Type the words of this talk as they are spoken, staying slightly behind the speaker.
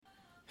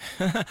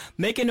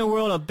Making the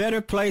world a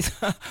better place,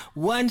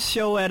 one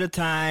show at a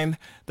time.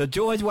 The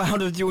George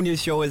Wilder Jr.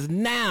 Show is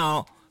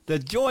now, the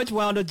George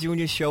Wilder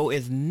Jr. Show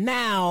is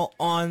now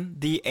on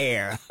the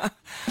air.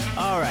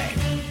 All right.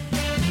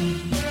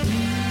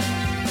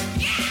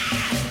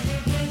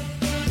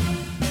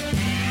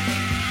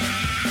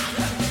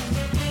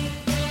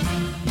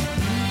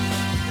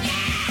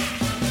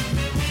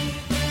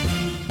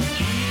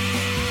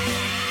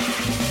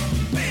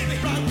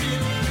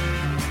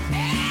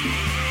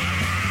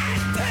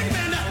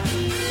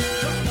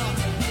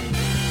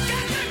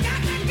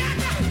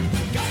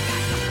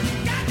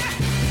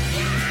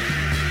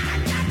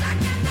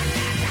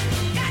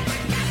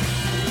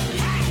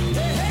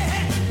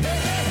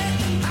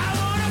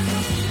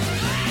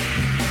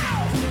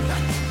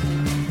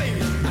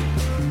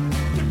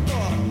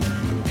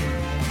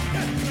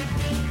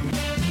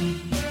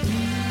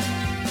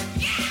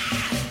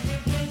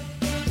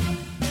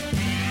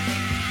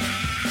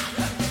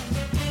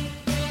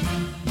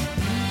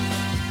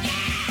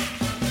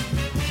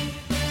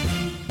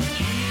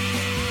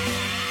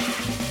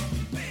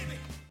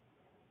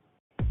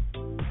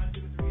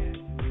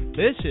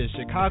 This is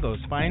Chicago's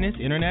finest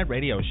internet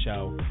radio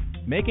show,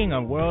 making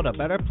a world a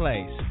better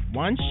place,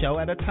 one show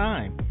at a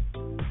time.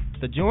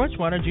 The George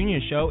Wilder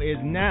Jr. Show is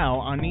now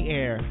on the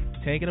air.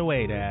 Take it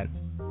away, Dad.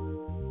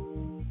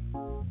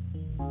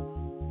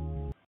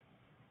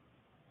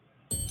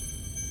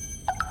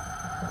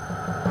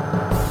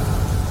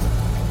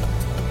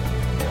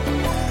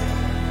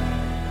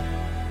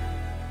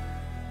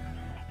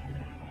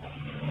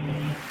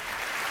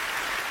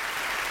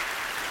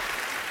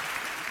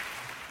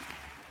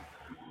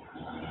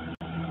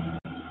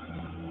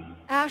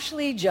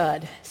 Ashley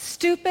Judd,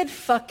 stupid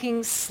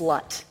fucking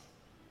slut.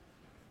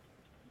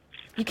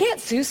 You can't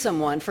sue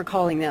someone for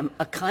calling them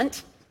a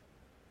cunt.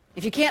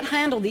 If you can't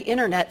handle the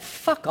internet,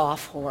 fuck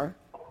off, whore.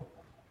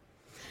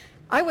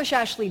 I wish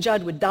Ashley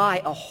Judd would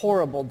die a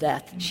horrible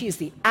death. She is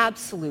the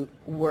absolute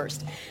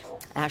worst.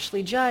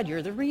 Ashley Judd,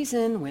 you're the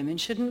reason women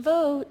shouldn't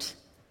vote.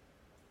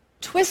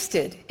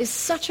 Twisted is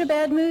such a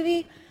bad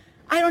movie,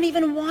 I don't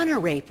even want to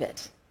rape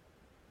it.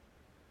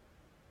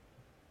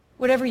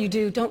 Whatever you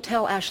do, don't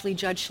tell Ashley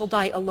Judd she'll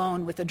die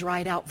alone with a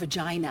dried out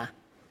vagina.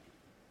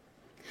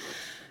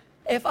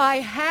 If I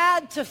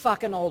had to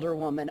fuck an older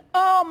woman,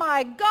 oh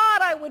my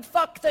God, I would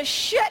fuck the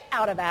shit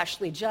out of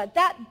Ashley Judd.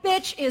 That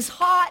bitch is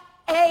hot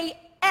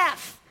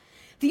AF.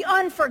 The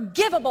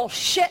unforgivable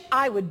shit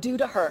I would do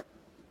to her.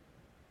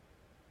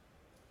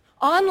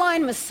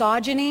 Online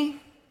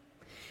misogyny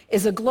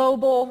is a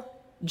global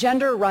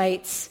gender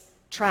rights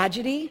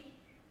tragedy,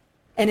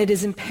 and it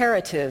is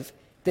imperative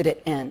that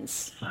it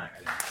ends.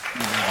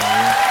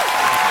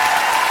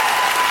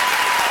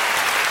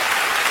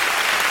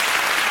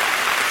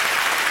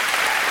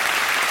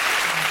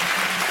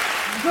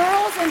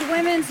 Girls' and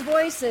women's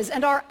voices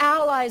and our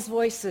allies'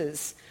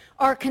 voices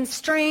are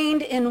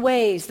constrained in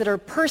ways that are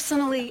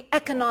personally,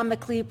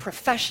 economically,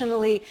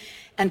 professionally,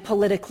 and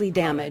politically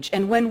damaged.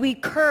 And when we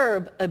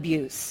curb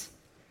abuse,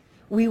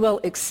 we will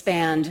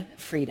expand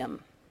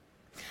freedom.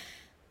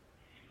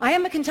 I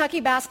am a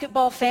Kentucky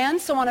basketball fan,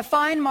 so on a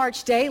fine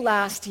March day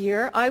last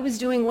year, I was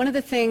doing one of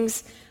the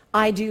things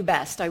I do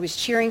best. I was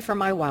cheering for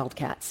my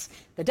Wildcats.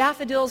 The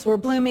daffodils were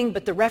blooming,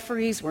 but the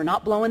referees were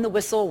not blowing the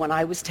whistle when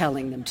I was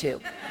telling them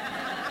to.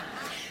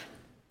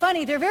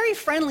 Funny, they're very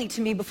friendly to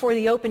me before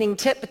the opening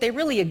tip, but they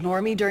really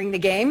ignore me during the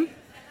game.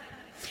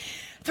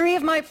 3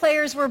 of my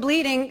players were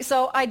bleeding,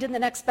 so I did the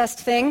next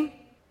best thing.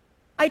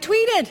 I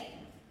tweeted.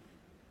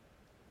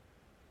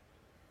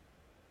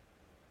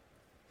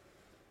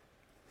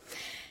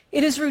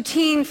 It is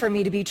routine for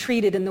me to be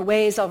treated in the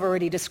ways I've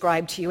already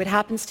described to you. It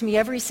happens to me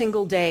every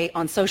single day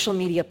on social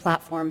media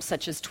platforms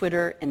such as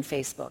Twitter and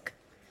Facebook.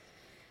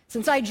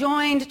 Since I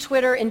joined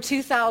Twitter in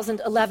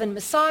 2011,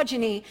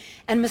 misogyny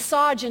and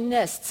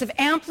misogynists have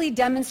amply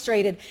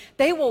demonstrated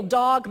they will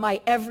dog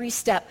my every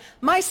step.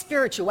 My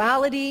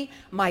spirituality,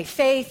 my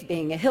faith,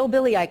 being a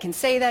hillbilly, I can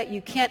say that,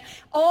 you can't,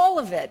 all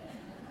of it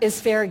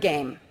is fair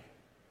game.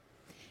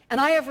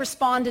 And I have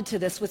responded to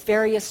this with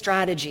various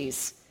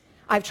strategies.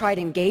 I've tried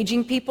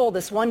engaging people.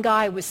 This one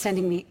guy was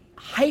sending me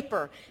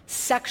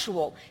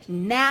hyper-sexual,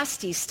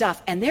 nasty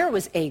stuff, and there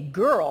was a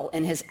girl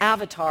in his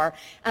avatar,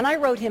 and I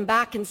wrote him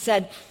back and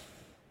said,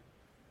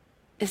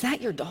 "Is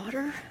that your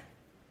daughter?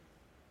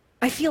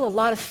 I feel a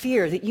lot of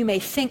fear that you may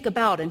think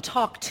about and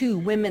talk to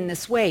women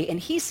this way." And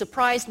he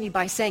surprised me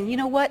by saying, "You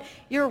know what?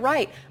 You're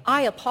right.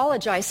 I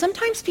apologize.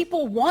 Sometimes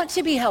people want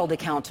to be held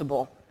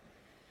accountable."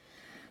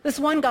 This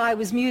one guy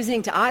was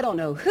musing to I don't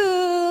know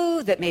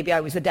who, that maybe I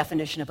was the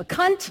definition of a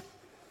cunt.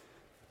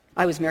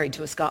 I was married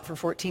to a Scot for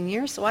 14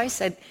 years, so I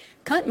said,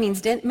 cunt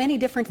means many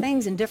different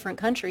things in different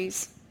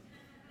countries.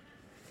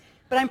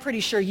 But I'm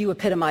pretty sure you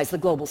epitomize the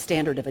global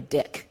standard of a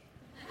dick.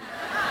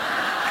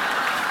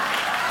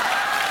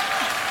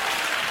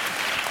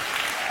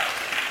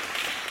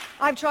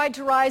 I've tried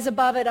to rise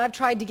above it. I've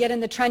tried to get in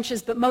the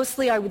trenches, but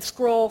mostly I would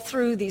scroll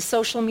through these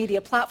social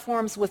media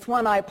platforms with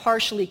one eye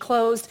partially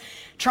closed,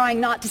 trying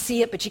not to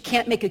see it, but you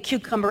can't make a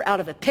cucumber out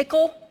of a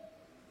pickle.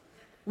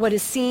 What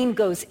is seen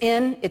goes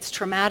in, it's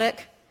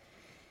traumatic.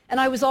 And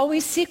I was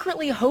always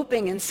secretly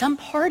hoping in some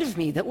part of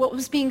me that what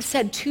was being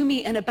said to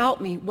me and about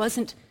me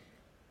wasn't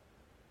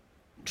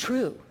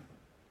true.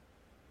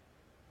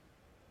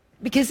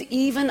 Because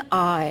even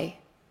I,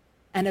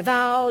 an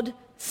avowed,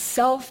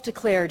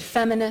 self-declared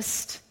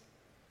feminist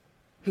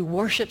who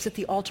worships at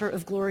the altar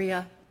of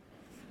Gloria,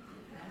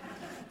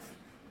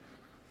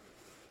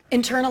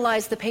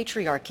 internalized the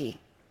patriarchy.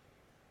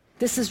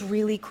 This is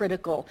really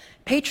critical.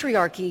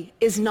 Patriarchy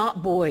is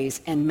not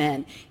boys and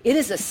men. It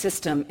is a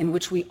system in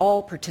which we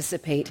all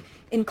participate,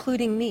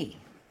 including me.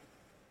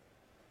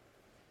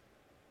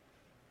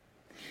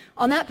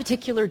 On that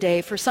particular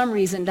day, for some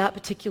reason, that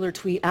particular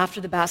tweet after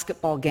the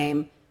basketball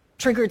game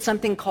triggered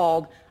something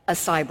called a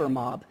cyber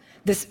mob,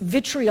 this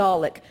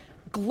vitriolic,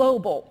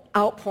 global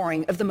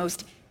outpouring of the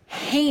most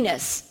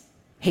heinous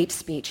hate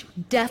speech,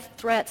 death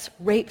threats,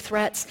 rape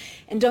threats.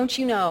 And don't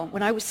you know,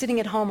 when I was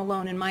sitting at home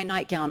alone in my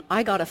nightgown,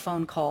 I got a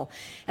phone call,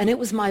 and it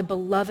was my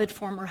beloved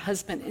former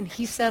husband, and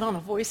he said on a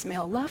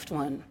voicemail, "Loved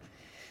one,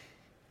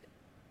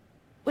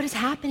 what is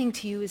happening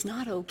to you is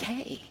not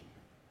okay."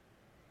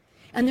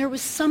 And there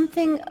was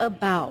something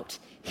about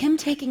him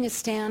taking a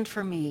stand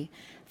for me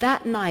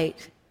that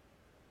night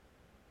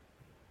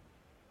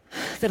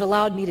that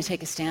allowed me to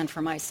take a stand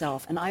for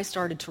myself, and I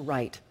started to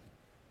write.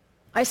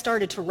 I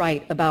started to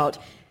write about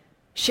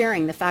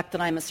sharing the fact that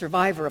I'm a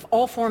survivor of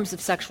all forms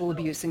of sexual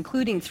abuse,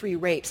 including 3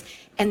 rapes,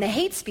 and the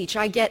hate speech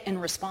I get in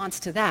response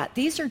to that.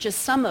 These are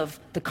just some of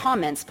the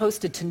comments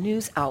posted to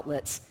news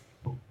outlets.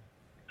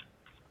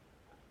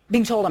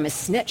 Being told I'm a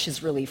snitch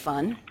is really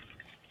fun.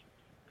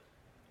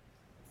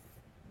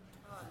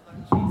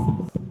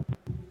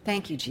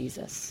 Thank you,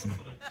 Jesus.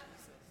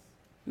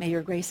 May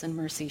your grace and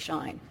mercy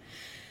shine.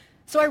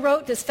 So I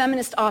wrote this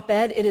feminist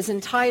op-ed. It is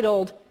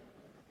entitled,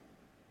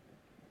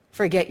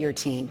 "Forget Your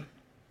Teen.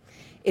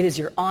 It is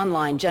your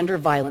online gender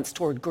violence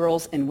toward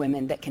girls and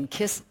women that can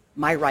kiss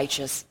my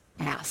righteous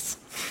ass."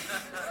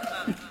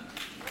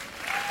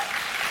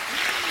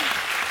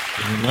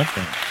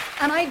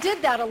 And I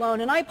did that alone,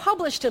 and I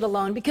published it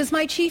alone because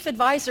my chief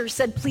advisor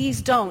said,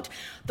 "Please don't.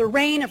 The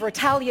reign of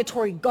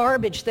retaliatory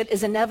garbage that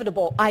is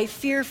inevitable, I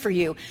fear for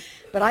you."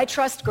 But I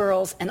trust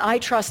girls, and I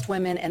trust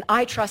women, and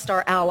I trust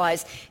our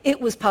allies.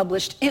 It was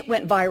published. It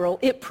went viral.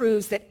 It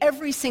proves that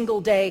every single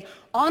day,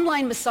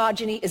 online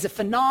misogyny is a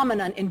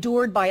phenomenon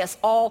endured by us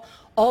all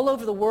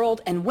over the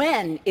world, and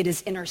when it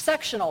is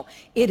intersectional,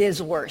 it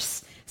is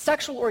worse.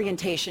 Sexual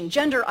orientation,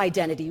 gender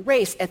identity,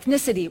 race,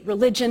 ethnicity,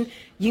 religion,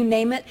 you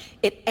name it,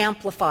 it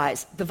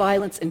amplifies the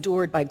violence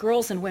endured by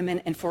girls and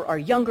women, and for our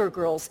younger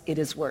girls, it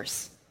is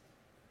worse.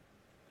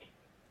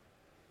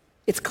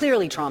 It's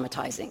clearly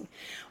traumatizing.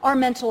 Our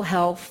mental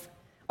health,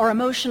 our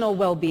emotional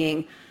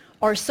well-being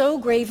are so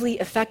gravely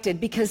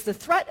affected because the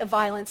threat of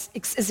violence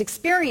is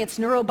experienced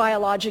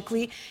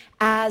neurobiologically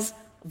as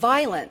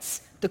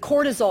violence. The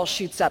cortisol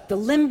shoots up, the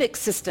limbic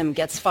system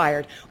gets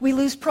fired, we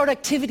lose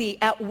productivity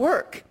at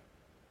work.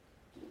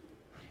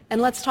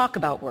 And let's talk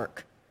about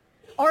work.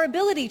 Our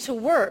ability to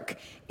work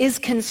is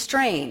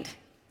constrained.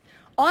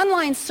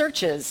 Online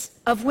searches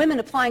of women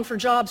applying for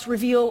jobs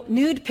reveal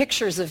nude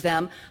pictures of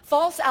them,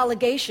 false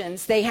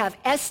allegations they have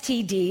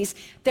STDs,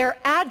 their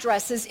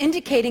addresses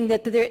indicating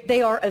that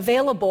they are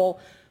available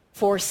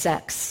for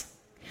sex,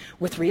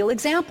 with real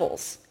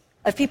examples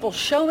of people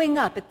showing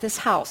up at this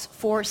house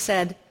for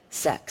said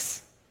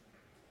sex.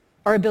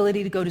 Our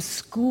ability to go to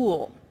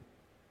school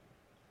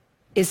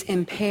is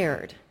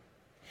impaired.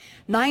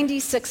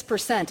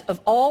 96% of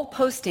all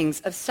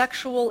postings of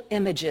sexual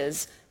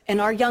images in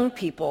our young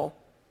people,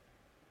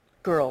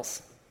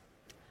 girls,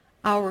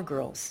 our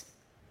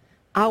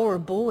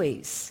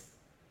boys,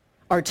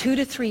 are 2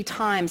 to 3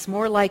 times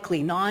more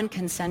likely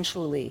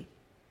non-consensually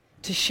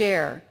to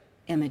share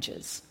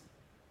images.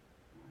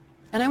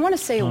 And I want to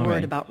say a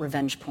word about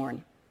revenge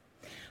porn.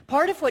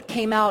 Part of what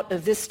came out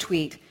of this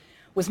tweet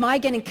was my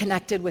getting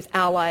connected with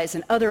allies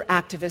and other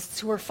activists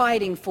who are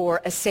fighting for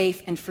a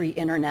safe and free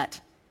internet.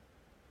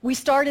 We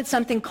started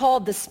something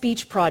called the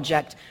Speech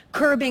Project,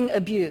 Curbing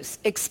Abuse,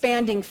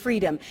 Expanding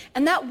Freedom.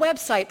 And that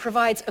website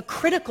provides a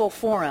critical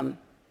forum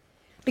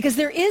because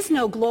there is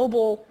no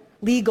global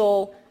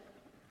legal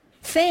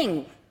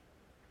thing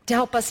to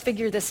help us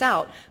figure this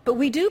out. But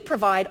we do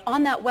provide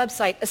on that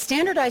website a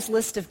standardized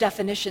list of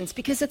definitions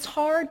because it's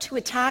hard to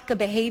attack a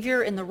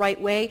behavior in the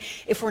right way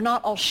if we're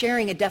not all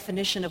sharing a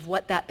definition of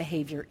what that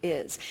behavior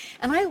is.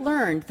 And I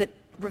learned that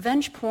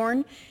revenge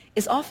porn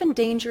is often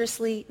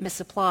dangerously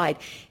misapplied.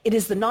 It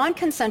is the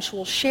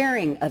non-consensual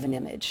sharing of an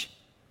image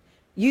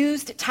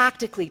used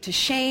tactically to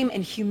shame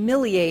and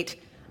humiliate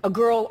a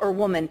girl or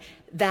woman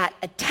that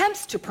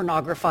attempts to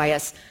pornography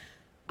us.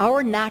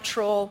 Our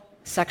natural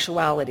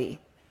sexuality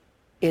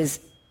is,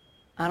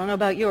 I don't know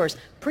about yours,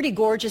 pretty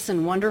gorgeous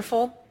and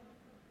wonderful,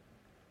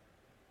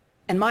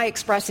 and my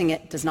expressing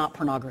it does not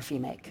pornography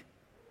make.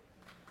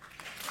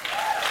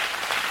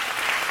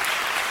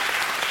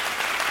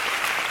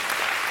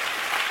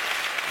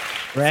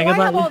 So I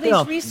have all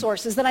these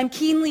resources that I'm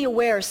keenly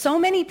aware so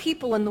many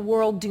people in the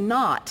world do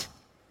not.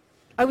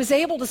 I was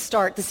able to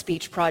start the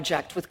Speech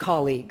Project with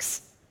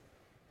colleagues.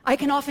 I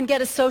can often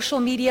get a social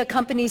media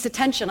company's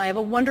attention. I have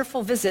a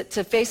wonderful visit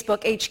to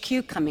Facebook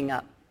HQ coming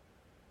up.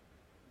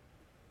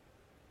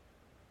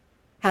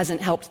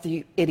 Hasn't helped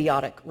the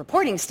idiotic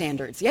reporting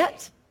standards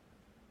yet.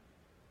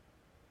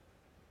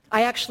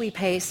 I actually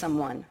pay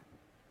someone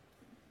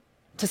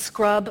to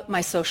scrub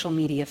my social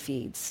media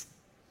feeds,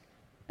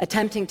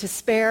 attempting to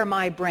spare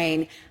my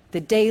brain the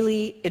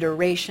daily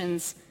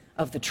iterations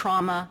of the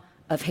trauma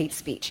of hate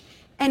speech.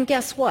 And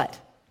guess what?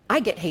 I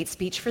get hate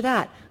speech for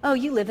that. Oh,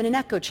 you live in an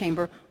echo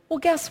chamber. Well,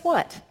 guess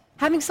what?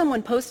 Having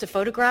someone post a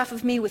photograph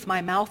of me with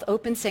my mouth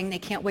open saying they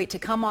can't wait to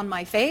come on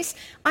my face,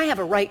 I have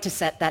a right to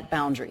set that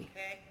boundary.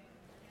 Okay.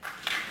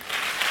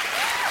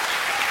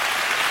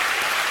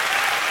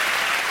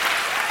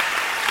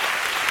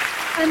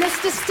 And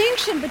this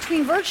distinction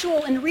between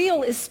virtual and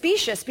real is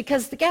specious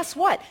because guess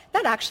what?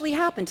 That actually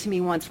happened to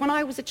me once when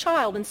I was a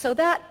child. And so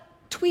that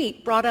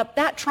tweet brought up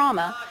that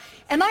trauma,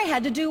 and I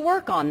had to do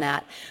work on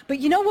that. But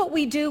you know what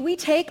we do? We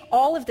take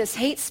all of this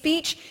hate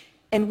speech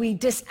and we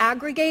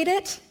disaggregate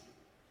it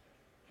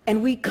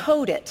and we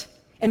code it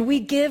and we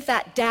give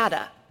that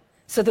data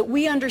so that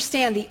we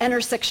understand the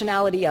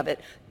intersectionality of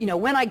it. You know,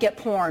 when I get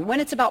porn, when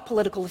it's about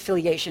political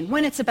affiliation,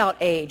 when it's about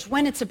age,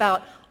 when it's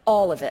about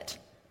all of it.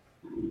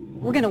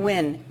 We're going to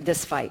win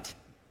this fight.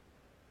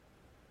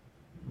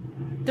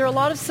 There are a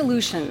lot of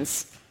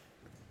solutions.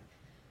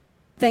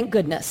 Thank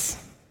goodness.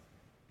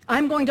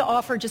 I'm going to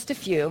offer just a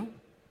few.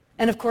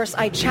 And of course,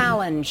 I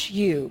challenge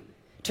you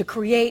to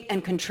create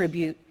and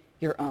contribute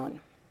your own.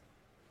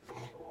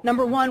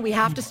 Number one, we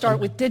have to start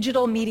with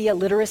digital media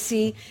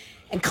literacy.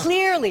 And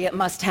clearly it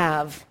must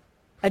have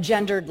a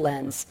gendered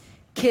lens.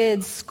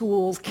 Kids,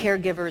 schools,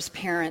 caregivers,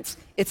 parents.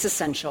 It's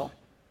essential.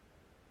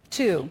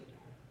 Two,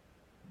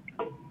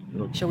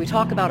 shall we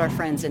talk about our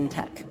friends in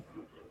tech?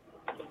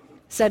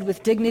 Said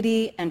with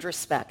dignity and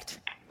respect,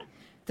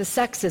 the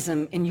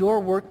sexism in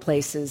your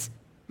workplaces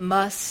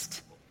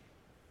must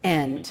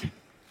end.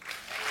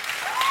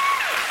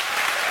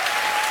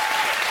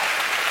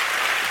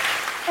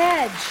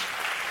 EDGE,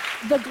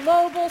 the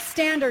global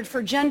standard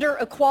for gender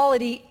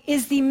equality,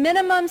 is the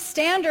minimum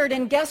standard.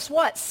 And guess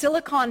what?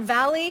 Silicon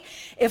Valley,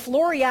 if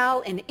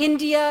L'Oreal in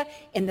India,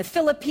 in the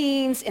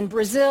Philippines, in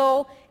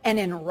Brazil, and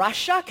in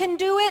Russia can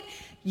do it,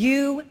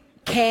 you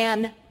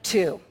can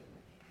too.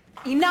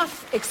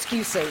 Enough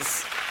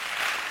excuses.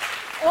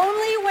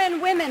 Only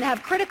when women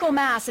have critical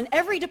mass in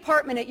every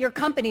department at your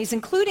companies,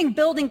 including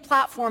building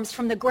platforms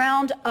from the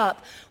ground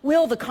up,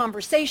 will the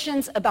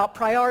conversations about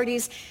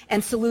priorities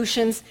and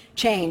solutions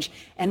change.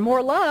 And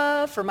more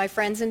love for my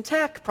friends in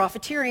tech.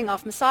 Profiteering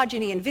off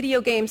misogyny in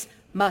video games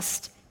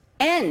must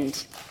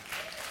end.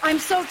 I'm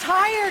so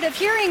tired of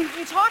hearing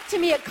you talk to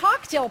me at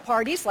cocktail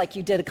parties, like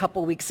you did a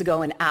couple weeks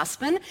ago in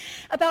Aspen,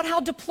 about how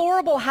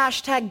deplorable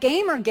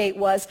 #Gamergate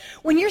was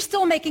when you're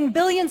still making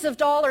billions of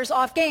dollars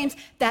off games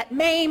that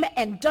maim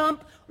and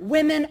dump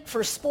women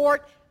for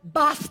sport.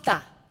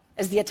 Basta,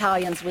 as the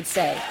Italians would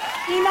say.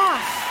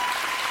 Enough.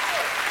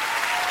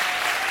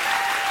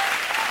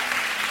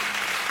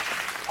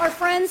 Our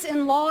friends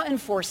in law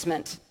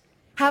enforcement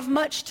have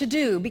much to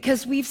do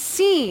because we've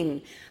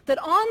seen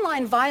that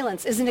online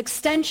violence is an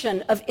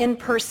extension of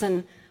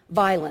in-person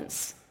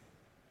violence.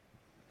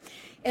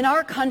 In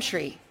our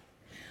country,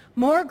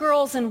 more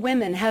girls and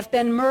women have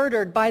been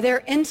murdered by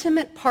their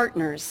intimate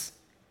partners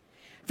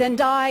than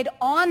died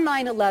on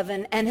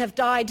 9/11 and have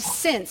died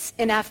since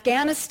in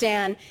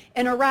Afghanistan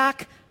and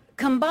Iraq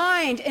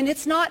combined. And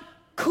it's not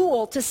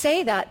cool to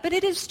say that, but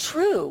it is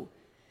true.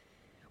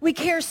 We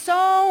care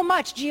so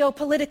much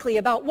geopolitically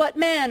about what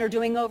men are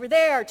doing over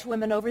there to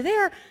women over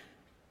there.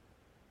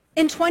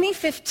 In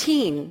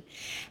 2015,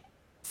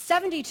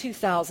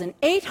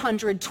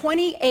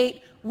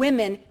 72,828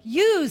 women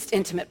used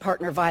intimate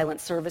partner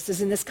violence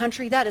services in this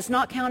country. That is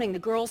not counting the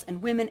girls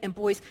and women and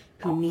boys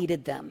who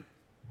needed them.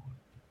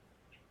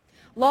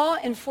 Law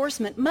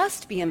enforcement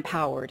must be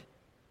empowered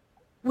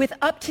with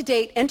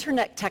up-to-date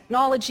internet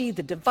technology,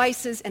 the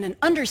devices, and an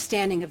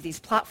understanding of these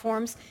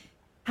platforms,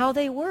 how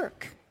they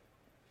work.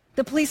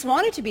 The police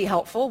wanted to be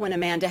helpful when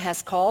Amanda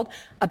Hess called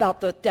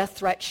about the death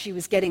threat she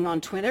was getting on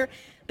Twitter,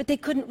 but they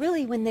couldn't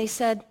really when they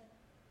said,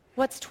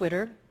 "What's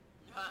Twitter?"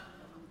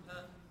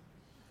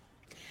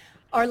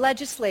 Our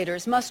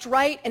legislators must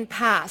write and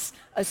pass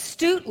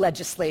astute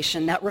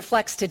legislation that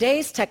reflects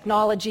today's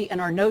technology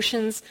and our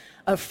notions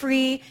of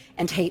free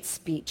and hate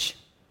speech.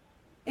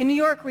 In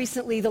New York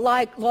recently, the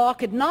law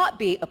could not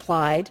be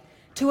applied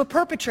to a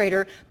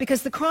perpetrator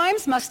because the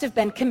crimes must have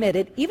been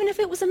committed, even if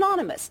it was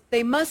anonymous.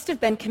 They must have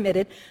been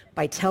committed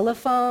by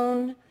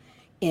telephone,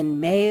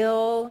 in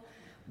mail,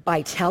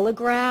 by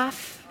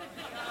telegraph.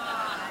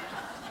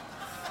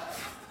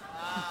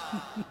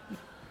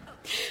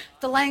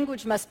 The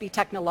language must be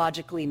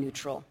technologically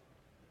neutral.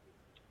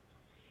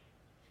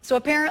 So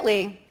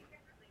apparently,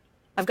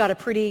 I've got a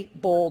pretty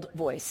bold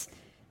voice.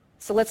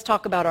 So let's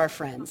talk about our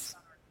friends,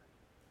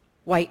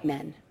 white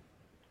men.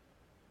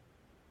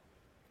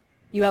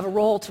 You have a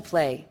role to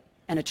play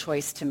and a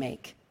choice to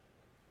make.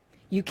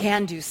 You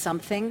can do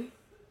something,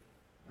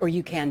 or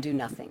you can do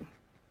nothing.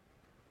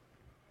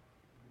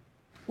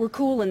 We're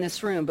cool in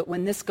this room, but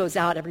when this goes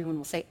out, everyone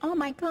will say, oh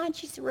my God,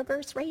 she's a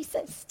reverse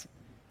racist.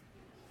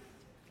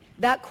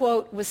 That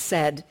quote was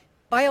said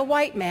by a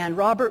white man,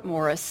 Robert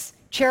Morris,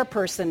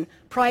 chairperson,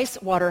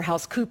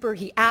 PricewaterhouseCoopers.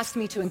 He asked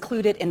me to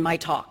include it in my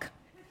talk.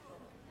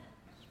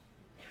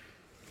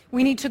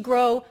 We need to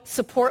grow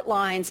support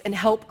lines and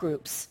help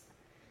groups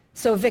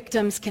so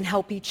victims can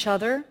help each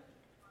other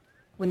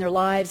when their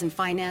lives and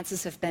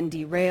finances have been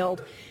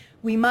derailed.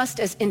 We must,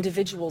 as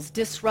individuals,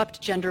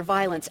 disrupt gender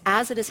violence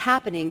as it is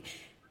happening.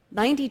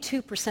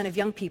 92% of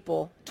young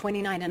people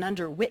 29 and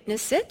under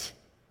witness it.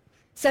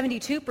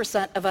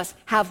 72% of us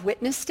have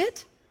witnessed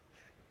it.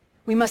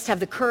 We must have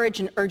the courage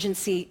and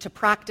urgency to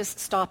practice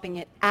stopping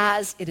it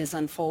as it is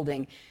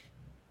unfolding.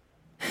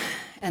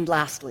 And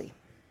lastly,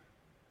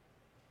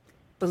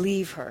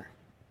 believe her.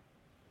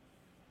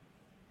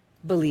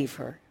 Believe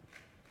her.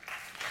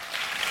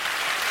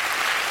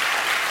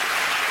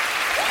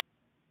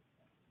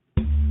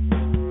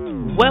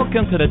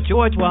 Welcome to the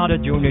George Wilder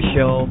Jr.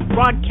 Show,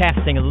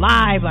 broadcasting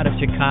live out of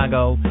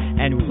Chicago,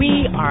 and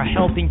we are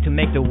helping to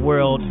make the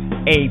world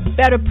a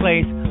better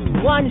place,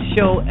 one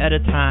show at a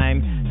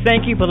time.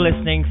 Thank you for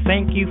listening.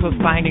 Thank you for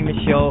finding the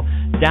show,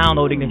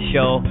 downloading the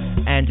show,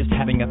 and just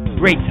having a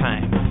great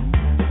time.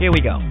 Here we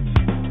go.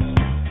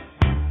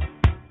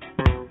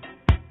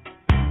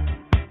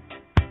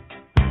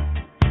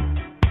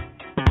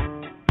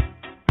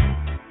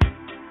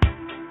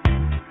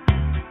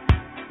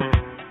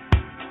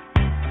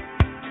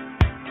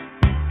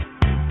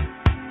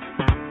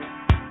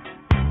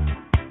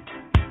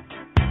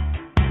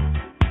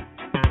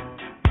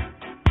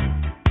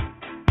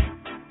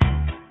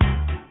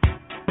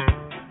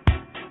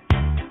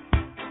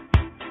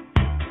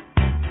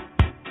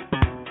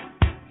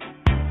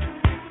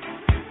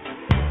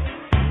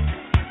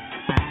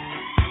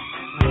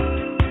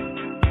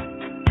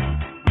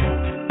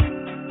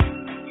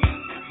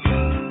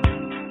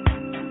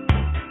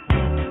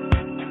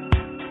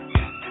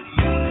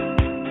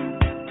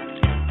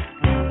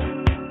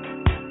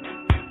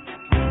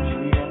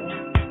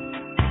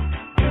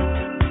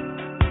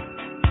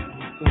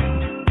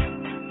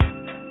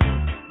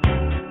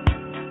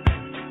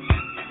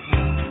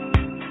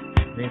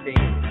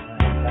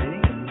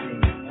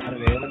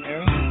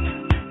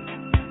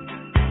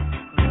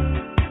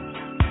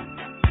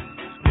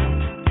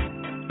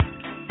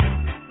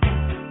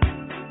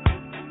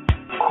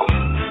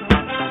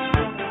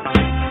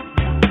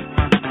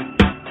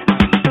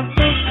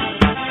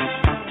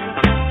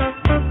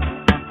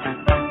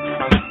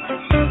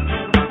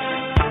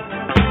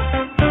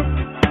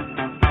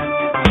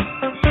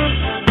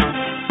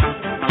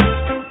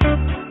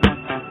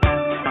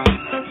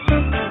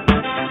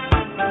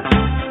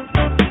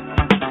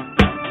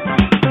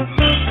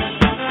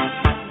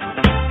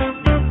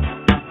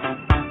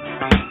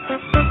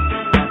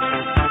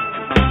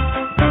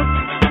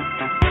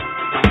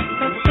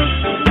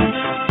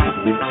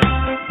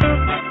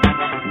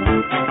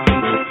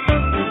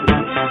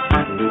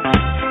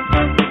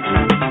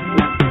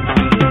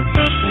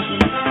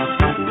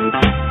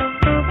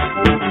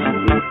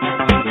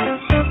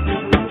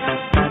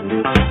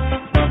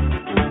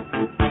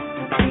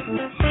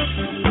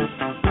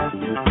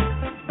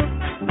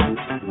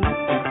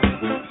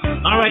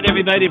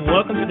 Everybody,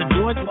 welcome to the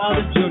George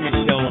Wilder Jr.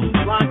 Show on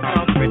Blog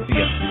Talk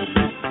Radio.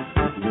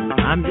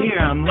 I'm here,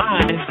 I'm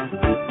live.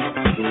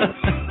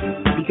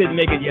 We couldn't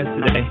make it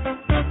yesterday.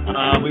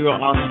 We were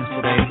off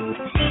yesterday.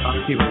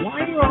 People, why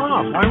are you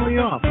off? Why were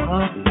you off?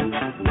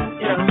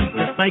 You know,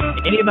 just like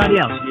anybody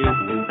else.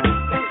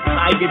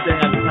 I get to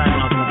have time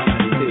off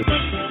sometimes too.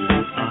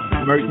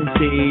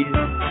 Emergencies,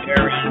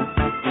 errands,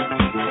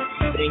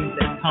 things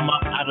that come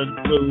up out of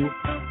the blue.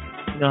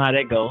 You know how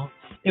that goes.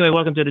 Anyway,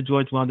 welcome to the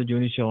George Wilder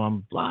Jr. Show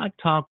on Blog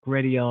Talk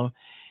Radio.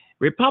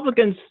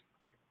 Republicans'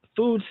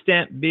 food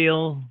stamp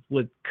bill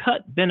would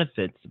cut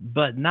benefits,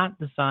 but not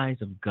the size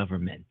of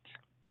government.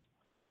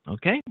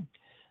 Okay?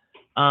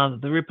 The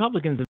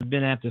Republicans have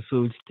been after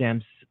food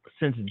stamps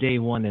since day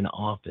one in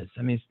office.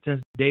 I mean,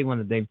 since day one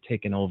that they've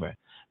taken over.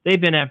 They've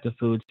been after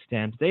food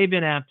stamps. They've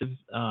been after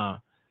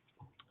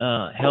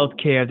health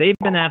care. They've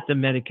been after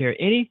Medicare.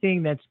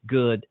 Anything that's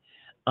good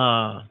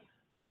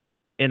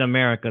in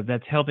America,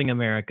 that's helping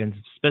Americans,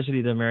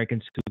 especially the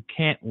Americans who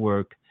can't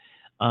work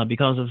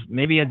because of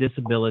maybe a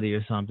disability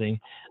or something.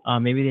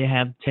 Maybe they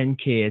have 10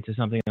 kids or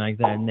something like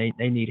that, and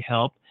they need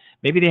help.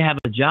 Maybe they have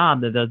a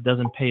job that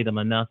doesn't pay them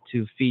enough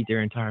to feed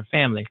their entire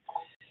family.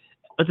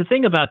 But the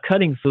thing about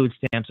cutting food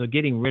stamps or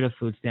getting rid of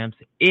food stamps,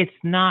 it's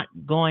not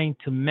going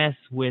to mess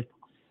with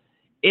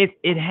it.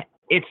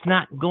 It's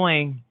not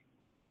going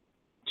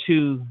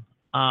to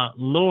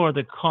lower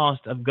the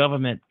cost of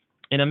government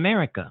in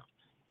America.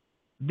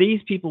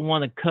 These people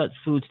want to cut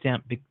food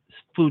stamps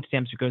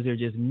because they're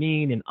just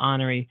mean and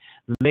ornery,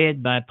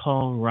 led by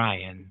Paul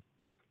Ryan.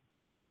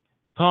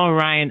 Paul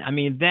Ryan, I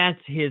mean, that's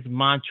his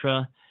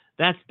mantra.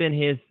 That's been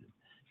his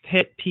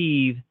pet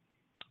peeve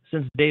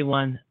since day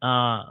one,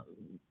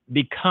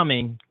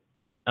 becoming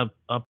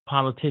a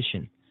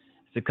politician.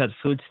 to cut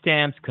food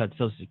stamps, cut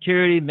Social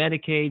Security,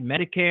 Medicaid,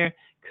 Medicare,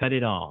 cut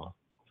it all.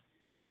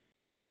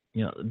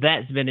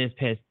 That's been his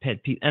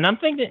pet peeve. And I'm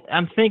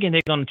thinking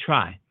they're going to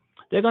try.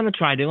 They're going to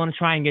try. They're going to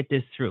try and get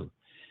this through.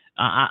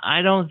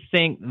 I don't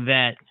think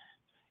that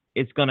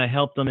it's going to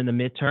help them in the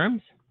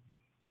midterms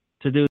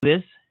to do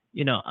this.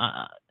 But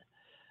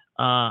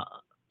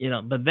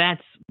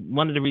that's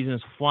one of the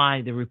reasons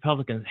why the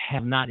Republicans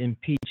have not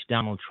impeached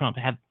Donald Trump.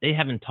 They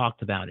haven't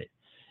talked about it,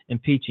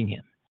 impeaching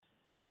him,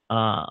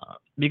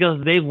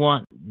 because they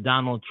want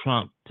Donald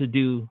Trump to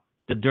do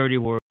the dirty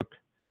work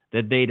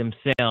that they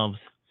themselves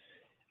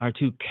are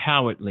too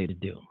cowardly to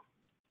do.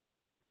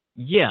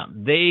 Yeah,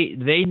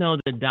 they know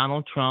that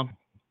Donald Trump,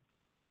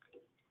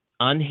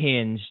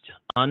 unhinged,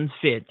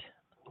 unfit,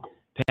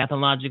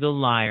 pathological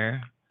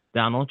liar,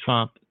 Donald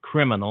Trump,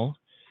 criminal.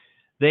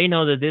 They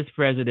know that this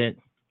president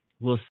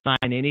will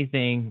sign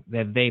anything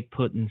that they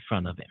put in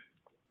front of him.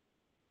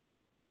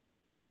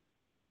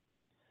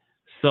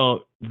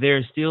 So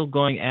they're still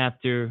going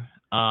after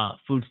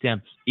food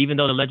stamps, even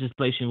though the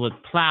legislation would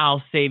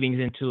plow savings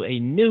into a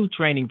new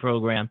training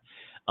program,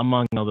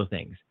 among other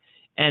things.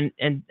 And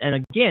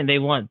again, they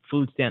want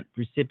food stamp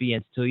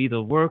recipients to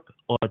either work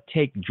or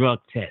take drug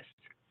tests.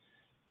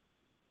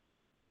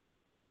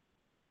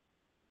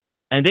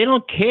 And they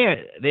don't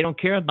care. They don't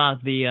care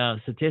about the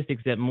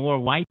statistics that more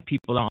white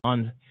people are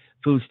on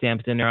food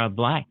stamps than there are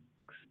blacks.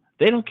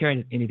 They don't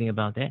care anything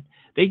about that.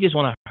 They just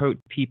want to hurt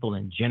people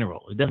in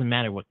general. It doesn't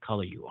matter what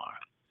color you are.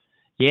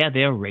 Yeah,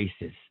 they're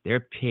racist.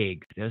 They're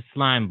pigs. They're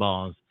slime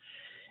balls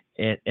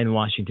in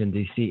Washington,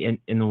 D.C.,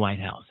 in the White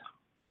House.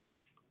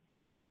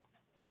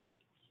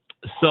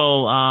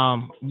 So,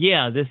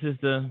 this is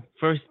the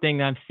first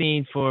thing I've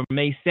seen for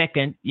May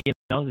 2nd,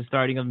 the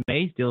starting of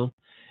May, still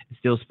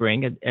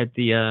spring at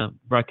the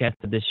broadcast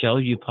of this show.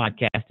 You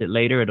podcast it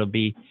later. It'll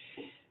be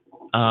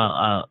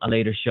a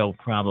later show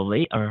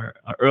probably, or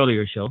an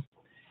earlier show.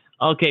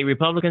 Okay,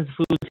 Republicans'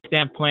 food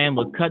stamp plan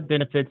will cut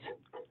benefits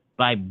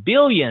by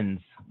billions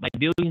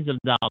of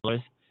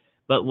dollars,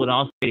 but would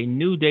also create a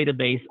new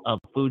database of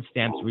food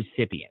stamps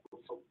recipients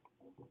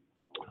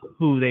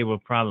who they will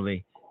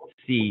probably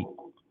see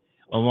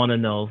or want to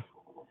know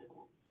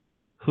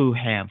who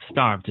have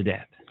starved to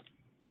death.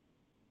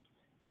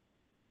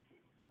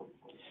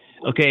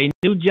 Okay,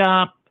 new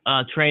job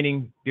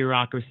training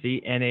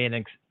bureaucracy and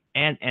an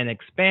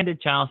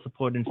expanded child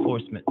support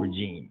enforcement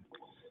regime.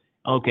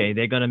 Okay,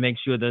 they're going to make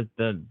sure that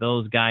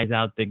those guys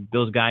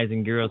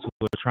and girls who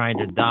are trying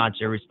to dodge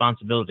their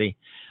responsibility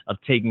of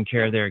taking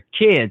care of their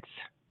kids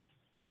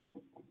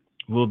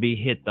will be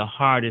hit the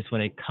hardest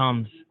when it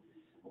comes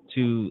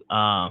to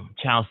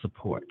child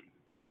support,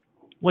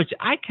 which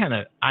I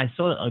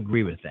sort of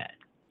agree with that.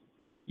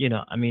 I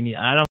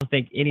don't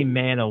think any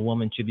man or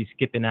woman should be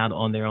skipping out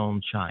on their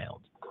own child.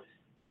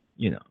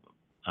 You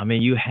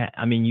had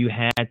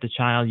the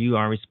child, you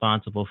are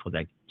responsible for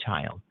that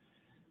child.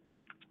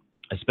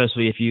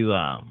 Especially if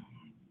you're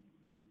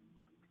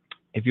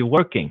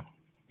working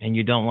and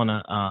you don't want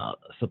to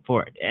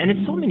support. And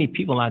there's so many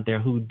people out there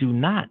who do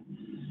not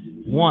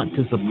want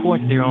to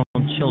support their own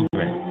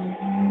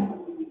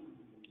children.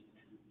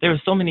 There are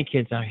so many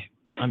kids out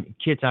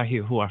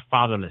here who are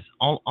fatherless,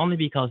 only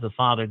because the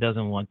father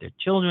doesn't want their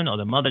children, or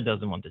the mother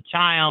doesn't want the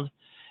child,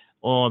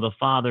 or the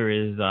father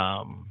is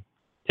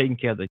taking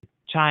care of the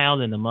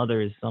child and the mother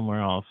is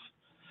somewhere off.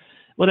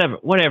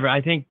 Whatever.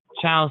 I think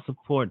child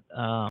support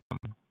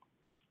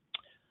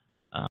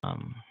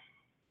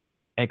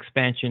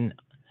expansion,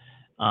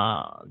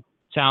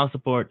 child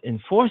support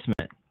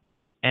enforcement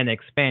and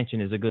expansion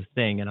is a good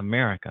thing in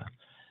America,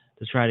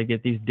 to try to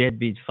get these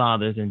deadbeat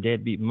fathers and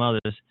deadbeat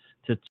mothers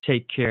to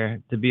take care,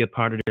 to be a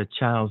part of their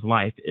child's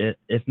life,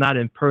 if not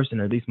in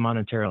person, at least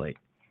monetarily.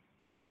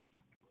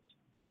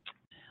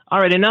 All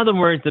right, in other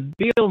words, the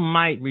bill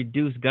might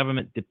reduce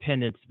government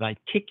dependence by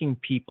kicking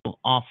people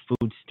off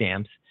food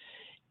stamps.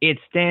 It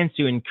stands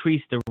to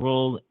increase the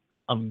role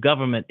of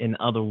government in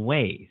other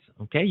ways.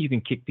 Okay, you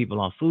can kick people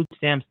off food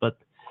stamps, but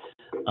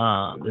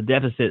the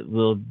deficit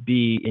will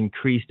be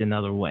increased in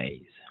other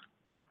ways.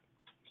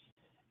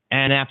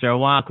 And after a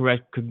while,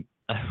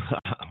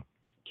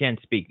 can't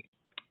speak.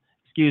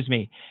 Excuse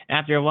me.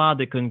 After a while,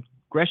 the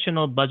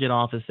Congressional Budget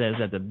Office says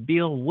that the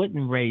bill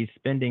wouldn't raise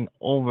spending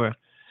over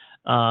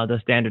the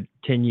standard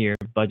 10-year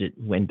budget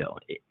window.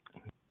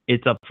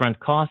 Its upfront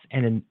costs,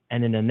 and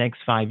in the next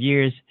 5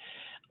 years,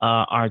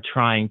 are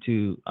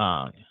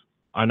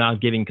now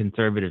giving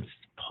conservatives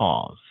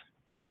pause.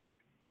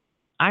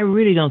 I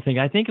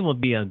think it will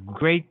be a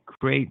great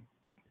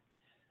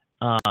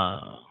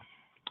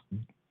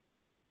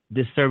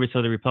disservice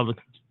of the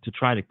Republicans to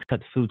try to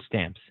cut food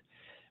stamps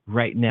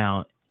right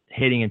now,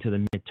 heading into the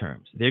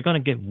midterms. They're going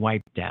to get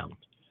wiped out.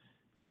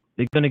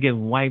 They're going to get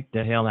wiped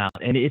the hell out.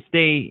 And if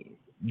they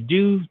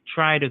do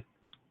try to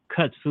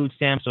cut food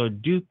stamps, or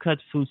do cut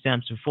food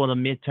stamps before the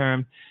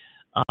midterm,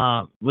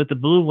 with the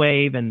blue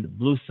wave and the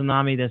blue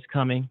tsunami that's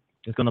coming,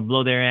 it's going to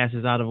blow their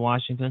asses out of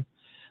Washington.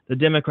 The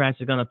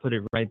Democrats are going to put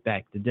it right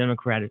back. The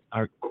Democrats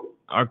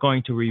are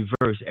going to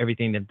reverse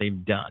everything that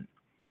they've done.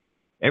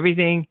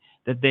 Everything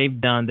that they've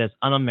done that's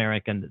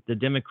un-American, the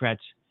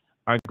Democrats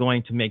are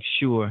going to make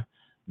sure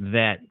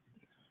that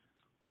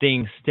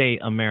things stay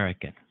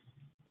American.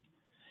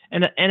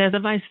 And as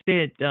I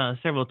said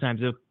several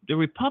times, the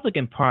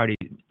Republican Party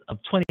of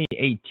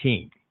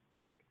 2018,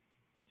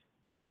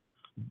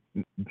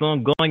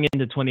 going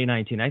into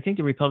 2019, I think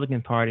the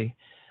Republican Party,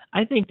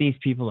 I think these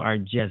people are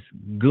just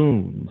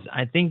goons.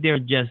 I think they're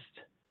just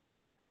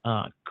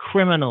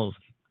criminals.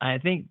 I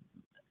think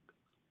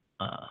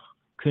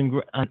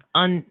an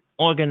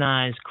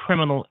unorganized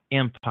criminal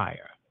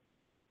empire.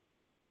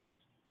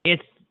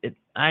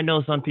 I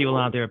know some people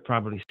out there are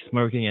probably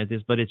smirking at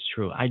this, but it's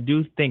true. I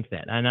do think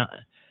that.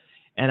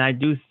 And I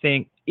do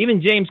think,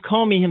 even James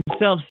Comey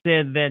himself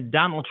said that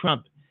Donald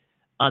Trump,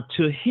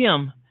 to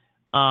him,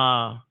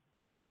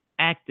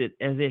 acted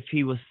as if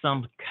he was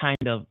some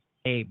kind of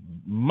a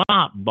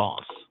mob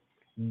boss,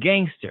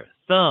 gangster,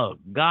 thug,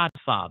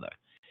 godfather.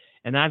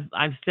 And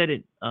I've said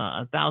it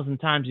 1,000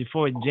 times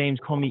before James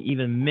Comey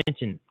even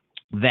mentioned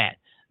that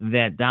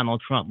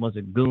Donald Trump was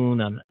a goon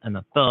and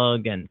a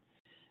thug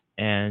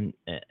and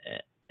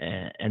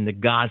the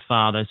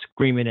godfather,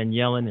 screaming and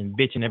yelling and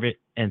bitching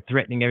and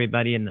threatening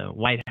everybody in the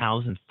White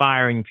House and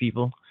firing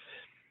people.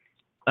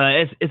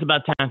 It's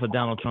about time for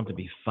Donald Trump to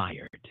be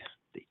fired.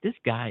 This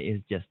guy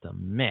is just a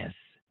mess.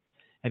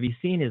 Have you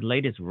seen his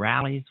latest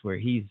rallies where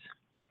he's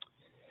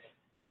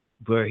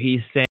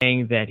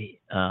saying that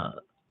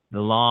the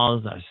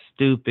laws are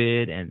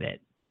stupid and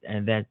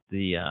that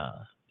the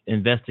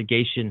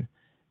investigation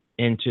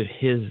into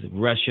his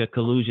Russia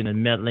collusion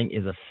and meddling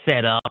is a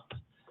setup?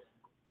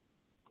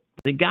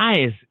 The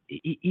guy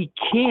he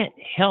can't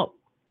help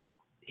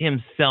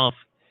himself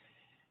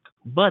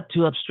but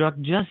to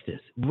obstruct justice.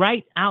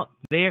 Right out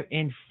there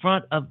in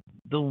front of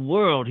the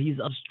world, he's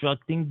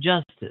obstructing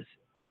justice.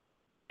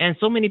 And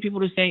so many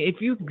people are saying,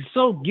 if you're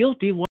so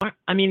guilty,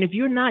 if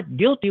you're not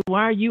guilty,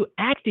 why are you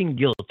acting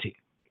guilty?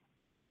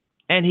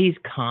 And he's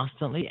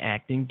constantly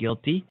acting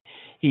guilty.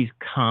 He's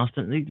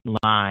constantly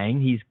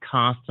lying. He's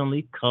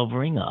constantly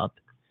covering up.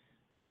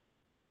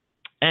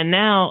 And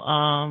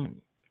now,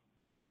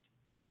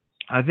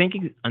 I think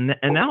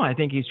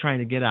he's trying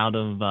to get out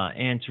of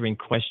answering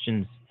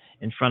questions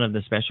in front of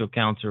the special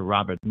counsel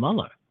Robert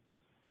Mueller,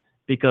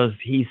 because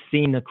he's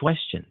seen the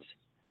questions.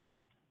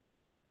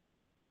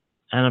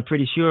 And I'm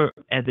pretty sure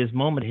at this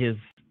moment his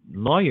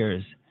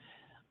lawyers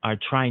are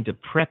trying to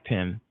prep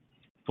him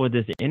for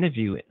this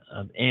interview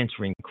of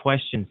answering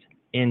questions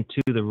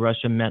into the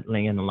Russia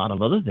meddling and a lot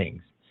of other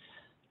things.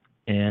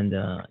 And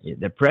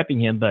they're prepping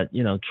him, but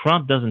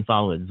Trump doesn't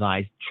follow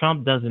advice.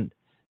 Trump doesn't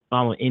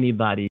follow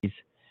anybody's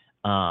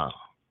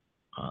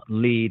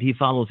lead. He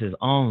follows his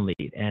own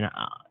lead. And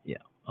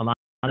a lot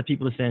of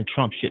people are saying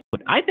Trump should,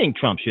 but I think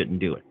Trump shouldn't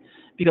do it,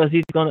 because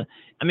he's gonna.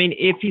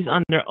 If he's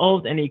under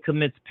oath and he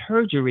commits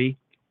perjury,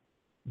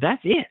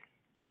 that's it.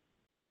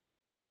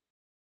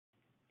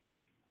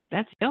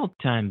 That's jail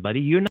time,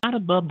 buddy. You're not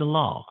above the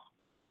law.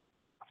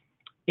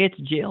 It's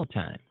jail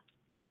time.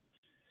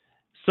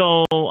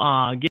 So,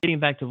 getting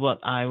back to what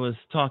I was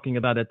talking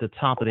about at the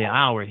top of the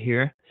hour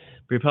here,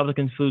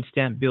 Republican food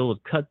stamp bill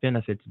would cut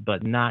benefits,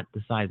 but not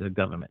the size of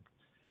government.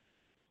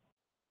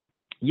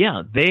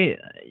 Yeah,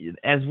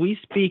 as we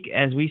speak,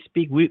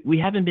 we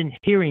haven't been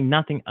hearing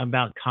nothing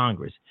about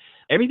Congress.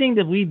 Everything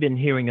that we've been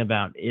hearing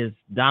about is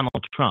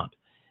Donald Trump.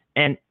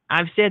 And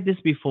I've said this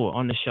before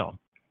on the show.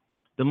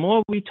 The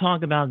more we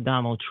talk about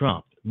Donald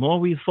Trump, the more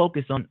we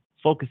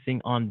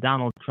focusing on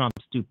Donald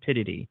Trump's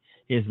stupidity,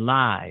 his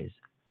lies,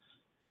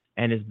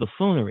 and his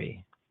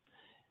buffoonery,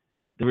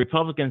 the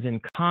Republicans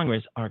in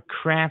Congress are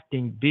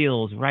crafting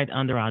bills right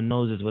under our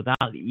noses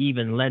without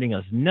even letting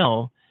us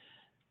know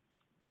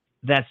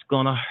that's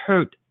going to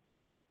hurt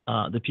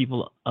the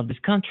people of this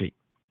country.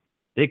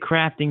 They're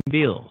crafting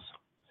bills.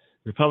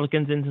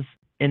 Republicans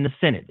in the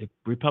Senate, the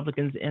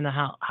Republicans in the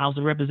House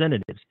of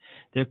Representatives,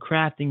 they're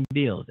crafting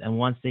bills. And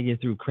once they get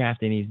through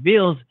crafting these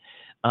bills,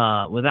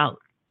 without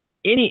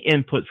any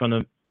input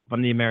from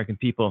the American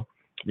people,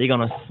 they're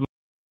going to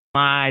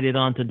slide it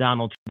on to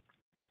Donald Trump,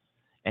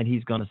 and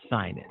he's going to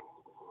sign it.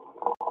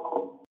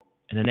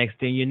 And the next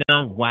thing you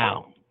know,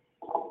 wow,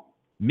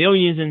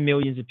 millions and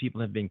millions of people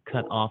have been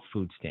cut off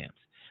food stamps.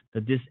 The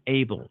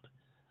disabled,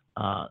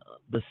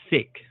 the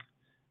sick,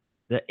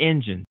 the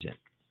indigent,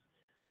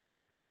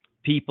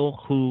 people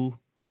who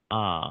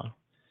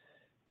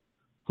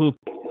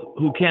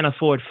can't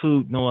afford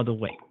food no other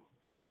way.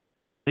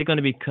 They're going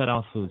to be cut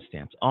off food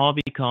stamps, all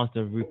because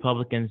the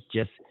Republicans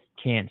just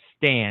can't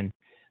stand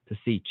to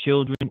see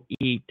children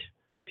eat,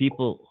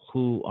 people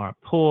who are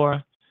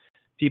poor,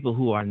 people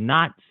who are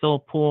not so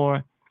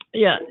poor.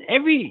 Yeah,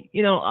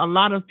 a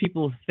lot of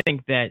people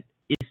think that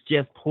it's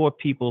just poor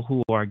people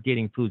who are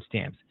getting food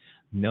stamps.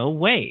 No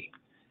way.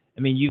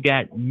 You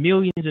got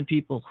millions of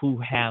people who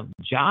have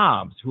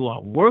jobs, who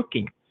are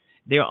working.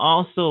 They're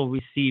also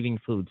receiving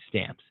food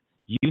stamps.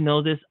 You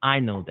know this, I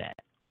know that.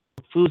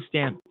 Food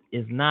stamp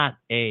is not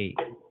a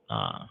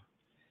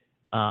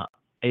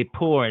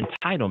poor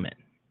entitlement.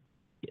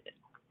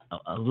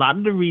 A lot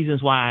of the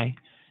reasons why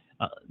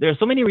There are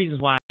so many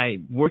reasons why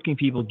working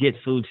people get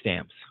food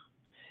stamps.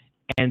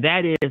 And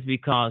that is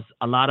because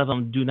a lot of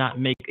them do not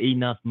make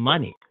enough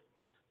money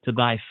to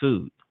buy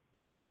food,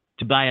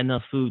 to buy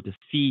enough food to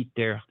feed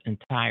their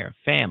entire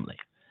family.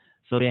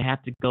 So they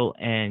have to go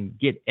and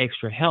get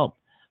extra help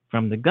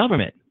from the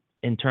government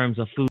in terms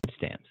of food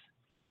stamps.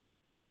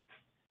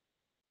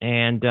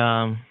 And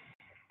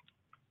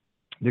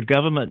the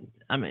government,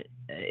 I mean,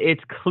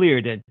 it's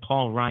clear that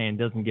Paul Ryan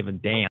doesn't give a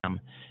damn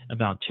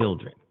about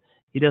children.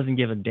 He doesn't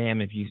give a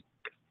damn if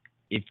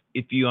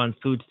you're on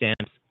food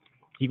stamps.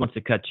 He wants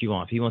to cut you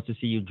off. He wants to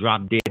see you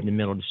drop dead in the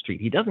middle of the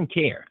street. He doesn't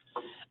care.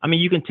 I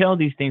mean, you can tell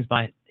these things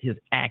by his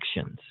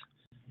actions.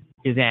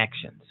 His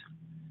actions.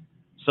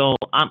 So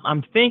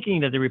I'm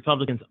thinking that the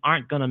Republicans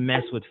aren't going to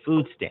mess with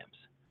food stamps,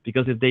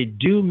 because if they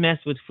do mess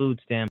with food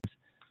stamps,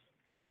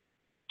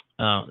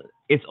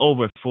 it's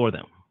over for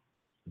them.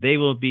 They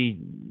will be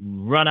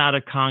run out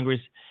of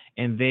Congress,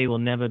 and they will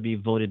never be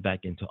voted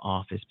back into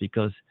office,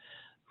 because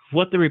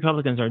what the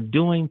Republicans are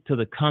doing to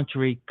the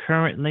country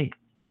currently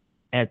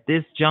at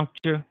this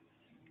juncture,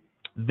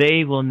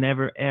 they will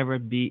never, ever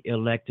be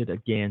elected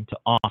again to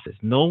office.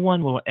 No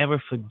one will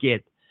ever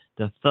forget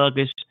the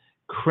thuggish,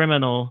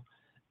 criminal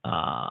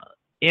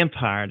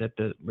empire that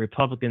the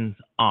Republicans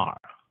are.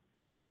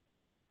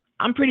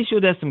 I'm pretty sure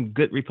there's some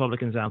good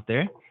Republicans out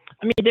there.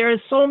 I mean, there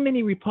are so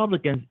many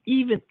Republicans,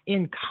 even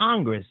in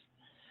Congress,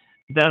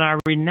 that are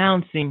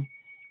renouncing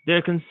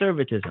their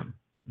conservatism.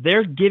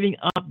 They're giving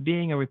up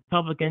being a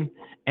Republican,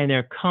 and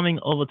they're coming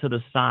over to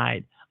the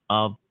side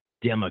of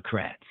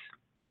Democrats.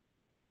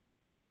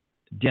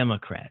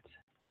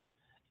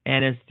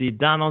 And it's the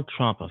Donald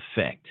Trump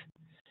effect.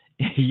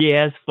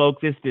 Yes,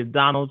 folks, it's the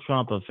Donald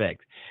Trump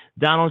effect.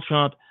 Donald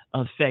Trump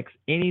affects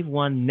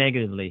anyone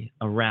negatively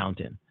around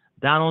him.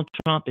 Donald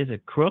Trump is a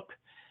crook.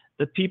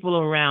 The people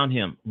around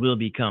him will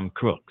become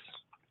crooks.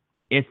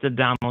 It's the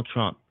Donald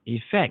Trump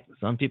effect.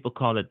 Some people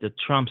call it the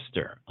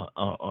Trumpster,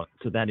 or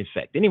to that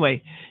effect.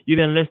 Anyway, you've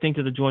been listening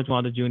to the George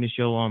Wilder Jr.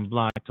 Show on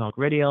Blog Talk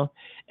Radio,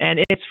 and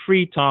it's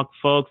free talk,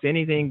 folks.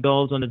 Anything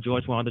goes on the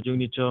George Wilder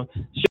Jr.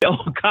 Show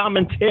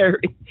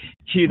commentary.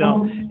 You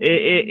know,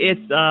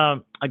 it's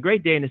a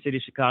great day in the city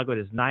of Chicago. It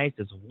is nice.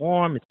 It's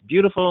warm. It's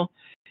beautiful.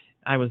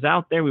 I was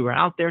out there. We were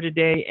out there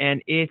today,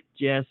 and it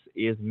just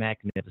is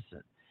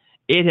magnificent.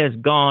 It has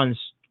gone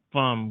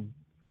from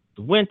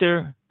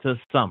winter to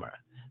summer.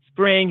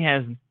 Spring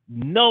has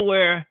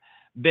nowhere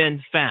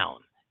been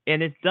found,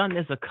 and it's done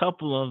this a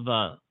couple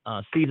of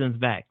seasons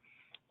back.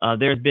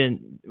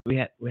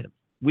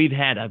 We've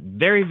had a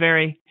very,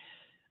 very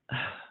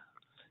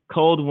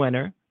cold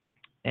winter,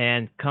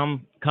 and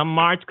come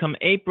March, come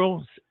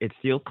April, it's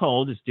still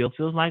cold. It still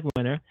feels like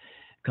winter.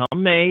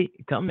 Come May,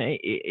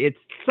 it's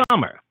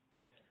summer.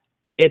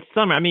 It's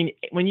summer. I mean,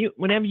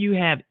 whenever you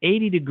have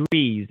 80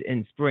 degrees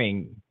in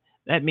spring,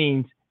 that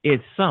means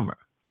it's summer.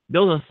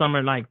 Those are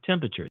summer-like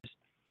temperatures.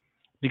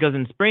 Because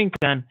in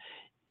springtime,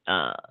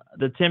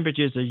 the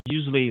temperatures are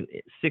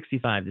usually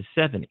 65 to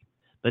 70.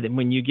 But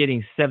when you're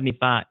getting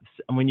 75,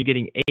 when you're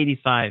getting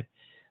 85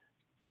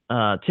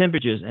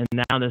 temperatures, and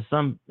now in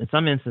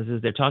some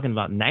instances they're talking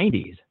about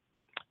 90s,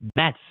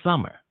 that's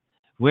summer.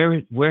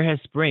 Where has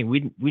spring?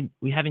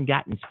 We haven't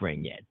gotten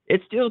spring yet.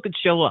 It still could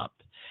show up.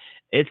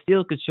 It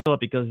still could show up,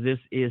 because this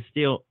is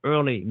still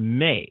early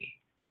May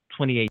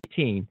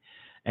 2018,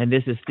 and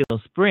this is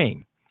still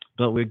spring,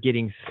 but we're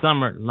getting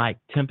summer-like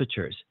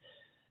temperatures.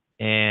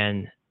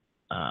 And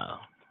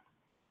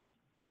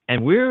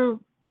we're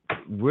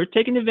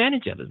taking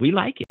advantage of it. We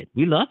like it.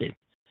 We love it.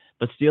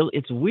 But still,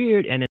 it's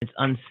weird and it's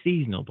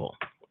unseasonable.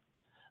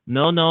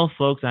 No,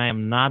 folks, I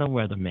am not a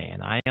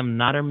weatherman. I am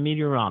not a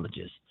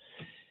meteorologist.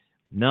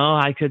 No,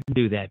 I couldn't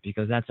do that,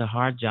 because that's a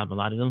hard job. A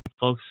lot of them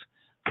folks,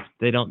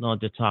 they don't know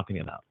what they're talking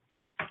about.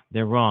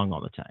 They're wrong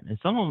all the time. And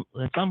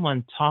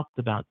someone talked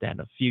about that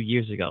a few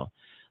years ago,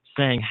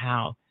 saying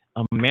how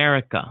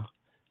America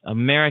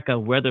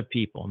weather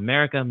people,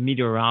 America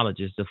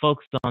meteorologists, the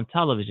folks on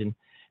television,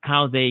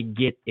 how they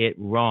get it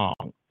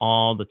wrong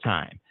all the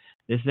time.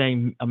 They're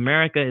saying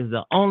America is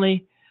the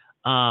only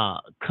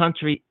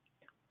country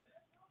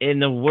in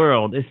the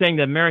world. They're saying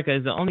that America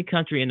is the only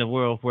country in the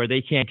world where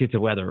they can't get the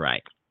weather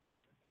right.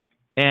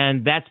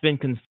 And that's been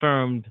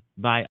confirmed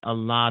by a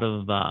lot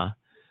of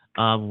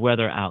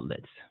weather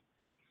outlets.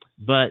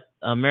 But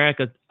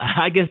America,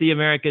 I guess the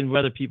American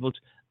weather people,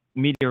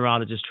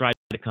 meteorologists, try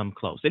to come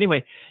close.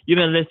 Anyway, you've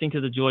been listening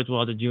to the George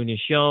Wilder Jr.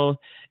 Show.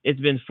 It's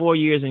been 4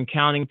 years and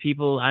counting,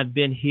 people. I've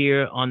been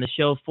here on the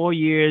show 4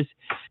 years.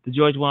 The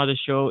George Wilder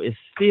Show is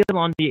still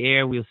on the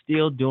air. We're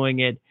still doing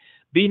it.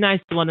 Be nice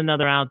to one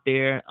another out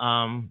there.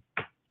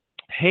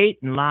 Hate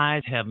and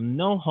lies have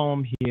no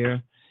home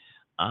here.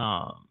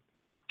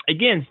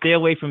 Again, stay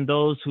away from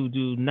those who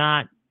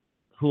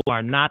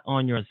are not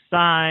on your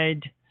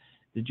side.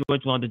 The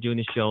George Wilder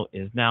Jr. Show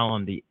is now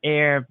on the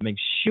air. Make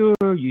sure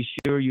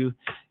you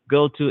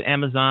go to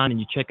Amazon and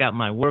you check out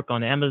my work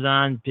on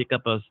Amazon. Pick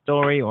up a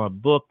story or a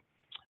book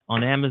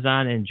on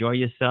Amazon. Enjoy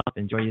yourself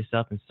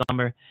in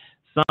summer.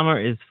 Summer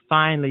is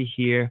finally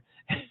here.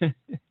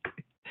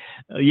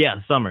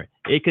 Yeah, summer.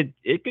 It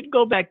could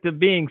go back to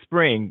being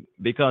spring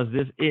because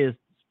this is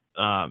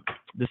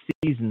the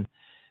season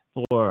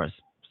for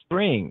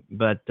spring.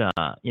 But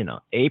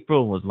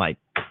April was like,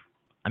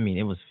 I mean,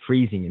 it was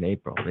freezing in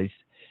April.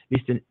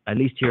 At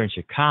least here in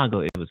Chicago,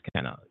 it was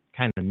kind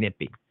of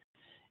nippy.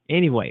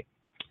 Anyway,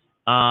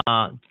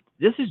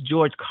 this is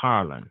George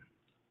Carlin.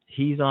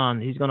 He's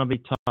going to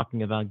be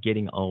talking about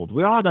getting old.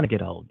 We're all going to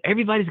get old.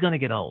 Everybody's going to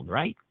get old,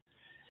 right?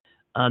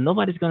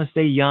 Nobody's going to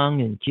stay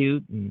young and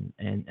cute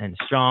and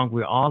strong.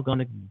 We're all going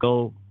to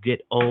go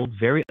get old,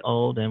 very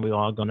old, and we're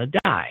all going to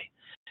die.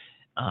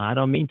 I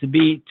don't mean to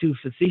be too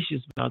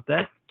facetious about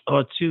that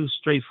or too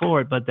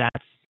straightforward, but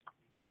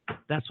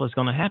that's what's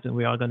going to happen.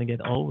 We're all going to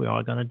get old. We're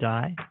all going to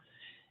die.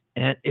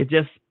 And it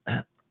just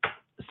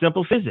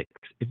simple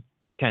physics,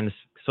 kind of,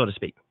 so to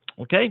speak.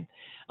 Okay?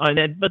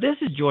 But this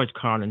is George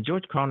Carlin.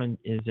 George Carlin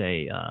is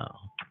a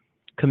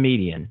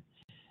comedian,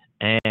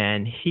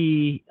 and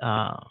he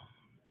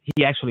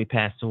actually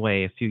passed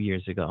away a few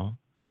years ago.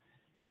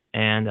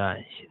 And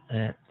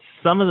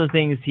some of the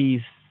things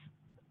he's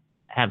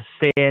have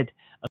said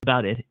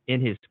about it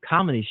in his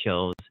comedy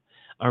shows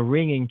are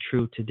ringing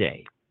true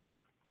today.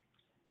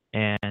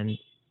 And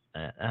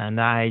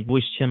I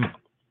wish him,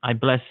 I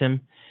bless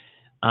him,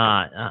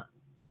 that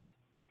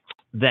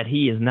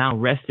he is now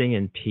resting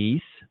in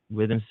peace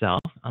with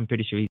himself. I'm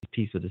pretty sure he's at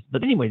peace with us.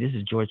 But anyway, this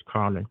is George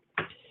Carlin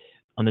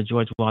on the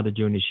George Wilder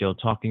Jr. Show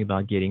talking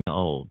about getting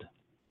old.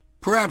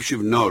 Perhaps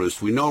you've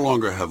noticed we no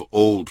longer have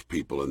old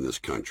people in this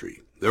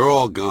country. They're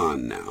all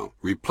gone now,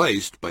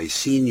 replaced by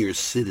senior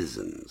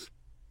citizens.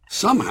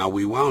 Somehow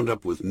we wound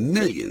up with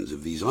millions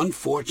of these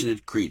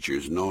unfortunate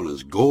creatures known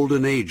as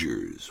golden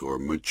agers or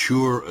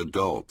mature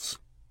adults.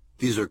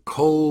 These are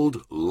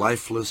cold,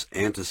 lifeless,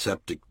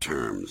 antiseptic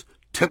terms,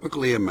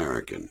 typically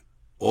American,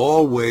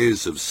 all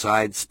ways of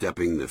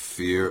sidestepping the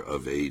fear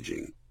of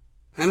aging.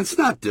 And it's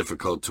not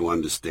difficult to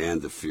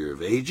understand the fear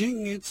of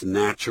aging. It's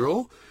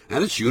natural,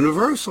 and it's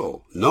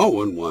universal. No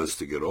one wants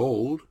to get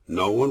old.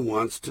 No one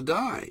wants to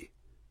die.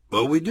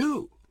 But we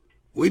do.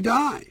 We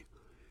die.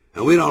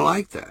 And we don't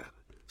like that.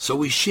 So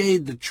we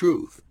shade the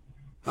truth.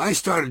 I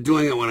started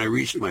doing it when I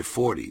reached my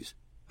 40s.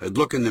 I'd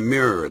look in the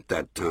mirror at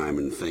that time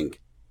and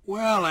think,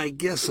 well, I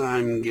guess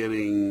I'm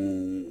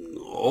getting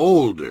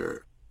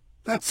older.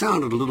 That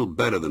sounded a little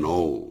better than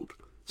old.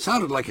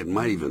 Sounded like it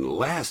might even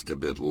last a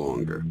bit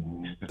longer.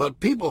 But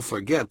people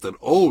forget that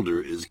older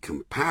is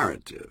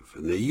comparative,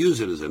 and they use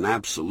it as an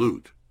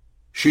absolute.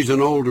 She's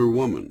an older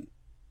woman.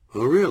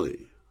 Oh,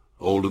 really?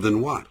 Older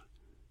than what?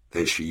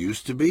 Than she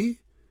used to be?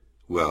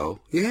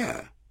 Well,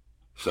 yeah.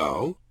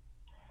 So?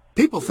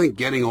 People think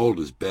getting old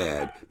is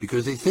bad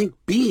because they think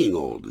being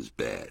old is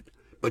bad.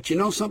 But you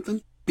know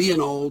something?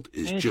 Being old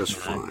is just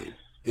fine.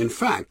 In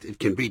fact, it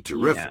can be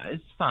terrific. Yeah,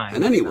 it's fine.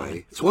 And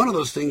anyway, it's one of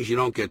those things you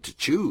don't get to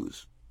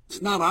choose.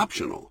 It's not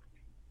optional.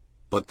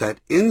 But that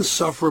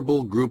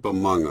insufferable group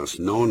among us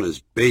known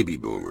as baby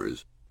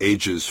boomers,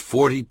 ages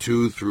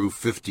 42 through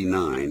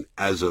 59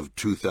 as of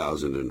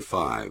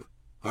 2005,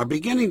 are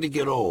beginning to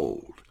get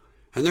old,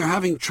 and they're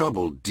having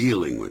trouble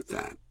dealing with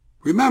that.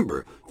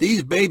 Remember,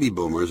 these baby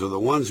boomers are the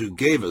ones who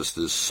gave us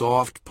this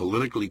soft,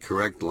 politically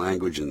correct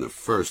language in the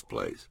first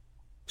place.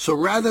 So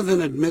rather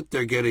than admit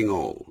they're getting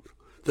old,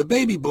 the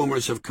baby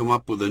boomers have come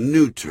up with a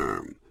new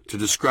term to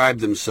describe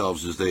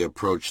themselves as they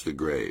approach the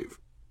grave.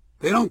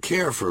 They don't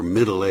care for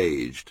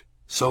middle-aged,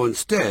 so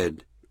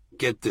instead,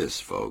 get this,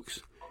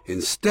 folks,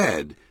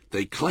 instead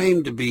they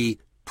claim to be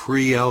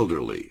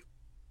pre-elderly.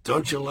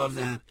 Don't you love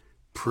that?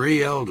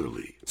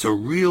 Pre-elderly. It's a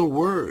real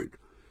word.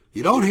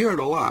 You don't hear it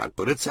a lot,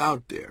 but it's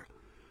out there.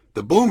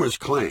 The boomers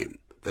claim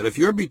that if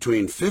you're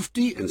between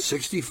 50 and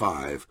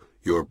 65,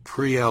 you're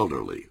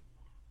pre-elderly.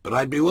 But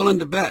I'd be willing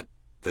to bet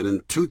that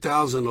in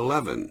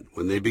 2011,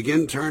 when they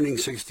begin turning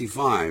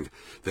 65,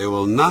 they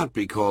will not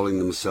be calling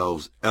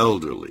themselves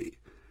elderly.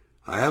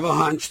 I have a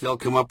hunch they'll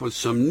come up with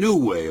some new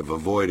way of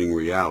avoiding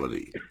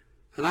reality.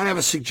 And I have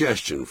a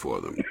suggestion for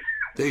them.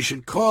 They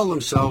should call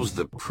themselves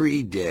the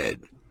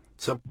pre-dead.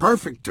 It's a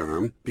perfect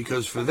term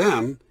because for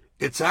them,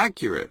 it's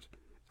accurate,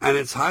 and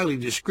it's highly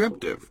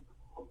descriptive.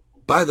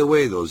 By the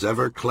way, those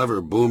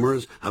ever-clever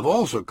boomers have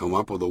also come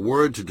up with a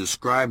word to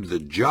describe the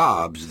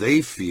jobs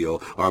they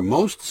feel are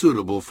most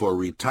suitable for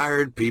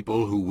retired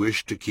people who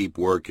wish to keep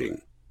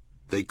working.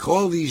 They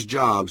call these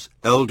jobs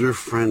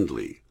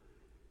elder-friendly.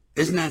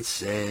 Isn't that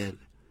sad?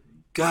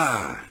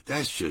 God,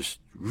 that's just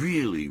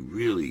really,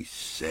 really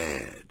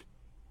sad.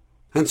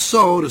 And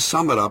so, to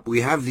sum it up,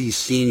 we have these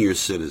senior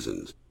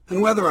citizens.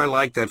 And whether I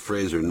like that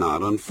phrase or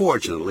not,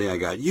 unfortunately, I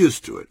got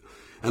used to it,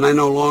 and I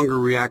no longer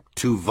react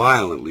too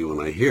violently when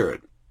I hear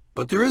it.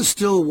 But there is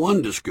still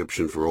one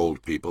description for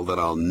old people that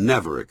I'll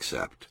never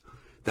accept.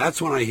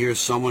 That's when I hear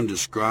someone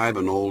describe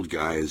an old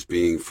guy as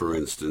being, for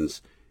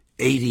instance,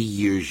 80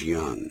 years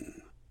young.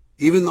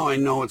 Even though I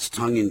know it's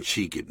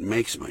tongue-in-cheek, it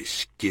makes my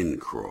skin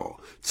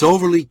crawl. It's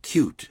overly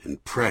cute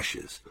and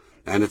precious,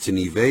 and it's an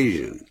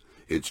evasion.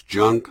 It's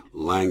junk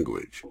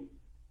language.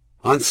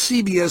 On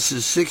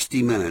CBS's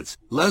 60 Minutes,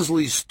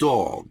 Leslie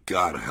Stahl,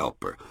 God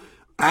help her,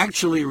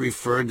 actually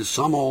referred to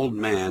some old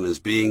man as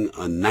being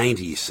a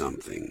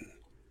 90-something.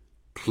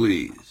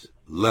 Please,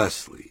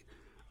 Leslie,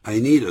 I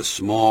need a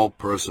small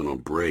personal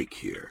break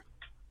here.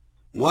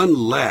 One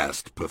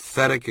last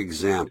pathetic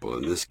example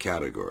in this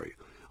category.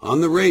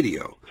 On the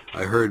radio,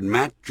 I heard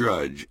Matt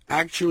Drudge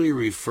actually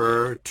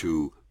refer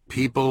to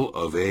people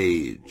of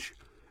age.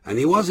 And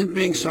he wasn't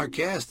being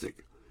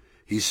sarcastic.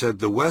 He said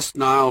the West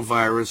Nile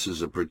virus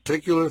is a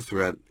particular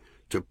threat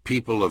to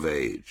people of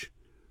age.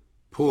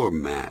 Poor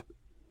Matt.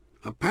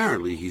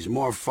 Apparently he's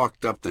more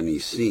fucked up than he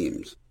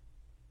seems.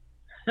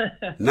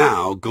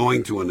 Now,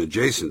 going to an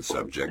adjacent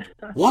subject,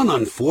 one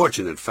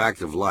unfortunate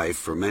fact of life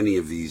for many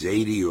of these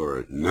 80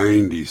 or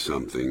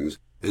 90-somethings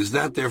is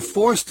that they're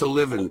forced to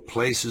live in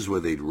places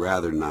where they'd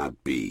rather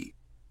not be.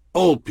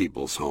 Old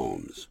people's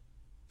homes.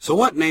 So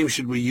what name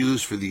should we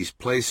use for these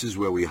places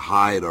where we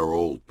hide our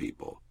old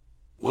people?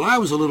 When I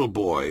was a little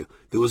boy,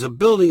 there was a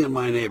building in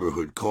my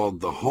neighborhood called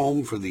the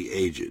Home for the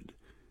Aged.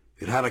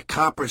 It had a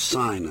copper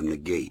sign on the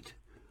gate.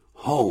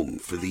 Home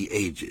for the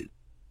Aged.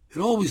 It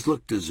always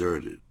looked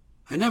deserted.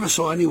 I never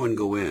saw anyone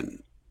go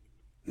in.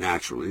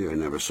 Naturally, I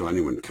never saw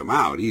anyone come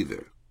out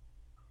either.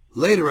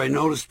 Later, I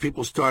noticed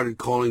people started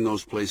calling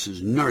those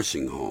places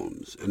nursing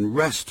homes and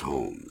rest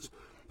homes.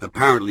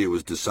 Apparently, it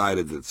was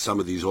decided that some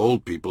of these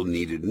old people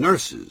needed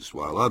nurses,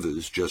 while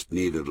others just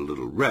needed a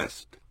little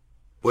rest.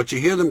 What you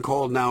hear them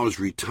called now is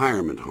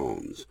retirement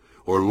homes,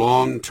 or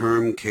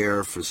long-term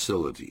care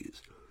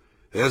facilities.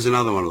 There's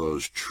another one of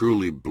those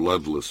truly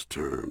bloodless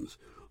terms,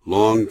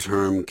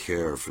 long-term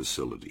care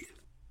facility.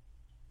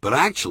 But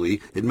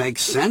actually, it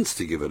makes sense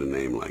to give it a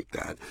name like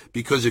that,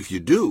 because if you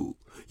do,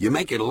 you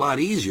make it a lot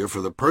easier for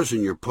the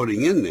person you're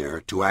putting in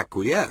there to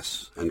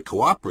acquiesce and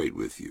cooperate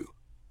with you.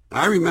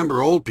 I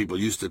remember old people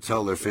used to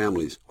tell their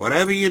families,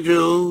 "Whatever you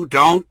do,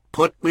 don't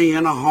put me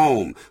in a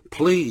home.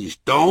 Please,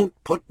 don't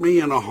put me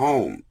in a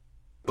home."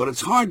 But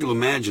it's hard to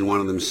imagine one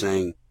of them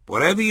saying,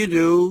 "Whatever you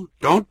do,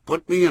 don't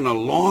put me in a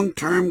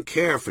long-term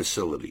care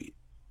facility."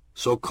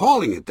 So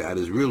calling it that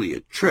is really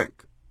a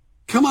trick.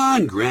 Come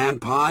on,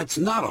 Grandpa, it's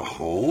not a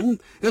home.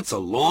 It's a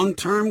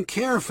long-term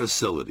care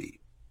facility.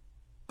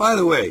 By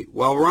the way,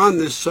 while we're on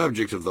this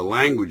subject of the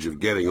language of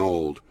getting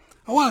old,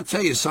 I want to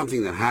tell you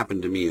something that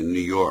happened to me in New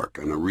York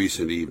on a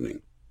recent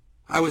evening.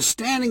 I was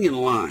standing in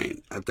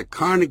line at the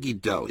Carnegie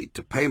Deli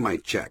to pay my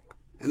check,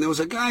 and there was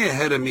a guy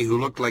ahead of me who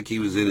looked like he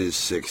was in his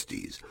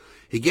 60s.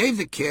 He gave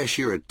the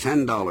cashier a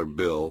 $10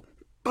 bill,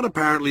 but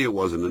apparently it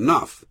wasn't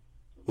enough.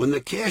 When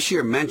the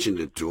cashier mentioned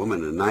it to him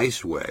in a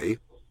nice way,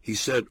 he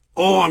said,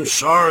 "Oh, I'm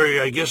sorry,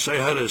 I guess I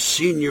had a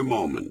senior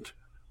moment."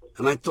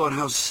 And I thought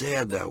how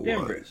sad that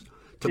was.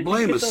 To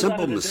blame a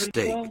simple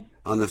mistake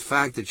on the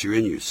fact that you're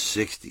in your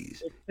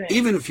 60s,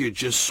 even if you're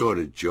just sort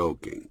of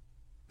joking.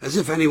 As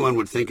if anyone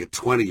would think a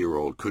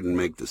 20-year-old couldn't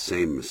make the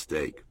same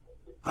mistake.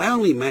 I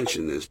only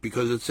mention this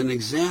because it's an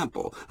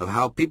example of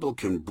how people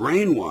can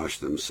brainwash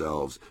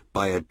themselves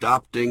by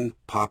adopting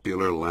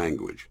popular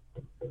language.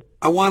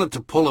 I wanted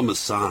to pull him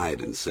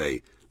aside and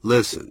say,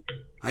 "Listen,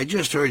 I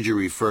just heard you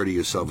refer to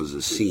yourself as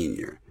a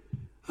senior,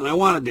 and I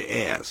wanted to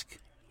ask,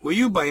 were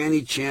you by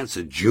any chance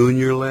a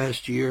junior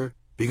last year?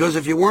 Because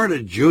if you weren't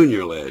a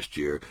junior last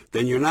year,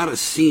 then you're not a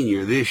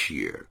senior this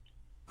year."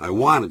 I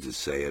wanted to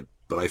say it,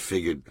 but I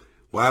figured,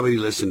 why would he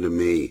listen to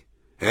me?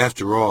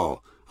 After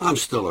all, I'm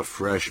still a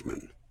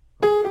freshman.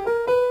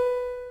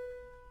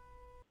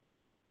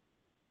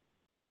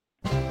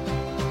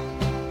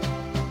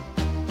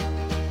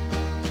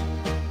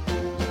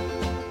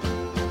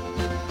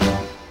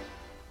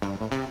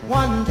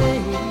 One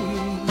day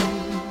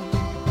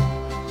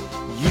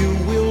you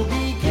will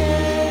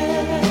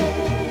begin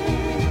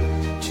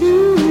to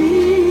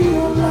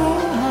realize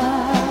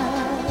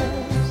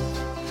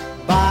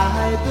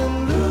by the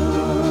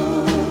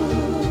look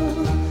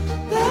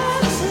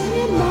that's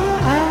in my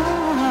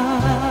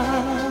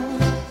eyes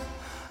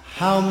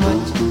how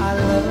much I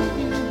love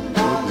you.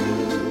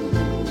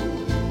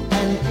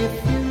 And if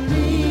you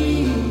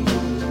leave,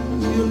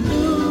 you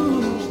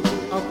lose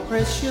a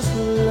precious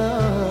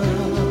love.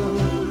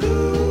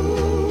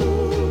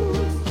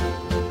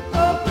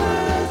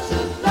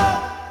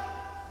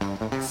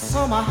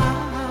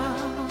 Somehow,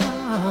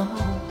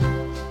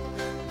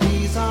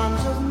 these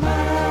arms of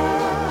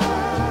mine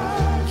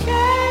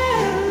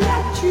can't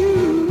let you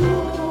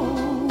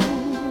know.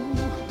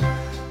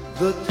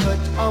 The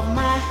touch of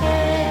my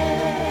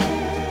hand,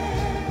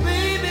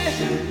 baby,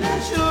 should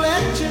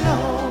let you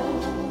know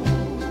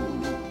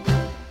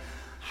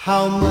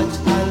how much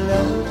I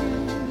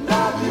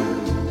love you.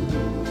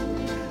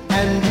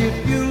 And if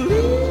you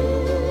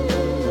leave,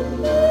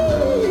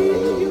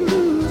 you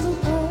lose a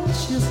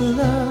precious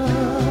love.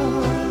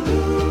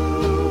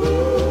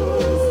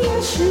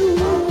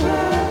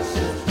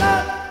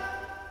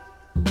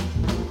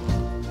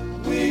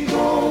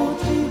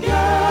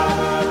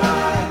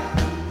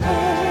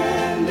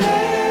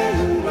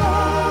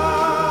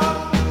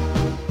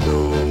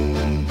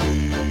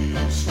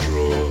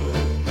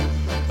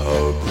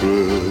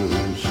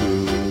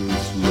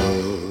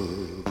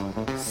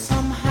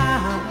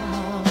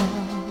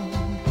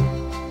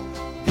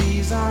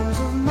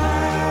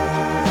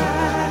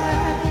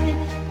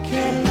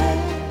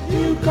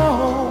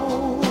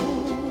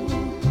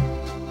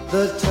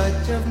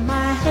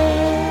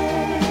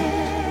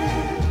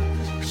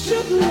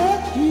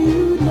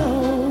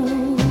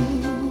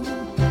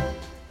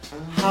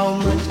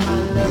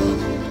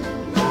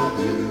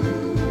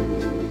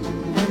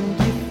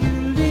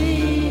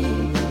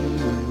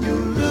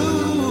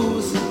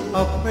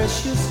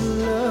 precious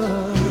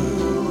love.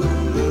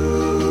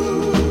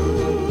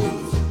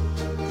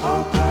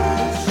 A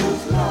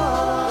precious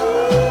love.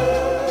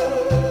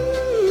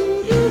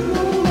 You're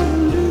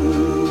gonna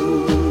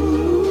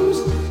lose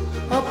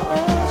a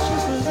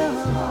precious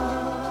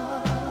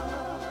love.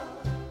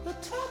 The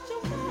touch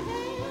of my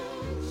hand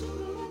should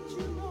let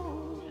you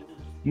know.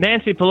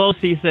 Nancy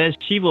Pelosi says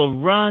she will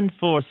run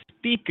for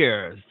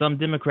speaker. Some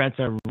Democrats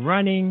are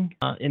running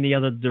in the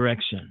other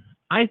direction.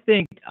 I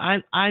think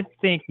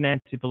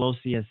Nancy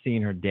Pelosi has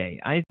seen her day.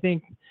 I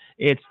think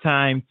it's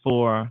time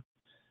for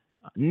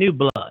new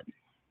blood.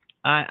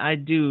 I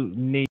do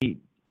need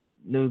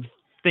to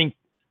think,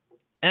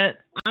 and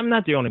I'm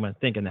not the only one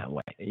thinking that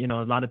way. You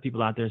know, a lot of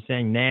people out there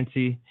saying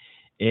Nancy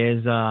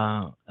is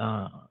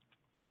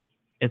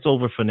it's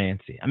over for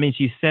Nancy. I mean,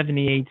 she's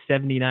 78,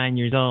 79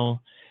 years old.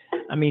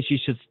 I mean, she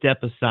should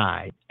step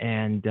aside.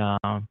 And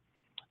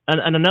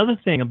another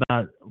thing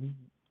about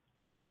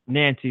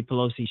Nancy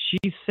Pelosi,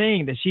 she's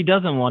saying that she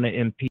doesn't want to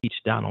impeach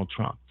Donald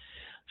Trump.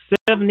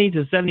 70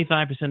 to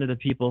 75% of the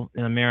people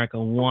in America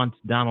want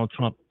Donald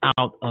Trump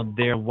out of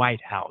their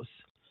White House.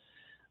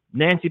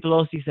 Nancy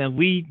Pelosi said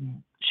we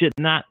should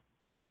not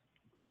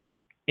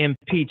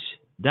impeach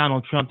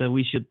Donald Trump, that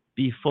we should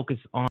be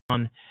focused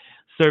on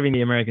serving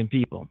the American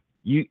people.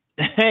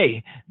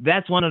 Hey,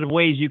 that's one of the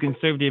ways you can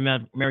serve the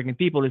American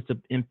people, is to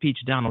impeach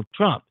Donald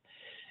Trump.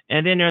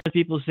 And then there are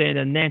people saying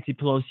that Nancy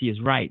Pelosi is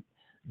right,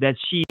 that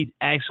she's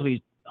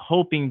actually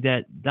hoping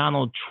that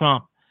Donald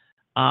Trump,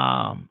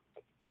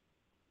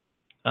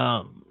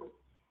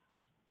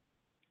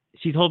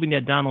 she's hoping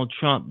that Donald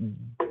Trump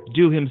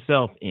do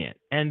himself in.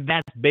 And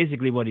that's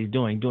basically what he's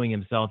doing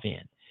himself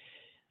in.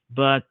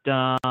 But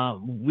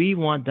we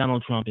want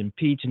Donald Trump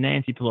impeached.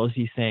 Nancy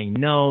Pelosi saying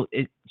no.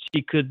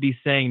 She could be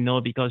saying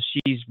no because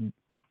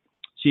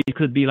she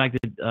could be like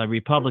the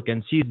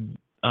Republicans. She's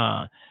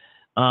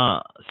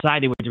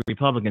sided with the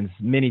Republicans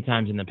many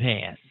times in the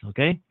past.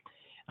 Okay,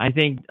 I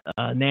think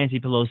Nancy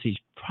Pelosi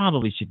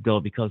probably should go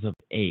because of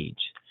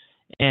age,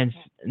 and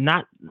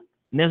not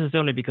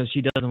necessarily because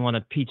she doesn't want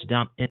to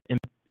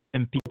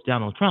impeach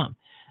Donald Trump.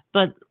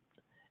 But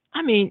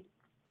I mean,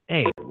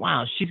 hey,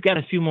 wow, she's got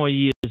a few more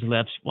years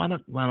left. Why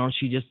don't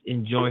she just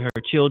enjoy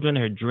her children,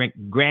 her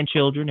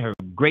grandchildren, her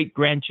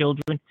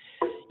great-grandchildren,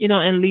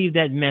 and leave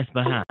that mess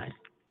behind?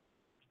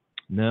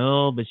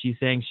 No, but she's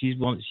saying she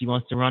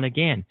wants to run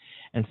again.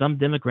 And some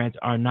Democrats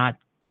are not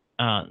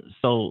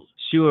so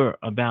sure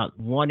about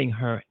wanting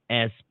her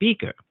as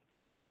speaker.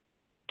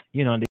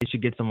 They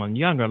should get someone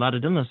younger. A lot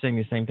of them are saying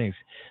the same things.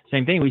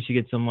 Same thing, we should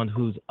get someone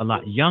who's a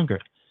lot younger.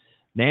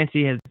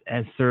 Nancy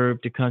has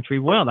served the country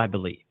well, I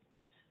believe.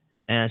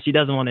 And she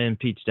doesn't want to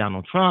impeach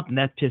Donald Trump, and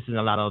that pisses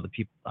a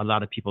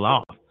lot of people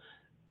off.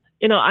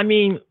 I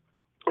mean,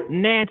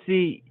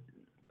 Nancy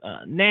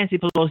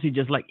Pelosi,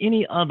 just like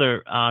any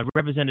other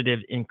representative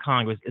in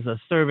Congress, is a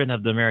servant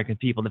of the American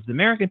people. If the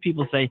American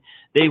people say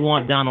they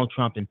want Donald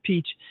Trump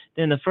impeached,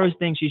 then the first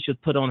thing she should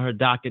put on her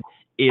docket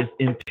is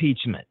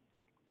impeachment.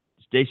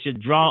 They should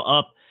draw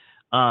up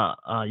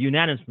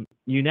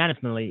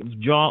unanimously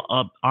draw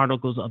up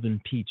articles of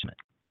impeachment.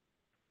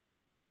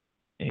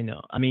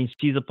 I mean,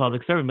 she's a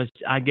public servant, but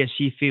I guess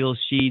she feels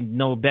she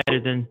knows better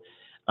than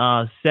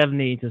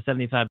 70 to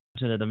 75%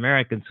 of the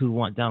Americans who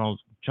want Donald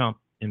Trump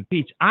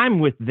impeached. I'm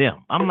with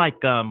them. I'm like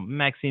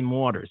Maxine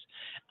Waters.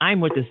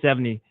 I'm with the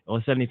 70 or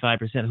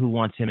 75% who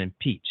wants him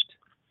impeached.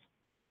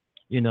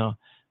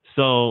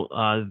 So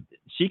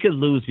she could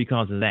lose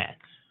because of that.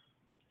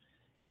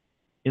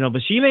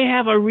 But she may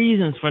have her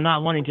reasons for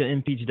not wanting to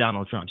impeach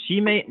Donald Trump.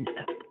 She may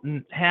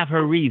have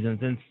her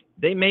reasons, and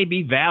they may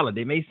be valid.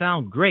 They may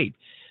sound great.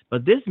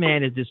 But this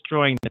man is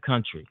destroying the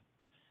country.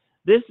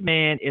 This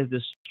man is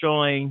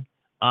destroying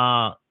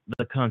the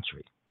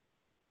country.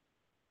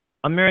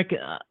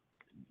 America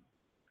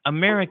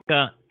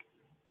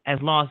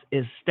has lost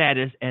its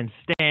status and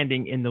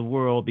standing in the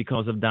world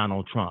because of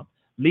Donald Trump.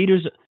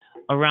 Leaders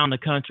around the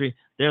country,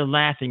 they're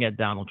laughing at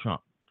Donald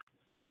Trump.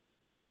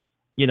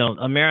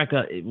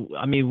 America,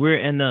 I mean, we're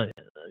in the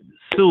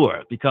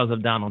sewer because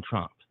of Donald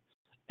Trump.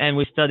 And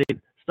we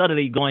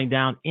steadily going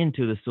down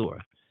into the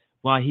sewer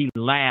while he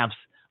laughs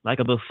like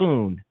a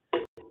buffoon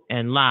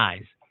and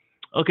lies.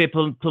 Okay,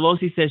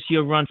 Pelosi says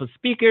she'll run for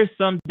speaker.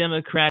 Some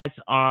Democrats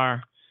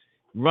are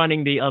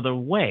running the other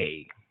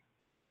way.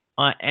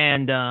 Yeah,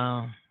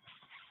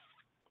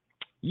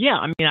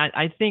 I mean,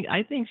 I think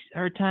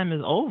her time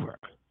is over.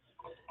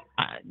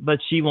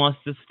 But she wants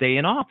to stay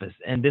in office.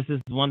 And this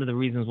is one of the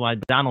reasons why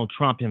Donald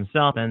Trump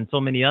himself and so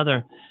many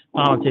other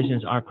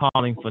politicians are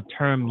calling for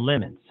term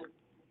limits.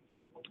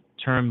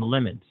 Term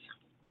limits.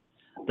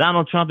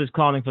 Donald Trump is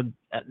calling for,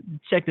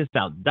 check this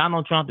out,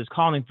 Donald Trump is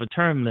calling for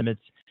term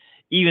limits,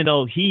 even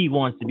though he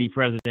wants to be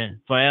president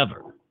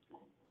forever.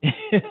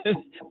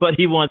 But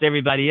he wants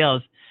everybody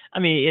else. I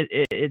mean,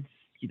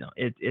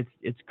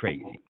 it's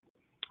crazy.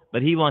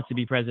 But he wants to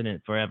be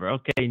president forever.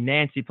 Okay,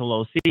 Nancy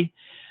Pelosi.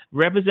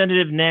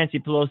 Representative Nancy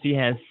Pelosi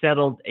has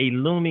settled a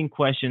looming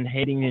question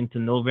heading into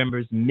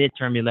November's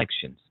midterm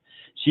elections.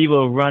 She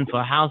will run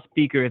for House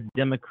Speaker if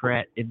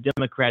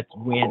Democrats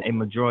win a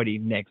majority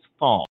next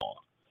fall.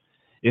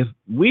 If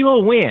we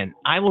will win,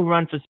 I will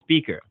run for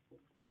Speaker.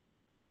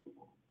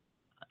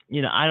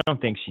 I don't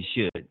think she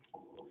should.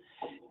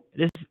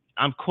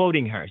 I'm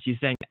quoting her. She's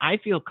saying, I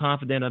feel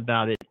confident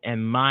about it,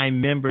 and my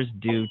members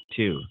do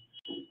too.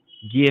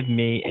 Give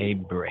me a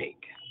break.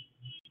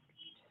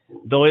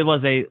 Though it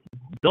was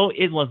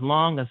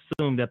long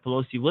assumed that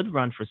Pelosi would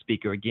run for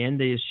Speaker again,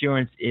 the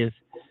assurance is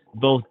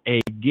both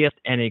a gift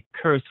and a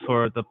curse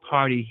for the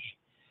party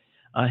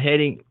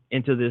heading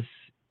into this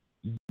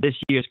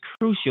year's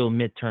crucial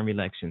midterm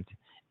elections.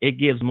 It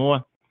gives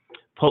more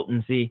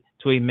potency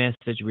to a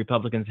message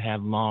Republicans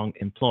have long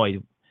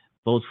employed.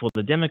 Vote for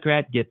the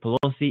Democrat, get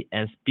Pelosi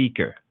as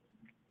Speaker.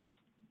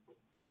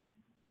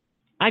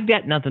 I've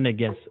got nothing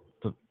against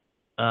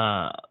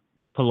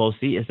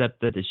Pelosi, except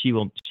that she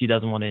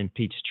doesn't want to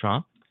impeach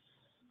Trump,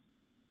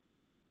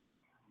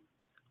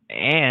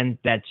 and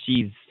that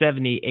she's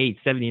 78,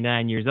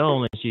 79 years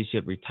old and she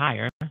should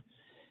retire.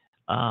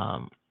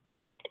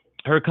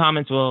 Her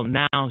comments will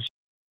now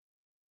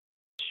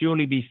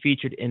surely be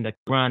featured in the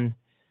run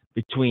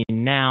between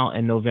now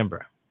and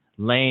November,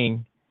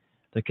 laying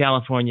the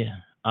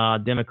California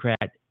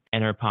Democrat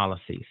and her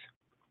policies,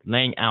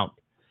 laying out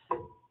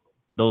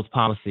those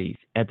policies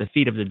at the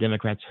feet of the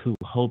Democrats who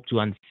hope to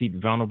unseat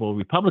vulnerable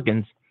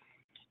Republicans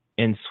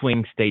in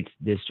swing states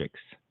districts.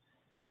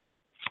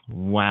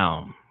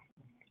 Wow.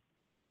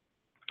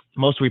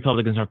 Most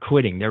Republicans are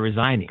quitting. They're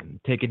resigning,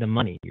 taking the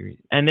money.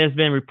 And there's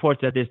been reports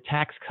that this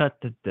tax cut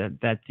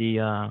that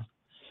the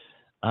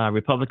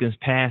Republicans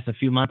passed a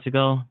few months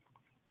ago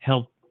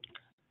helped.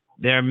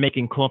 They're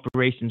making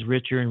corporations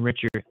richer and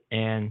richer,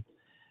 and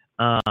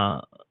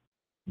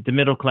the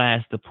middle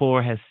class, the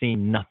poor, has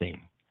seen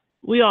nothing.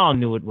 We all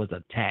knew it was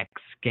a tax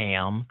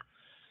scam.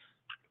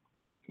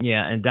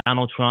 Yeah, and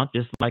Donald Trump,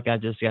 just like I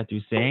just got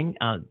through saying,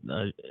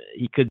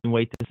 he couldn't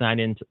wait to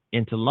sign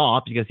into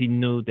law because he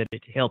knew that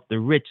it helped the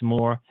rich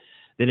more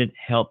than it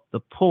helped the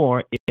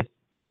poor,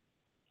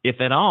 if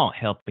at all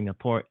helping the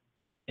poor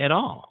at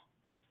all.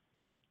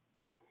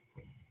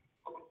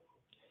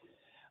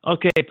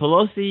 Okay,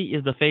 Pelosi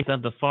is the face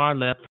of the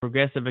far-left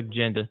progressive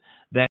agenda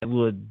that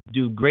would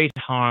do great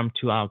harm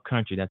to our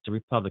country. That's a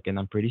Republican,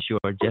 I'm pretty sure.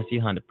 Jesse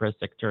Hunt, the press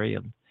secretary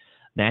of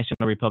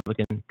National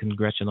Republican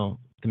Congressional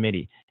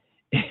Committee.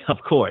 Of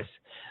course,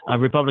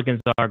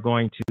 Republicans are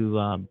going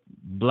to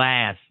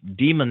blast,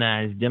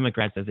 demonize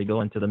Democrats as they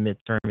go into the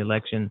midterm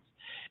elections,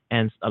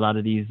 and a lot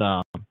of these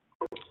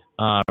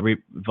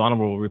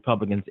vulnerable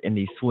Republicans in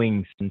these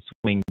swing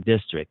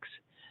districts,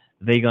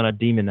 they're going to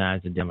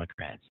demonize the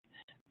Democrats.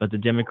 But the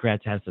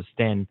Democrats have to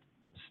stand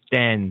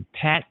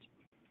pat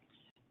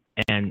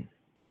and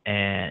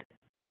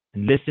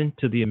listen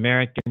to the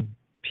American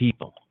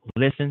people,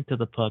 listen to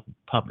the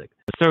public,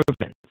 the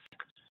servants.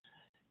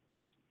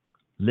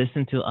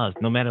 Listen to us.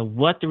 No matter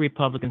what the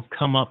Republicans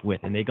come up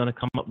with, and they're going to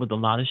come up with a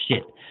lot of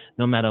shit.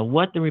 No matter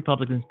what the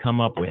Republicans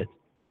come up with,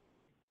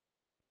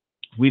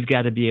 we've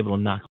got to be able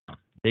to knock them.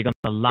 They're going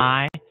to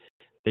lie.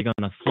 They're going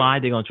to fly.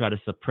 They're going to try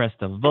to suppress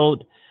the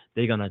vote.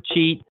 They're going to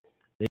cheat.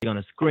 They're going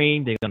to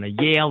scream. They're going to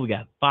yell. We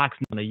got Fox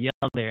going to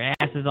yell their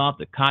asses off.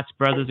 The Koch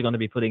brothers are going to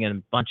be putting in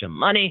a bunch of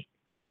money.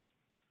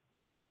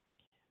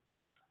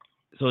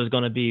 So it's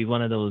going to be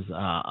one of those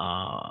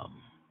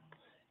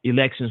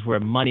elections where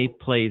money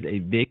plays a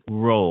big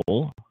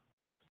role.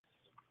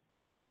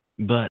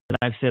 But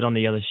I've said on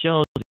the other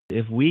shows,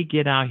 if we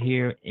get out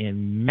here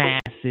in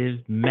massive,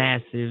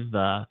 and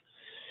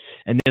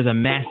there's a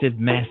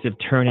massive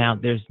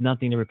turnout, there's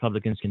nothing the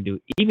Republicans can do.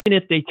 Even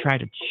if they try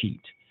to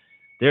cheat,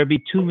 there'll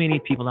be too many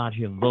people out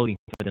here voting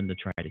for them to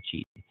try to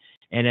cheat.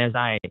 And as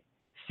I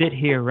sit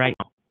here right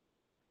now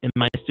in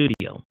my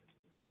studio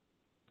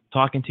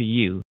talking to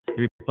you,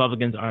 the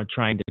Republicans are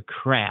trying to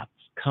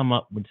come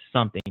up with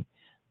something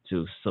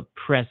to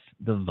suppress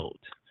the vote.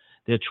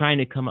 They're trying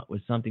to come up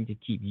with something to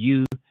keep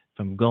you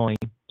from going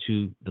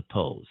to the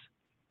polls.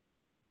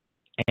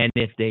 And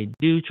if they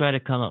do try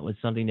to come up with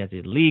something that's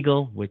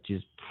illegal, which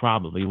is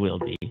probably will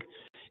be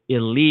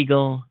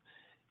illegal,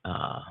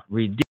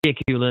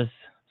 ridiculous,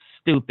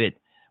 stupid,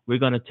 we're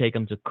going to take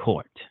them to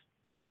court.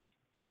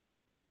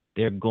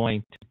 They're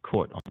going to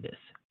court on this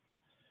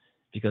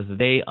because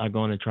they are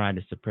going to try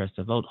to suppress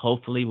the vote,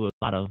 hopefully with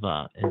a lot of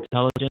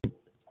intelligent,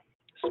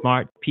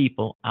 smart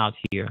people out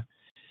here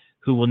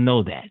who will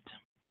know that.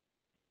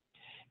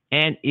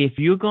 And if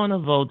you're going to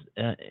vote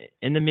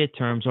in the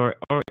midterms or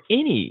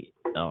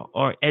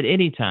at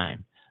any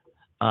time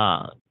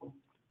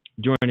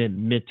during the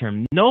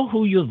midterm, know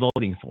who you're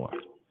voting for.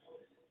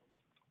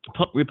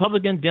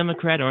 Republican,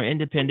 Democrat, or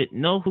Independent,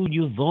 know who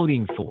you're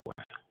voting for.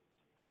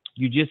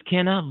 You just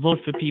cannot vote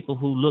for people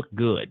who look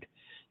good.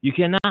 You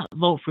cannot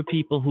vote for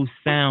people who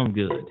sound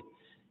good.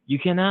 You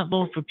cannot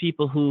vote for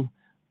people who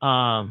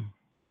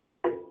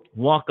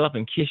walk up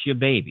and kiss your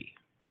baby,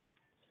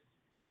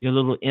 your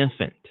little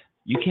infant.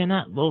 You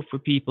cannot vote for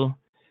people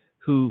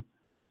who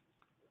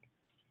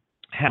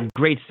have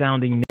great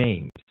sounding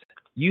names.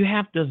 You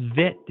have to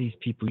vet these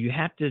people. You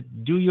have to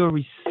do your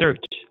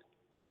research.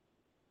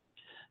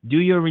 Do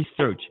your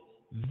research.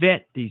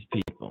 Vet these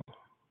people.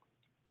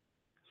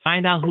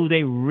 Find out who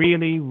they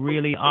really,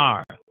 really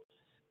are.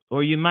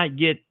 Or you might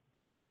get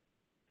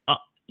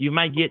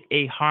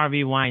a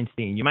Harvey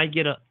Weinstein. You might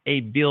get a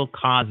Bill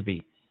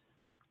Cosby.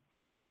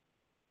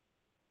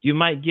 You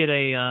might get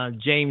a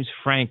James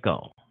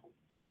Franco.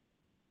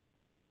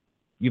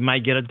 You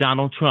might get a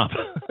Donald Trump,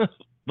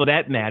 for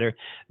that matter.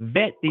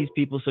 Vet these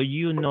people so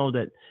you know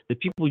that the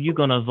people you're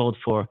going to vote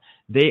for,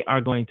 they are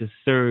going to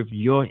serve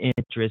your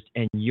interest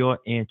and your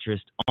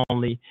interest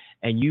only.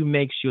 And you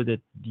make sure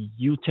that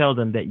you tell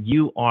them that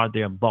you are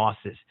their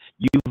bosses.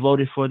 You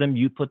voted for them.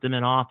 You put them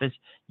in office.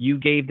 You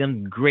gave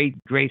them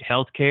great, great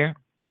health care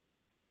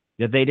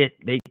that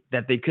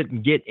they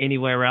couldn't get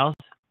anywhere else.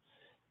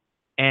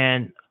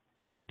 And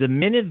the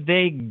minute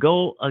they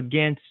go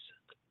against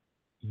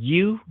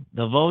you,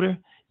 the voter,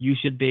 you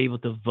should be able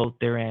to vote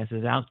their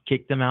asses out,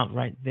 kick them out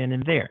right then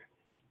and there.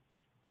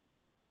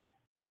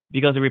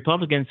 Because the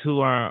Republicans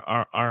who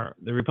are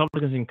the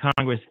Republicans in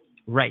Congress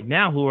right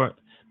now who are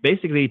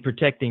basically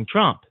protecting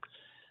Trump,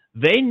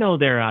 they know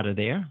they're out of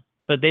there,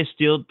 but they're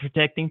still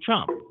protecting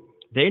Trump.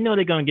 They know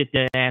they're going to get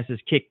their asses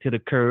kicked to the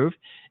curb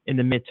in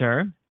the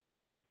midterm,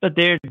 but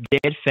they're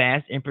dead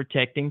fast in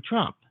protecting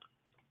Trump.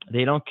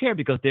 They don't care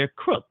because they're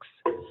crooks.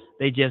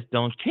 They just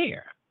don't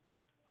care.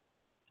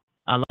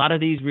 A lot of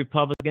these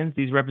Republicans,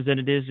 these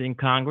representatives in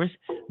Congress,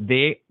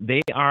 they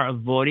are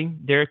avoiding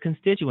their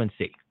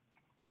constituency.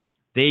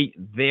 They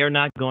are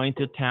not going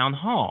to town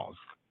halls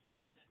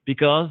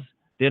because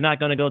they're not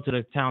going to go to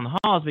the town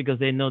halls because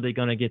they know they're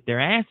going to get their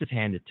asses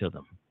handed to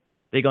them.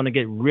 They're going to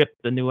get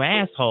ripped a new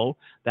asshole.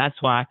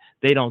 That's why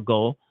they don't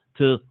go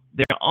to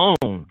their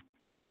own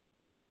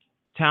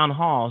town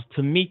halls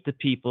to meet the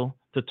people,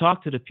 to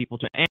talk to the people,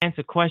 to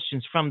answer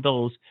questions from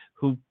those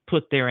who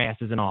put their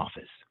asses in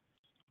office.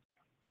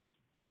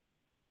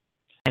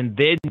 And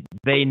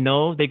they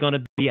know they're going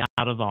to be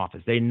out of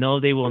office. They know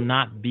they will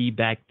not be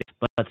back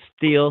there, but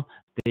still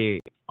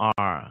they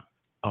are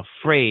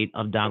afraid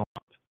of Donald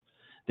Trump.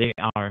 They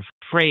are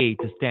afraid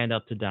to stand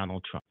up to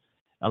Donald Trump.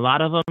 A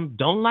lot of them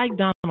don't like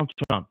Donald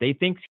Trump. They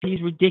think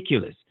he's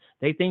ridiculous.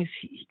 They think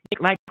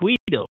like we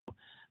do,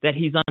 that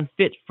he's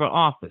unfit for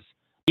office.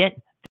 Yet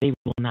they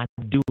will not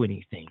do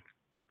anything.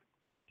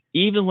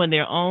 Even when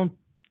their own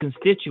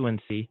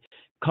constituency,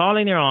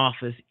 calling their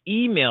office,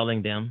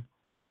 emailing them,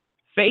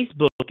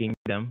 Facebooking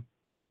them,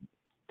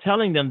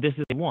 telling them this is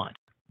what they want,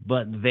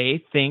 but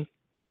they think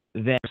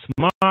they're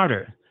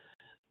smarter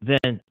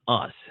than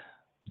us.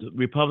 The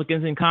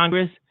Republicans in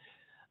Congress,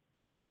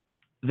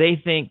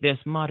 they think they're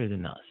smarter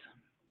than us.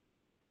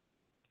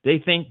 They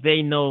think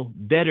they know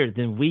better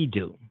than we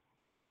do.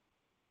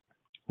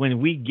 When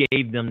we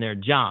gave them their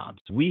jobs,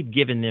 we've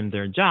given them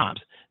their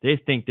jobs.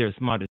 They think they're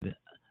smarter than us.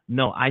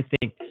 No, I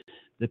think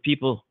the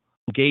people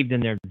who gave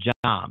them their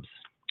jobs,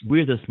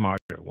 we're the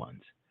smarter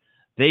ones.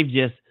 They've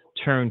just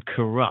turned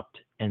corrupt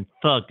and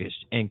thuggish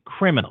and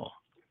criminal.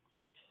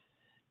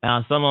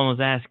 Someone was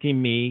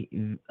asking me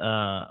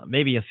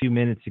maybe a few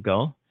minutes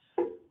ago,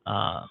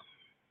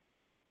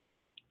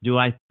 do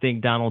I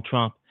think Donald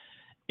Trump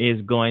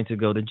is going to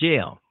go to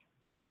jail?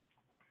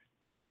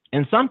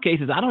 In some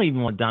cases, I don't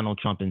even want Donald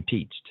Trump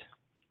impeached.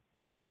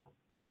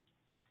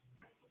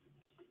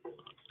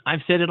 I've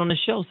said it on the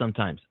show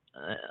sometimes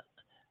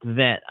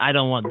that I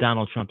don't want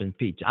Donald Trump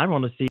impeached. I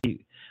want to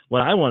see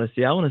what I want to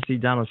see. I want to see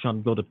Donald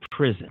Trump go to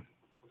prison.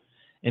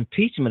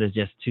 Impeachment is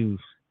just too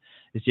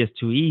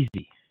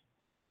easy.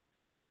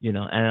 You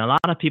know, and a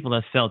lot of people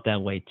have felt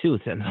that way too.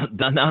 Said,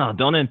 no,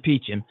 don't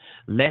impeach him.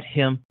 Let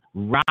him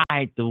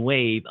ride the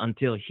wave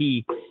until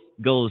he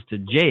goes to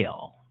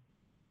jail.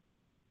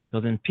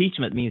 Because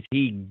impeachment means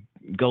he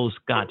goes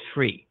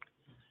scot-free.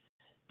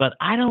 But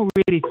I don't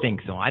really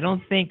think so. I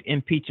don't think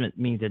impeachment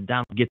means that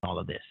Donald gets all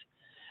of this.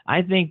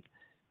 I think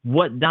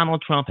what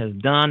Donald Trump has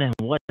done and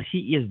what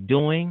he is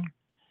doing,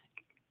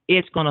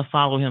 it's going to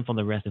follow him for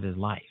the rest of his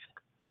life.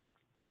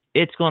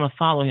 It's going to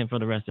follow him for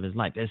the rest of his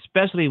life,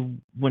 especially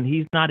when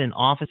he's not in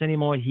office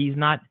anymore. He's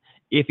not,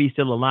 if he's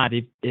still alive,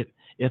 if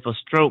a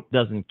stroke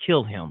doesn't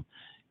kill him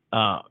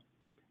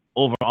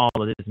over all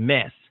of this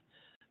mess.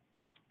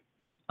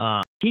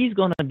 He's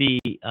going to be,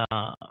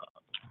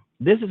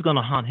 this is going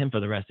to haunt him for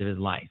the rest of his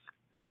life.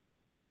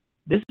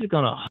 This is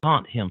going to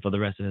haunt him for the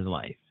rest of his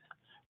life.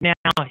 Now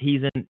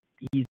he's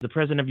the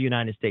president of the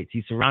United States.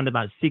 He's surrounded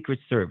by Secret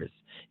Service.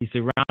 He's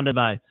surrounded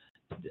by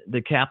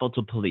the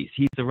Capitol Police.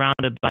 He's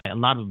surrounded by a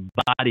lot of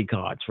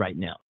bodyguards right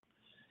now.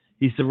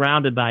 He's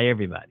surrounded by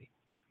everybody.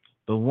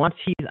 But once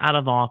he's out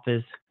of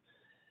office,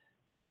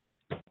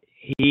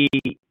 he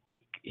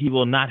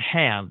will not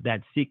have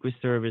that Secret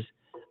Service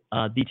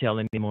detail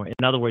anymore.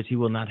 In other words, he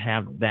will not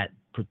have that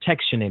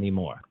protection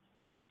anymore.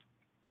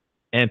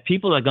 And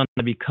people are going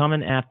to be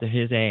coming after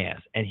his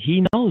ass. And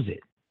he knows it.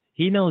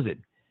 He knows it.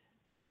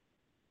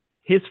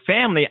 His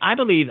family, I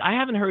believe, I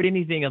haven't heard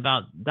anything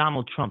about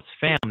Donald Trump's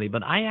family,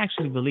 but I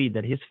actually believe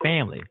that his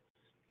family,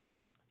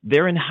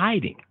 they're in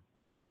hiding.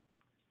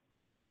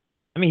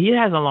 I mean, he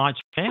has a large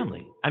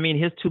family. I mean,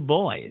 his two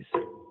boys,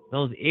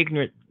 those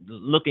ignorant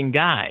looking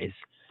guys,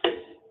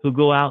 who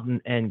go out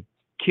and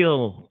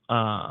kill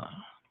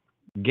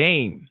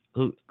game,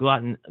 who go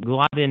out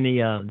in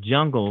the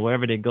jungle,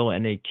 wherever they go,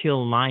 and they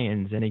kill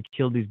lions and they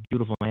kill these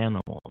beautiful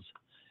animals.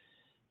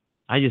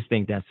 I just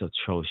think that's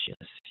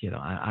atrocious.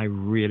 I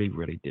really,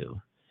 really do.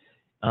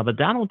 But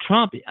Donald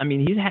Trump, I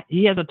mean,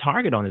 he has a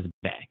target on his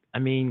back. I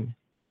mean,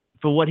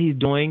 for what he's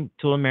doing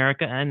to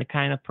America and the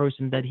kind of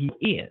person that he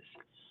is.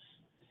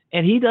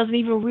 And he doesn't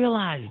even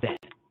realize that.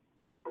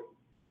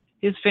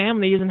 His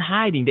family is in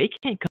hiding. They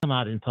can't come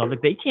out in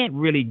public. They can't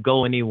really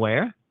go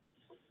anywhere.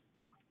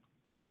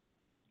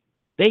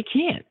 They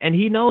can't. And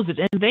he knows it,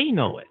 and they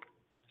know it.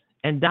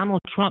 And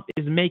Donald Trump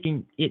is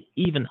making it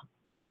even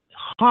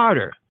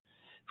harder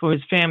for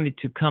his family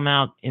to come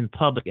out in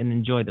public and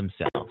enjoy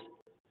themselves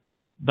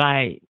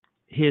by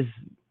his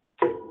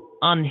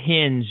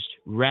unhinged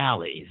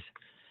rallies,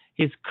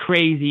 his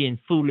crazy and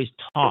foolish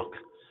talk,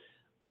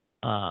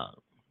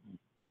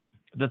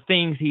 the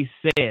things he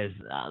says.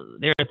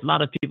 There's a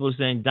lot of people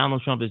saying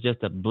Donald Trump is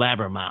just a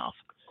blabbermouth.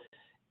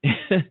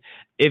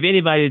 If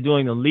anybody is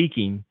doing the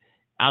leaking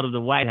out of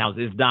the White House,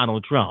 it's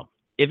Donald Trump.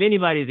 If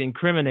anybody is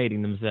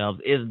incriminating themselves,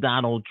 it's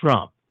Donald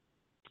Trump.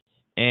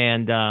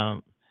 And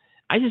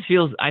I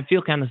feel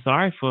kind of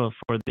sorry for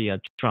the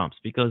Trumps,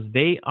 because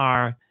they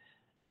are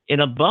in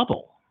a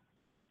bubble.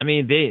 I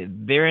mean,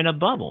 they're in a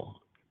bubble.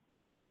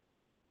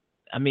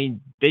 I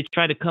mean, they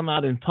try to come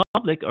out in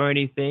public or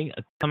anything,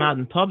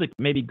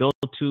 maybe go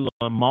to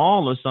a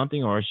mall or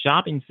something, or a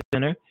shopping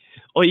center,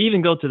 or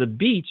even go to the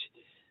beach.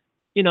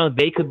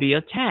 They could be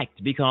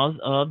attacked because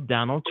of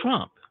Donald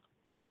Trump.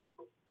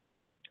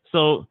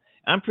 So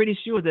I'm pretty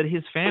sure that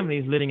his family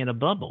is living in a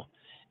bubble.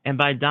 And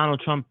by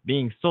Donald Trump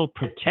being so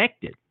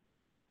protected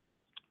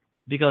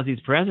because he's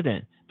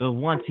president, but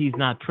once he's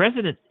not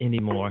president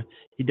anymore,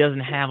 he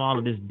doesn't have all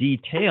of this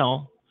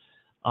detail.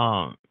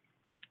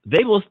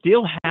 They will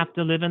still have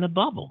to live in a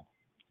bubble.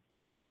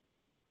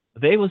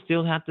 They will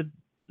still have to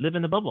live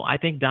in a bubble. I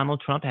think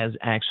Donald Trump has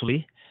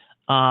actually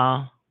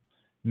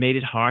made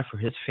it hard for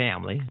his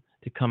family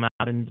to come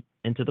out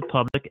into the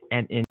public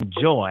and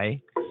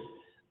enjoy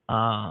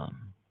the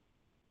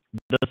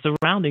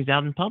surroundings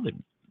out in public.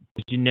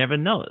 But you never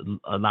know.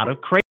 A lot of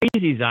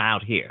crazies are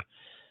out here,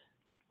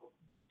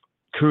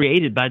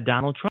 created by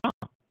Donald Trump.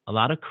 A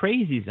lot of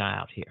crazies are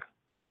out here.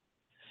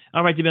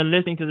 All right, you've been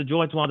listening to the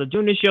George Wilder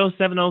Jr. Show,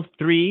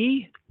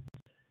 7:03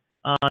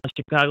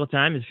 Chicago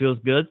time. It feels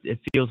good. It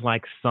feels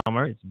like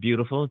summer. It's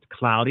beautiful. It's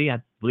cloudy.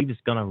 I believe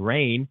it's going to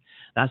rain.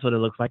 That's what it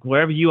looks like.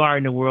 Wherever you are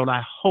in the world,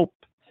 I hope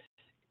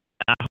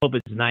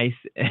it's nice.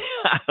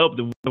 I hope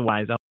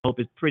I hope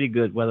it's pretty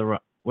good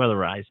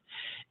weatherized.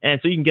 And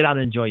so you can get out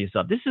and enjoy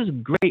yourself. This is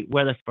great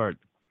weather for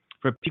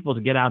people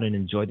to get out and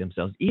enjoy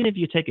themselves. Even if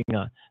you're taking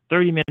a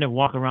 30-minute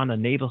walk around the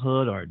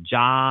neighborhood, or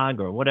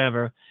jog or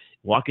whatever,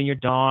 walking your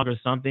dog or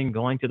something,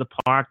 going to the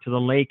park, to the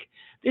lake.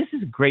 This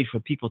is great for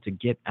people to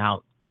get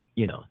out,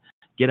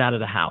 get out of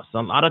the house.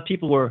 A lot of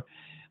people were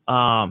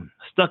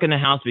stuck in the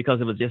house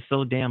because it was just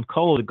so damn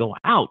cold to go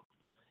out.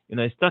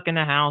 They're stuck in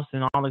the house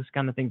and all this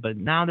kind of thing. But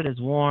now that it's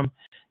warm,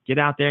 get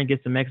out there and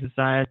get some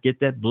exercise,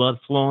 get that blood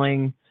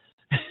flowing,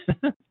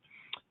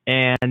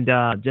 and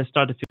just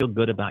start to feel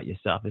good about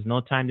yourself. There's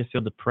no time to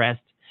feel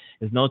depressed.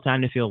 There's no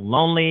time to feel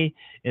lonely.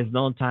 There's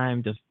no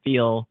time to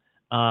feel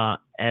as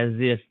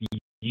if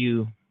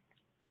you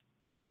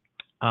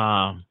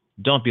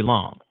don't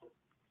belong.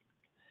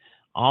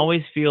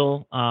 Always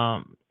feel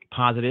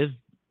positive.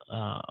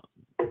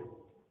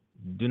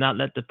 Do not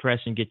let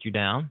depression get you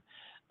down.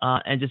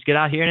 And just get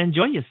out here and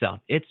enjoy yourself.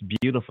 It's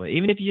beautiful.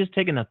 Even if you're just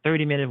taking a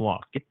 30-minute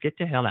walk, get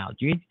the hell out.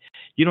 You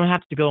don't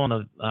have to go on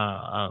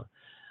a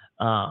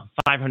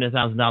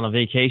 $500,000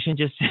 vacation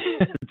just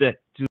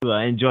to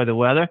enjoy the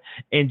weather.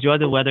 Enjoy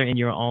the weather in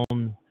your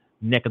own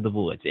neck of the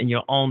woods, in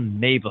your own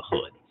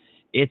neighborhood.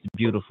 It's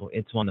beautiful.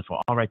 It's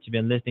wonderful. All right, you've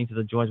been listening to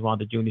the George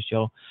Wilder Jr.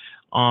 Show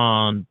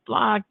on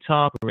Blog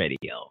Talk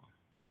Radio.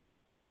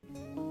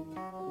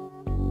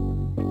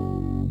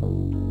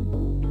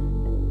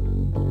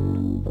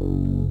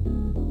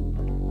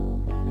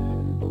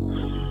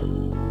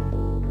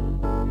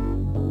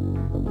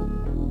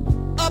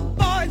 A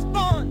boy's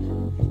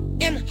born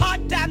in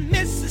Hot Dot,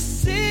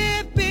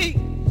 Mississippi,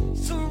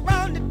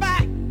 surrounded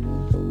by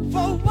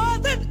 4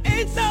 walls that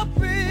ain't so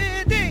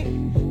pretty.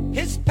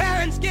 His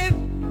parents give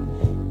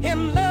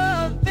him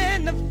love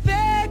and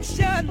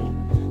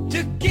affection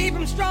to keep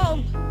him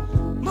strong,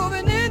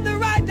 moving in the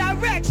right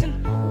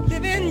direction,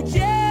 living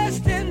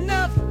just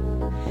enough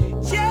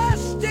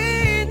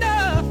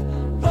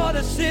for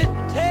the city.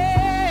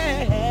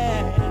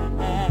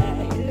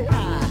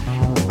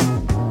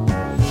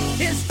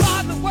 His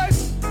father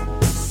works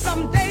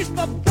some days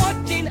for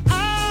 14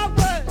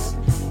 hours,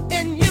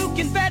 and you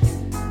can bet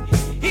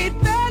he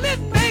barely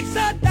makes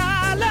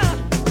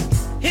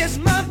 $1. His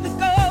mother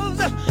goes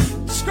to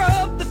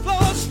scrub the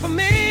floors for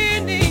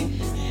many,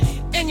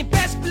 and you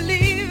best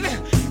believe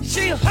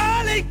she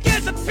hardly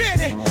gets a penny.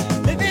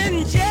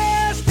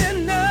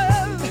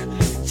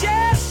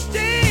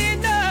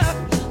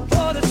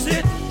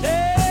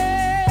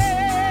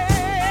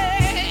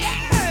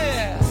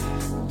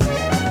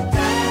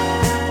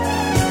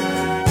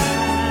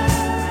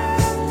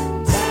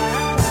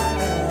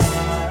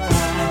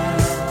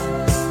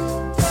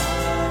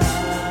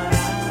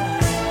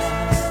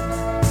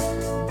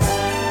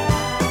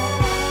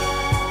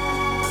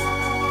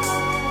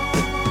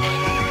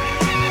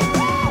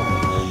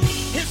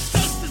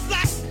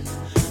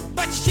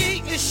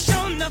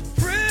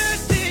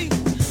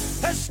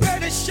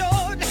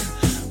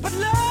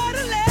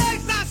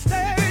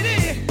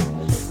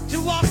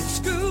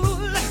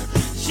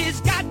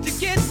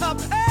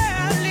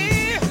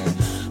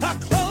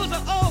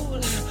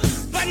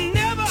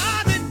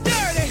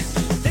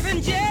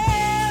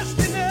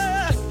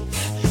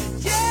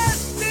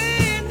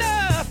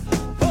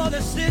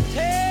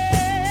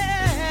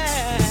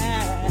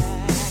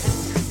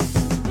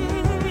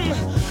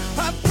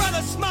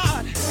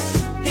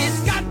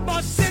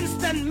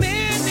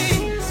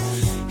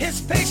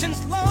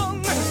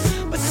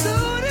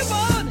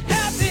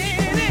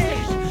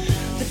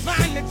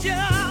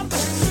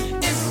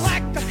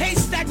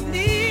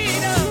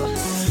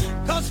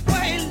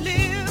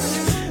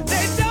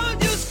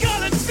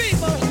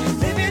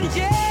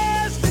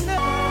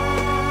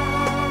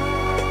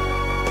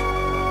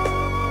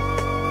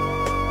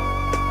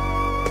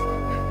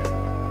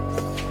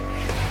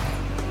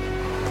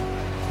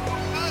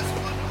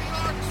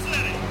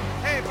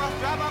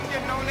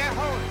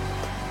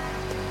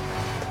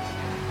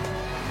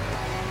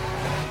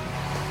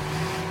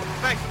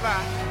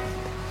 fly.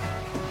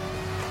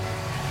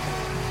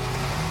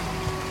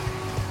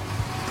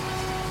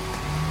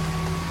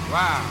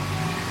 Wow.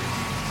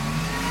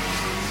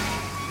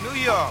 New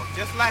York,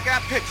 just like I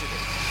pictured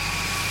it.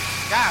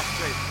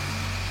 Skyscraper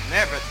and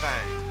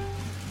everything.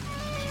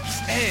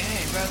 Hey,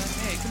 brother.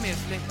 Hey, come here,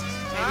 Slick.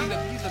 Hey,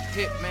 you look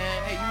hip,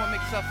 man. Hey, you wanna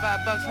make yourself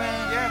 $5,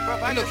 man? Yeah, bro.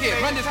 Hey, look here,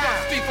 run this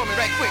across the street for me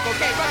right quick,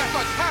 okay? Run this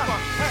across the street for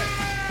me. Hey.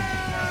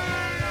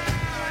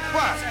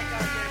 What?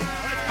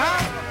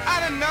 Huh? I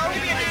didn't know.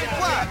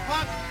 What?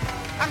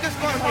 I'm just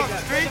going across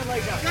the street.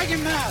 Shut your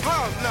mouth.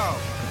 Oh, no.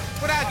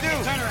 What'd I do?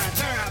 Turn around.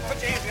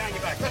 Put your hands behind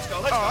your back. Let's go.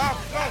 The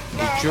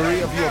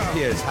jury of your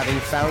peers having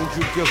found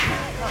you guilty.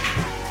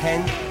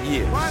 10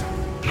 years. What?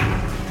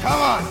 Come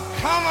on.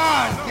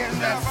 Get in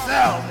that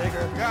cell,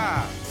 nigga.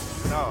 God,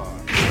 Lord.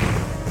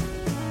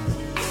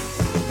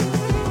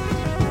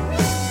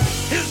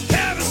 His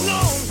hair is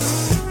long,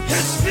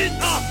 his feet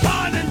are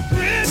hard and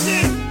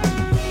gritty.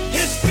 He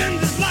spends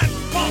his life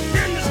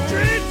walking the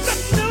streets of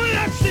New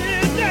York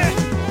City.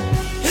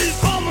 He's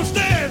almost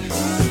dead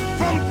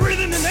from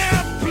breathing in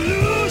air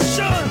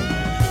pollution.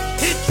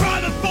 He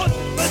tried to vote,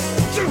 but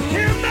to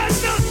him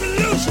that's no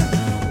solution.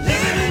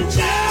 Living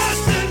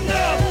just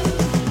enough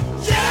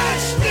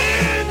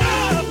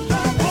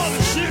for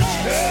the shit.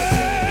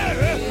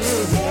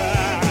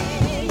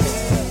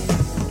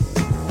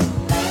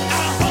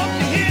 I hope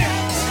you hear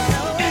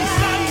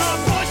inside my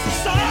voice the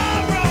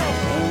sorrow,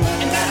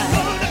 and that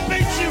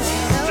motivates you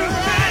to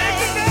take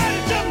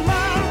advantage of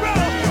my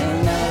role.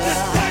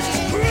 This place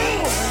is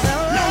cruel,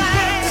 no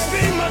one could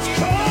be much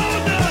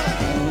colder.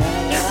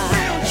 If we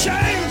don't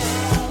change,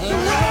 the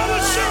road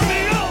will sure be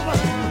over.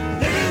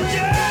 Living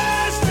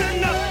just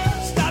enough,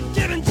 stop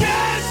giving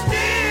just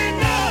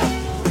enough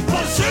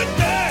for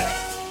today.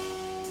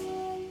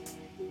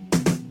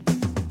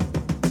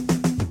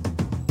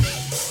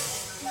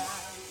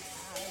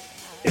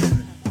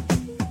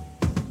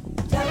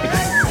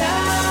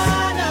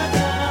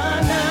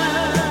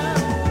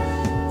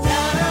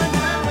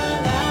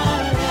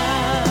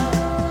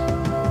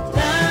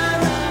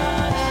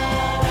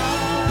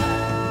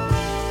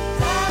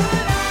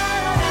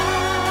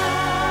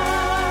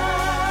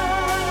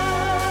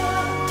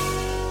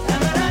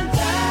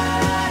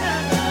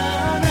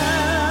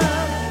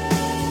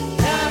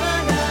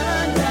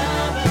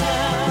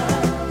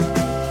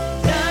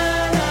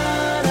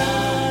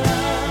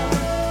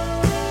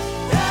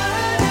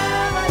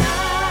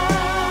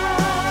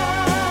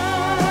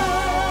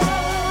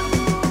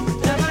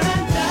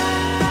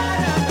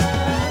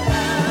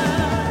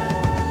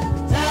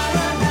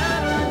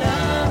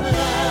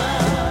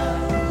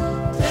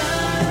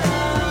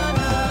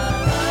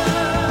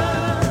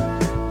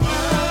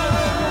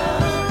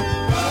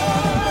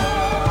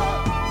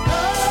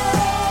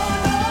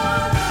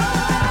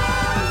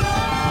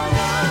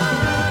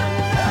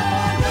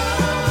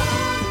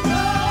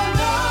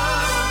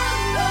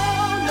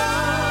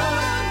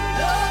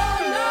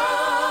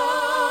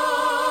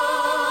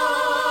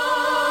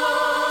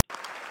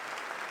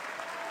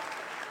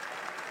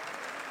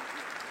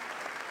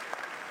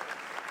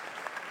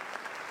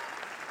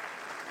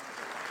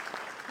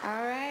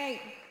 All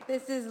right,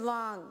 this is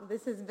long.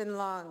 This has been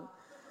long.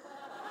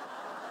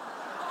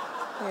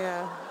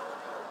 Yeah.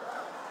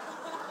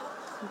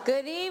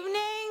 Good evening.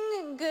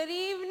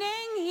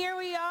 Here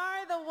we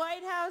are, the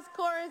White House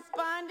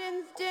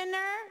Correspondents'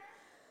 Dinner.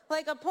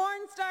 Like a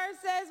porn star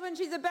says when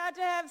she's about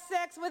to have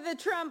sex with a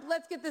Trump,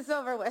 let's get this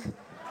over with.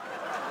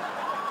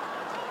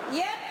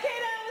 Yep,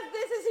 kiddos,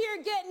 this is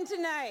here getting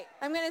tonight.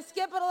 I'm going to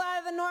skip a lot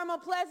of the normal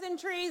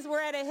pleasantries.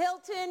 We're at a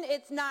Hilton.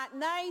 It's not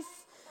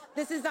nice.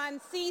 This is on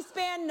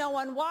C-SPAN. No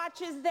one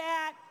watches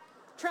that.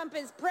 Trump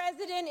is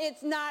president.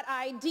 It's not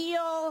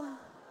ideal.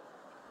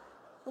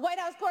 The White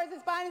House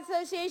Correspondents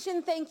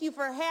Association, thank you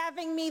for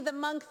having me. The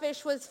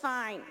monkfish was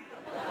fine.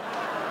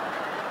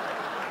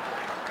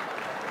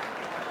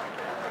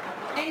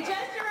 And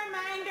just a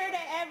reminder to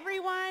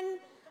everyone,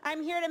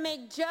 I'm here to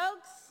make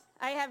jokes.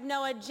 I have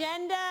no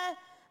agenda.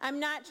 I'm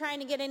not trying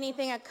to get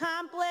anything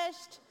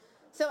accomplished.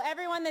 So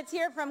everyone that's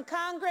here from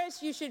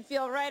Congress, you should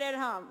feel right at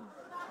home.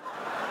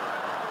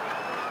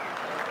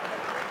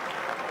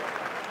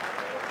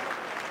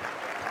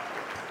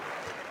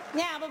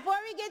 Now, before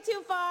we get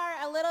too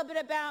far, a little bit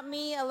about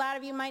me. A lot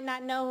of you might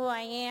not know who I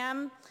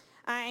am.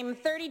 I'm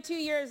 32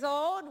 years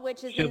old,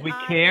 which is an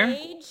odd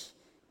age.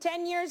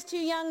 10 years too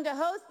young to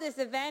host this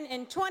event,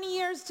 and 20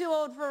 years too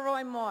old for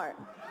Roy Moore.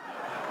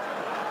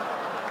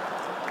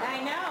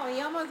 I know, he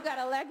almost got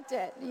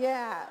elected.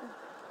 Yeah.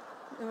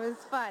 It was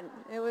fun.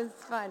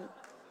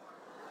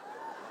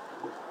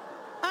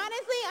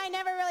 Honestly, I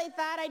never really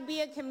thought I'd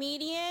be a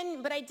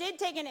comedian, but I did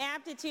take an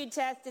aptitude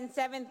test in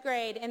 7th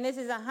grade, and this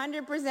is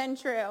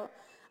 100% true.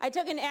 I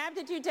took an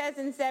aptitude test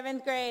in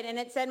 7th grade, and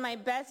it said my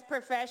best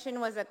profession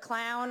was a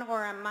clown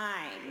or a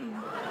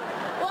mime.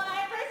 Well,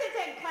 at first it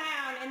said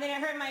clown, and then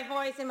it heard my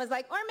voice and was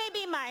like, or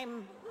maybe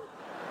mime.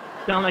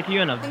 Sound like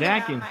you're in a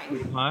vacuum,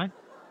 sweetheart.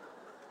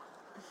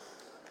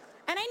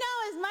 And I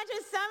know as much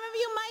as some of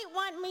you might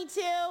want me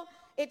to,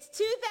 it's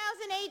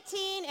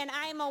 18 and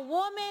I'm a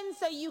woman,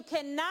 so you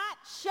cannot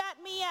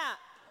shut me up.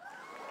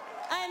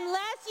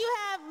 Unless you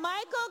have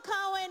Michael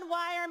Cohen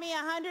wire me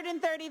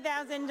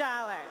 $130,000.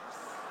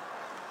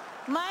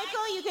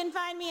 Michael, you can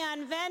find me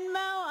on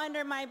Venmo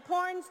under my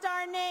porn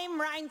star name,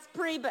 Reince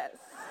Priebus.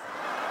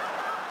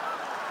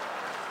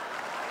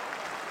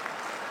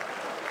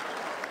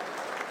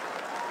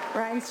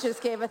 Reince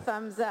just gave a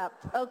thumbs up.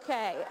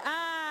 Okay.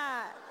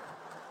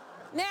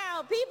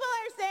 Now, people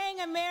are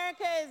saying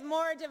America is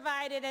more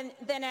divided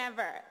than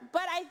ever.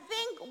 But I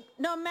think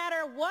no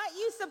matter what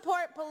you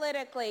support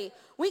politically,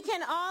 we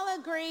can all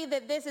agree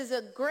that this is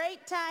a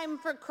great time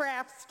for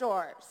craft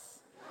stores.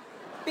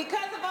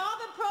 Because of all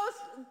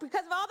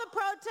the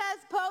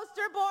protests,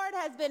 Poster Board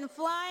has been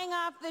flying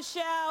off the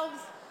shelves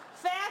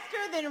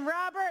faster than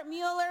Robert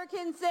Mueller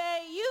can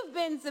say, "You've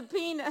been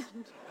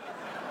subpoenaed."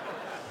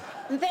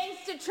 And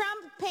thanks to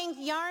Trump, pink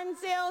yarn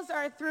sales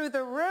are through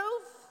the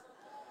roof.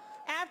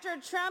 After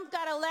Trump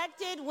got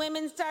elected,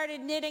 women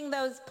started knitting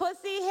those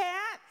pussy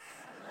hats.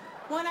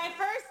 When I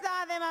first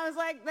saw them, I was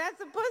like, that's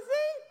a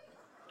pussy?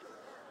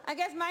 I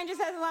guess mine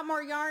just has a lot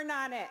more yarn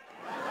on it.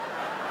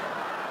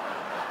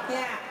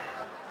 Yeah.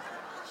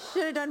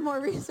 Should have done more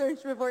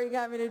research before you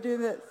got me to do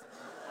this.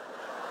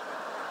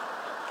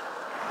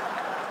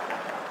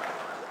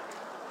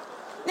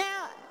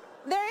 Now,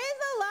 there is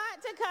a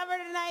lot to cover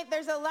tonight.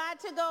 There's a lot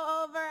to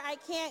go over. I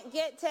can't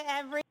get to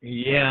every...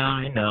 Yeah,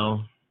 I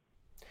know.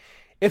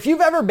 If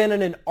you've ever been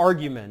in an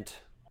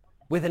argument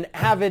with an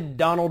avid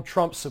Donald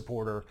Trump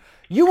supporter,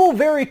 you will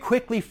very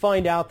quickly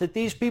find out that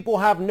these people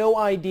have no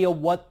idea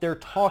what they're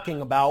talking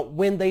about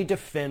when they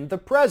defend the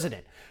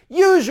president.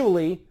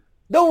 Usually,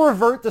 they'll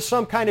revert to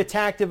some kind of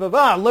tactic of,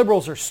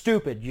 liberals are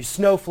stupid, you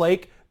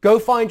snowflake, go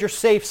find your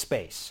safe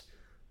space.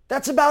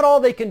 That's about all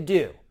they can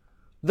do.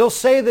 They'll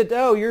say that,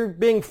 you're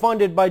being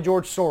funded by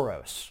George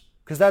Soros,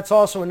 because that's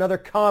also another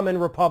common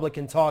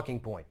Republican talking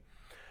point.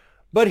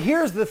 But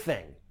here's the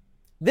thing.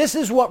 This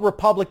is what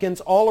Republicans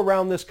all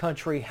around this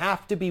country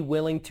have to be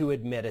willing to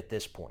admit at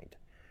this point.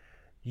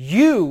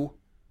 You,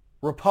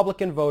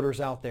 Republican voters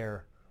out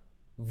there,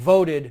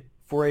 voted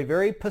for a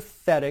very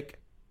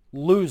pathetic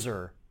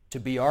loser to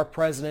be our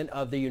president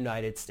of the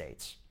United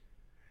States.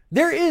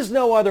 There is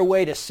no other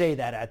way to say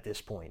that at this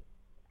point.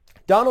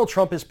 Donald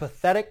Trump is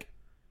pathetic,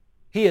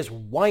 he is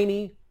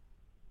whiny,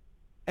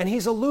 and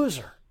he's a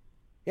loser.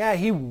 Yeah,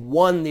 he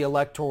won the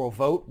electoral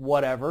vote,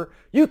 whatever.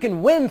 You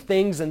can win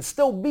things and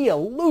still be a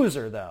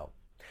loser, though.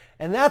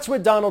 And that's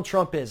what Donald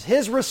Trump is.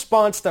 His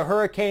response to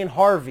Hurricane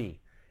Harvey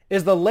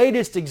is the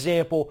latest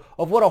example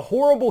of what a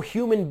horrible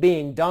human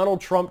being Donald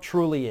Trump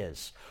truly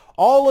is.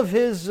 All of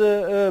his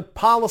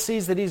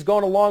policies that he's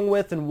gone along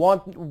with and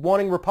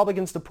wanting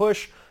Republicans to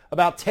push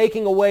about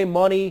taking away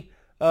money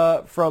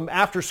from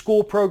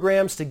after-school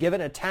programs to give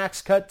it a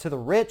tax cut to the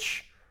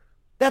rich,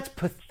 that's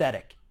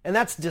pathetic and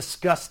that's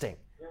disgusting.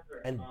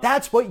 And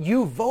that's what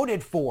you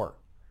voted for.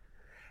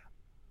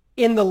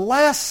 In the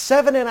last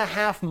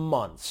 7.5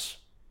 months,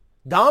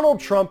 Donald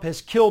Trump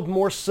has killed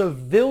more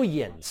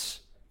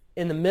civilians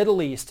in the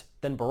Middle East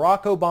than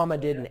Barack Obama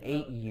did in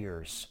 8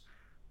 years.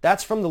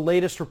 That's from the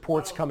latest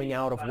reports coming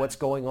out of what's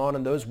going on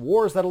in those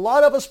wars that a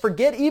lot of us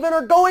forget even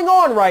are going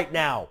on right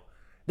now,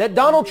 that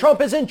Donald Trump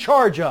is in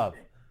charge of.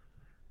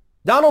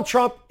 Donald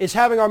Trump is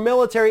having our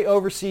military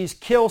overseas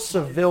kill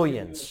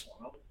civilians.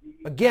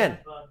 Again,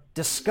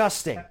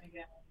 disgusting.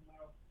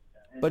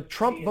 But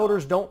Trump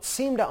voters don't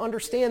seem to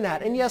understand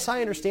that. And yes,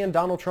 I understand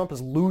Donald Trump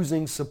is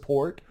losing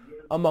support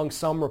among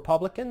some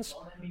Republicans,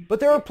 but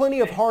there are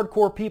plenty of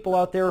hardcore people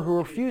out there who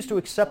refuse to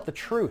accept the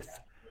truth.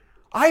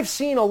 I've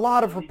seen a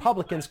lot of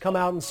Republicans come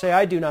out and say,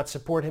 I do not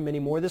support him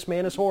anymore. This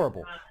man is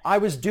horrible. I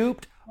was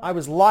duped. I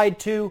was lied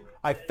to.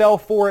 I fell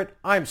for it.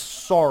 I'm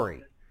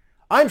sorry.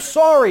 I'm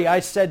sorry I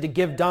said to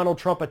give Donald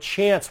Trump a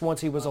chance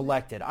once he was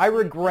elected. I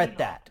regret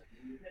that.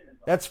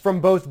 That's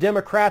from both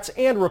Democrats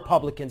and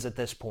Republicans at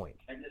this point.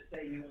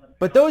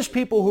 But those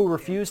people who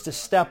refuse to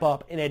step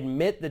up and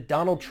admit that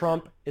Donald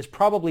Trump is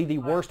probably the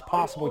worst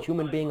possible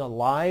human being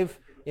alive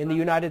in the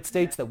United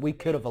States that we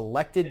could have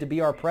elected to be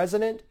our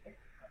president,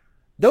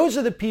 those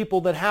are the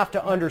people that have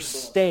to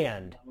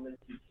understand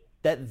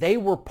that they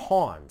were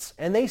pawns,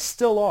 and they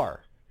still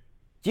are.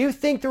 Do you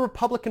think the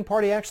Republican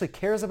Party actually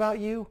cares about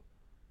you?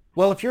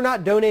 Well, if you're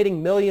not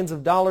donating millions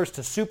of dollars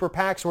to super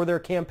PACs or their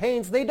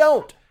campaigns, they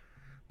don't.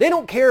 They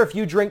don't care if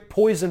you drink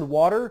poisoned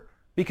water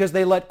because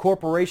they let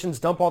corporations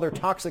dump all their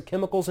toxic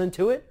chemicals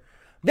into it.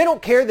 They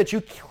don't care that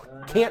you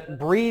can't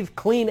breathe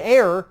clean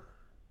air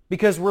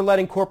because we're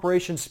letting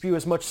corporations spew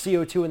as much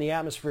CO2 in the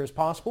atmosphere as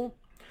possible.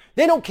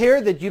 They don't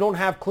care that you don't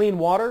have clean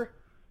water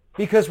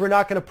because we're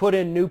not going to put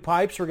in new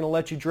pipes. We're going to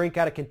let you drink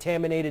out of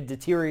contaminated,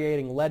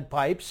 deteriorating lead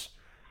pipes.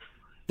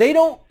 They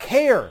don't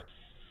care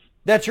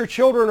that your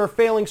children are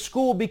failing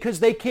school because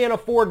they can't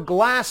afford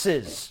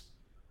glasses.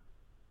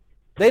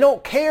 They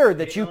don't care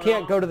that you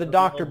can't go to the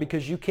doctor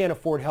because you can't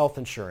afford health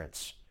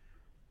insurance.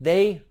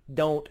 They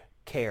don't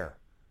care.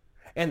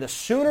 And the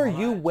sooner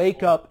you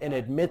wake up and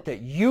admit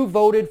that you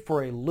voted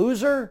for a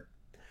loser,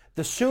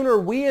 the sooner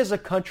we as a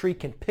country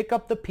can pick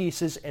up the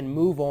pieces and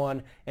move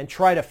on and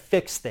try to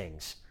fix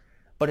things.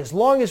 But as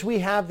long as we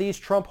have these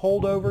Trump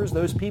holdovers,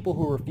 those people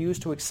who refuse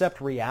to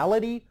accept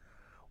reality,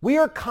 we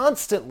are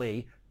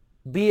constantly,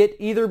 be it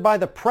either by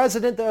the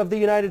President of the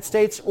United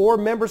States or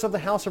members of the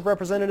House of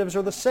Representatives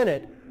or the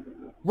Senate,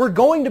 we're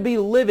going to be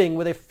living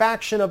with a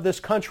faction of this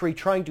country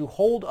trying to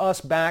hold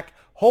us back,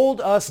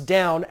 hold us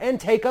down, and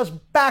take us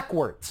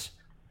backwards.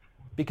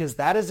 Because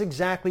that is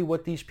exactly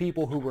what these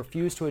people who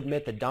refuse to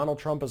admit that Donald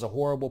Trump is a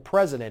horrible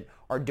president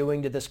are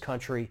doing to this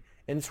country.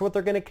 And it's what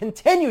they're going to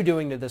continue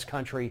doing to this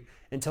country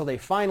until they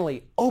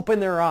finally open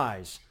their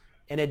eyes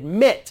and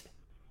admit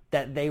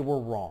that they were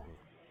wrong.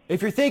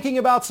 If you're thinking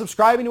about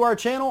subscribing to our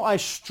channel, I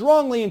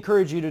strongly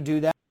encourage you to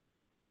do that.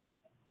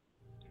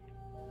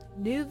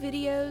 New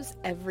videos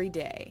every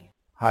day.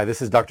 Hi,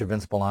 this is Dr.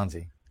 Vince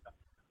Belanzi.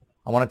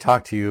 I want to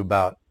talk to you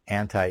about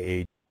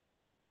anti-age.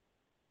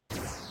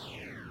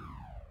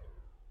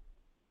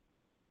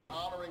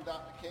 Honoring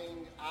Dr.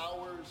 King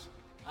hours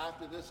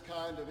after this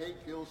kind of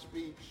hate-filled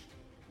speech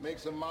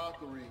makes a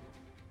mockery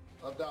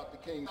of Dr.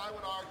 King. I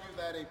would argue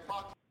that a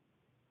proclamation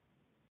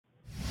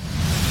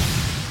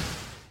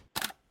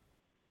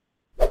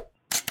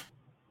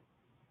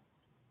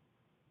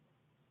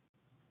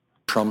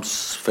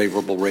Trump's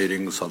favorable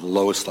ratings are the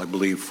lowest, I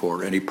believe,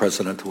 for any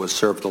president who has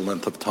served the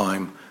length of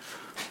time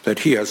that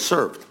he has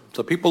served.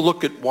 So people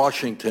look at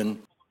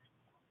Washington.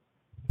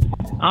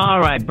 All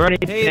right, Bernie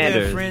Hey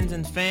Sanders. there, friends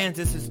and fans.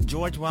 This is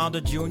George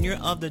Wilder Jr.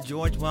 of the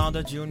George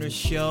Wilder Jr.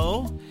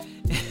 Show.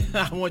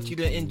 I want you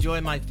to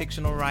enjoy my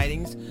fictional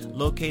writings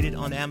located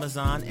on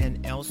Amazon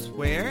and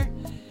elsewhere.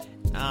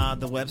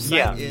 The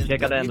website is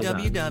check out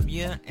Amazon.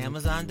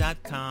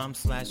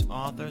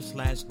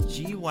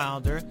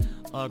 www.amazon.com/author/gwilder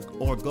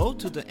or go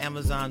to the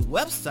Amazon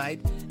website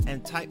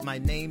and type my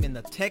name in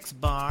the text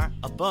bar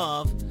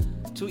above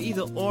to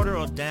either order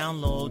or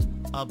download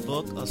a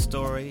book, a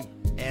story,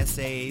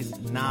 essays,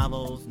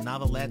 novels,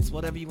 novelettes,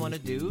 whatever you want to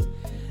do.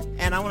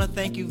 And I want to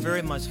thank you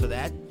very much for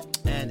that.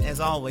 And as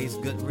always,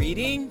 good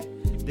reading.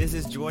 This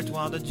is George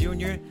Wilder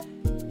Jr.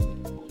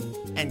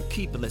 And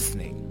keep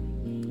listening.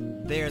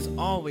 There's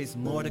always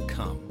more to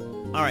come.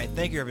 All right.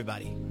 Thank you,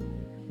 everybody.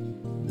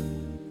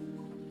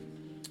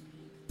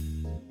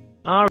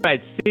 All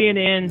right.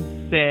 CNN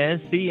says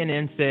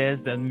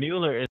that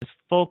Mueller's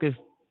focus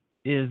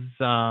is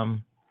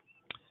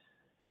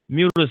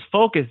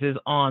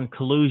on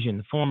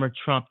collusion. Former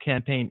Trump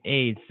campaign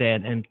aide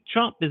said, and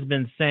Trump has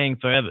been saying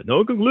forever,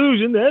 no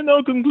conclusion, there's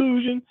no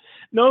conclusion,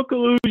 no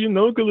collusion,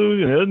 no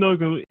collusion, there's no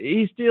collusion.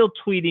 He's still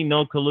tweeting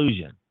no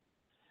collusion.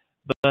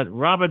 But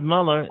Robert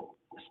Mueller,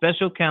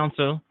 special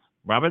counsel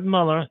Robert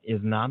Mueller,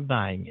 is not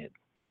buying it.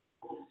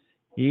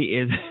 He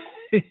is,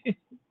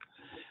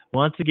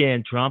 once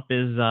again, Trump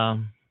is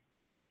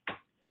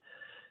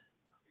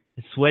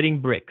sweating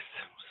bricks.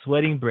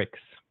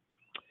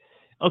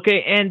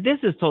 Okay, and this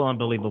is so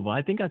unbelievable.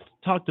 I think I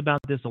talked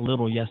about this a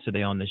little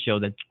yesterday on the show,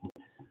 that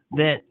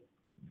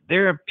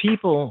there are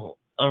people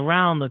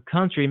around the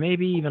country,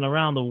 maybe even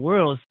around the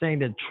world, saying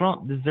that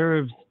Trump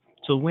deserves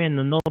to win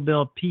the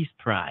Nobel Peace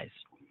Prize.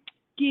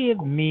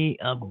 Give me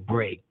a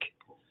break.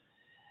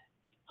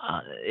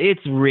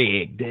 It's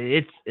rigged.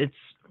 It's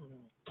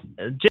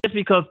just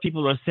because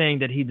people are saying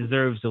that he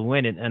deserves to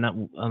win it,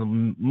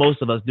 and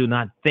most of us do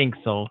not think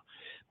so.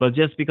 But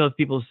just because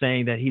people are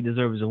saying that he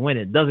deserves to win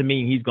it doesn't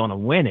mean he's going to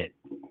win it.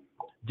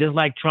 Just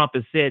like Trump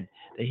has said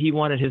that he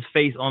wanted his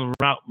face on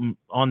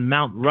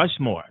Mount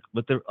Rushmore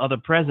with the other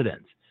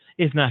presidents.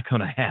 It's not going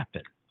to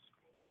happen.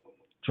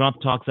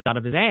 Trump talks out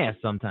of his ass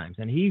sometimes,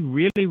 and he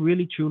really,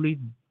 really, truly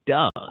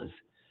does.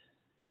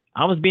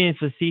 I was being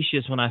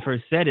facetious when I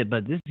first said it,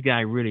 but this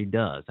guy really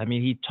does. I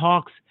mean, he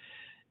talks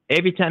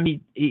every time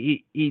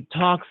he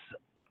talks.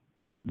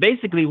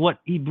 Basically,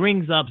 what he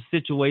brings up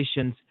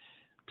situations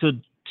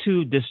to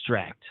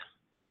distract.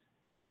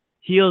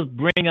 He'll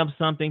bring up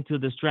something to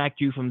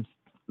distract you from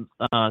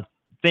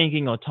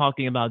thinking or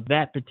talking about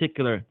that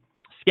particular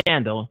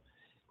scandal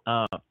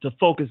to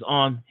focus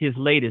on his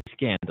latest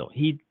scandal.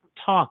 He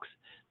talks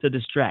to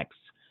distract,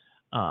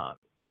 but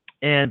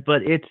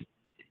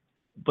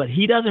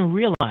he doesn't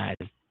realize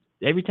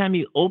every time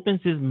he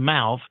opens his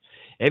mouth,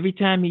 every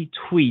time he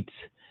tweets,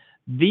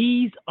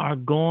 these are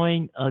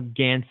going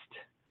against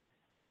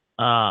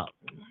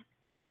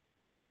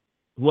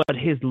what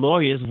his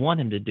lawyers want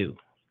him to do.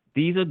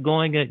 This is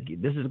going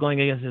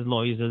against his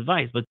lawyer's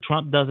advice, but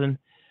Trump doesn't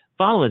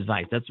follow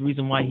advice. That's the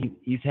reason why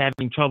he's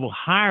having trouble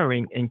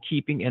hiring and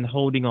keeping and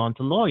holding on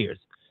to lawyers.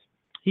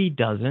 He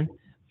doesn't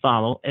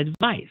follow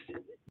advice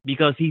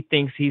because he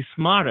thinks he's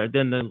smarter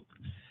than the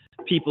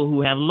people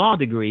who have law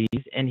degrees,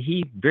 and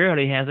he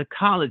barely has a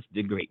college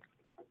degree,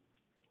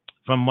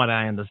 from what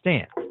I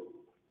understand.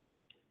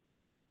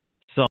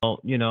 So,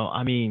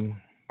 I mean,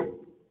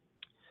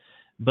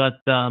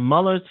 but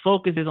Mueller's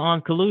focus is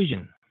on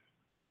collusion.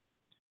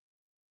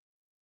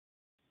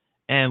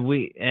 And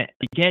you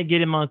can't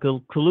get him on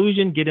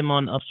collusion, get him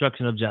on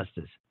obstruction of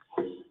justice.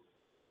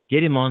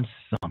 Get him on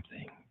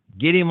something.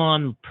 Get him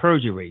on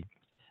perjury,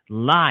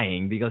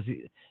 lying, because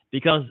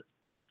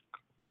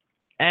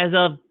As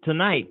of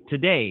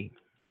today,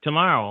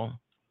 tomorrow,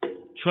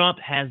 Trump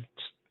has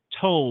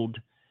told,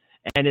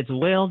 and it's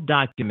well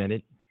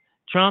documented,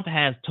 Trump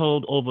has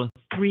told over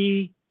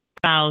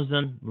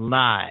 3,000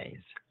 lies.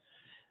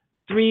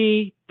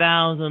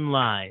 3,000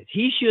 lies.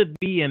 He should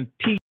be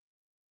impeached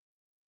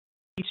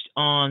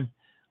on.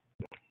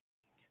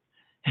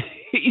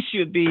 He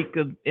should be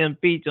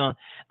impeached on.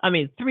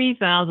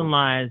 3,000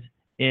 lies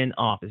in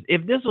office.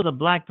 If this was a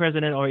black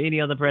president or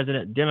any other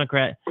president,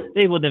 Democrat,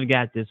 they wouldn't have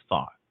got this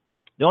far.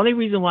 The only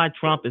reason why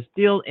Trump is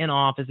still in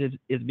office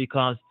is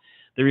because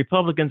the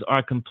Republicans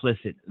are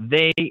complicit.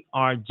 They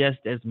are just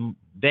as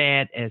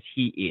bad as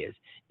he is.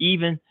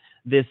 Even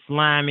this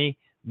slimy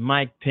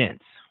Mike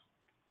Pence,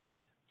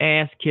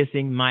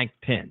 ass-kissing Mike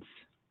Pence.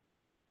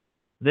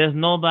 There's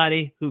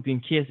nobody who can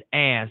kiss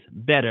ass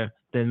better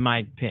than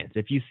Mike Pence.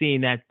 If you've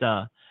seen that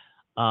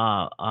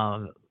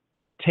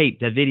tape,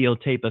 that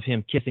videotape of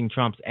him kissing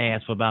Trump's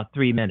ass for about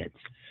 3 minutes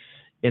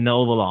in the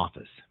Oval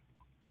Office,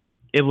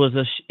 it was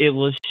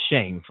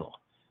shameful.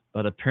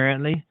 But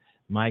apparently,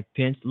 Mike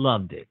Pence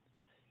loved it.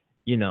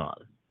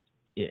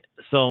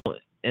 So,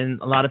 and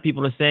a lot of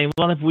people are saying,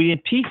 well, if we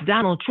impeach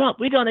Donald Trump,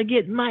 we're going to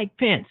get Mike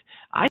Pence.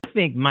 I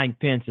think Mike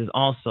Pence is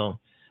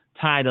also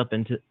tied up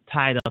in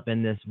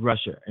this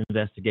Russia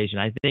investigation.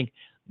 I think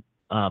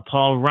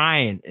Paul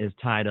Ryan is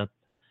tied up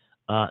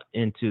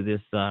into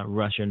this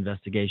Russia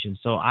investigation.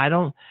 So I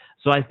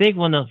think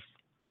when the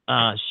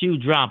shoe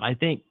drop, I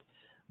think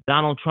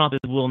Donald Trump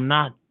will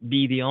not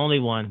be the only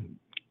one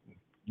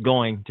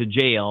going to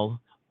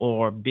jail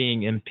or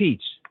being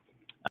impeached.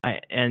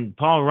 And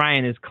Paul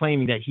Ryan is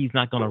claiming that he's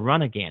not going to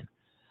run again.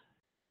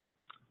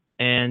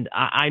 And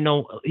I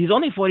know he's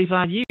only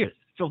 45 years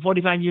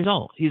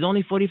old. He's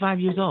only 45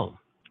 years old.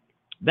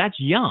 That's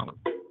young.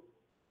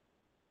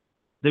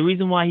 The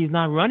reason why he's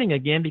not running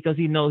again, because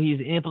he knows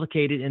he's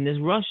implicated in this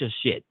Russia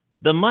shit.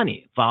 The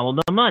money, follow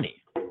the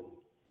money.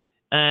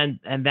 And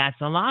that's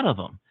a lot of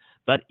them.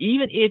 But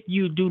even if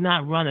you do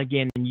not run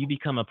again and you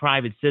become a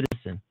private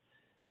citizen,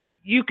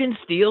 you can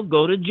still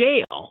go to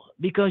jail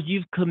because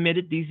you've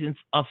committed these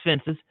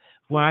offenses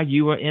while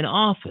you were in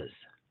office.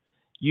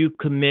 You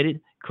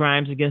committed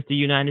crimes against the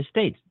United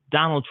States.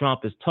 Donald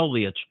Trump is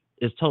totally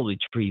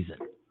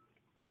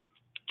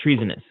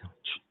treasonous,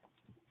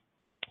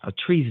 a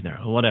treasoner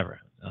or whatever.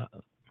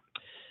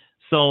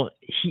 So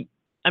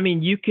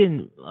you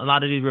can. A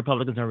lot of these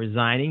Republicans are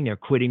resigning. They're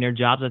quitting their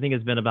jobs. I think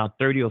it's been about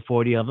 30 or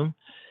 40 of them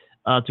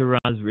to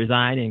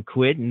resign and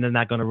quit, and they're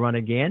not going to run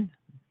again.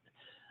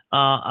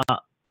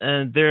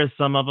 And there are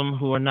some of them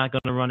who are not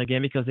going to run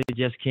again because they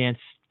just can't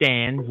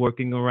stand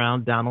working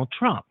around Donald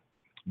Trump.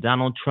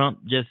 Donald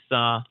Trump just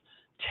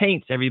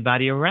taints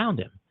everybody around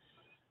him.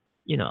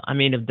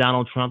 If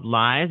Donald Trump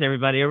lies,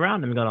 everybody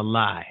around him is going to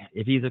lie.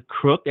 If he's a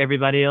crook,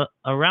 everybody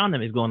around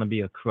him is going to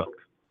be a crook.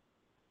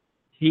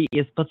 He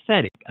is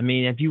pathetic.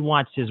 If you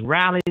watch his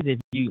rallies,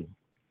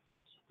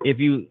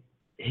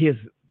 his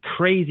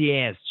crazy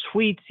ass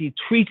tweets,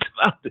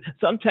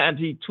 sometimes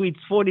he tweets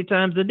 40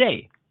 times a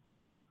day.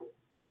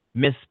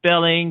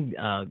 Misspelling,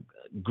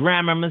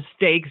 grammar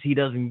mistakes. He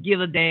doesn't give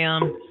a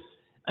damn.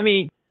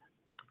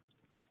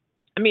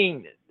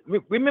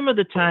 Remember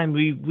the time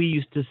we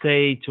used to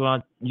say to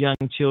our young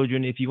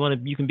children, if you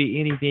want to, you can be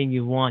anything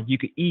you want. You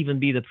could even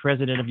be the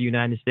president of the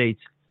United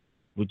States.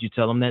 Would you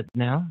tell them that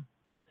now?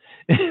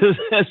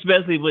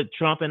 Especially with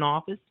Trump in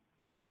office.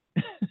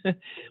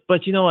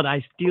 But you know what?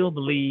 I still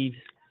believe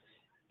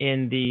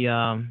in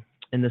the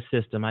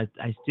system. I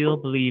still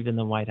believe in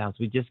the White House.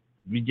 We just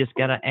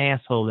got an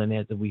asshole in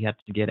there that we have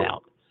to get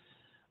out.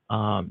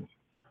 I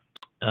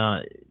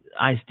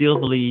still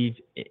believe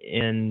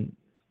in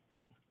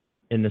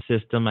the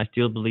system. I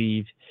still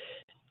believe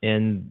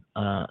in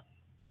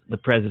the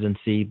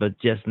presidency, but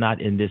just not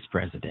in this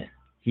president.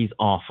 He's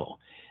awful.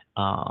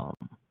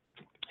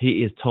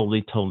 He is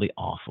totally, totally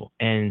awful.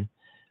 And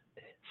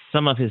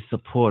some of his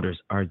supporters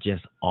are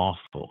just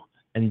awful.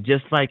 And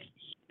just like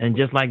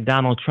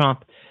Donald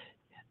Trump,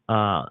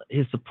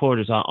 his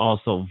supporters are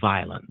also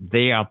violent.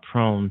 They are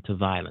prone to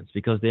violence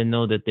because they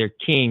know that their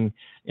king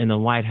in the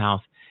White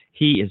House,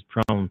 he is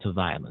prone to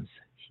violence.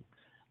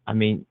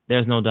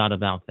 There's no doubt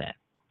about that.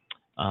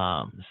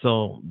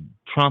 So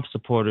Trump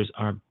supporters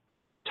are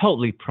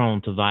totally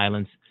prone to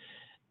violence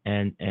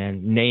and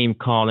name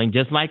calling,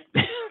 just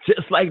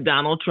like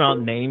Donald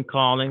Trump, name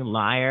calling,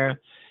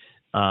 liar,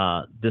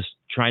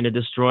 trying to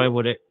destroy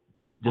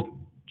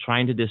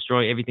trying to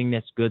destroy everything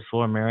that's good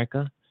for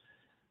America.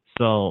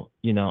 So,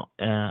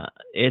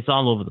 it's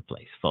all over the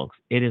place, folks.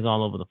 It is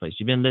all over the place.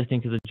 You've been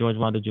listening to the George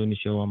Wilder Jr.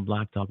 Show on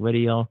Blog Talk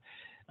Radio.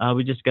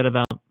 We just got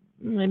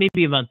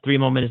maybe about 3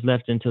 more minutes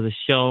left into the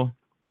show.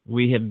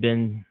 We have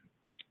been,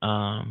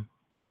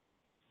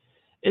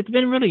 it's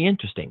been really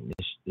interesting,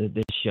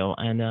 this show.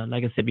 And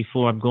like I said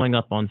before, I'm going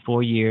up on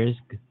 4 years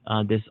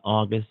this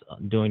August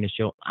doing the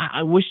show.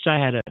 I wished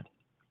I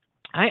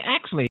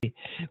actually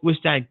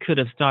wished I could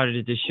have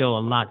started the show a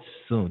lot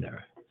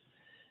sooner.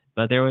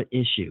 But there were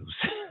issues.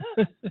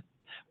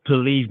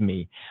 Believe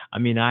me.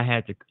 I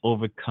had to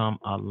overcome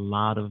a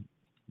lot of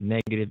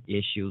negative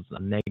issues,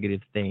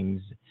 negative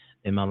things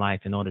in my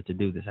life in order to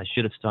do this. I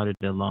should have started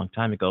it a long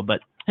time ago, but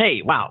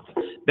hey, wow,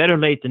 better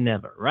late than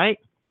never, right?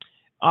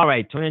 All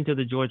right, tune into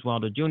the George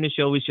Wilder Jr.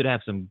 Show. We should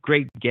have some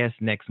great guests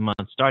next month,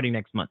 starting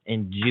next month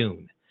in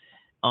June.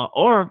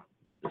 Or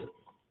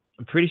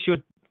I'm pretty sure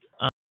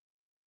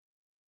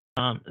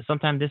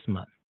sometime this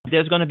month.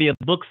 There's going to be a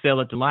book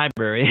sale at the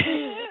library.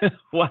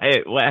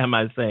 Why am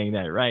I saying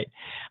that, right?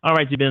 All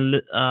right, you've been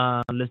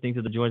listening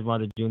to the George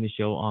Wilder Jr.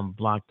 Show on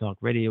Blog Talk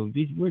Radio.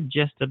 We're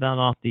just about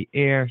off the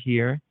air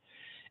here.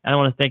 And I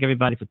want to thank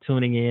everybody for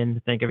tuning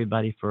in. Thank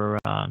everybody for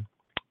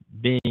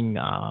being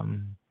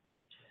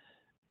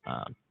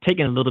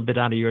taking a little bit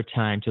out of your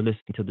time to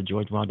listen to the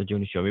George Wilder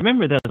Jr. Show.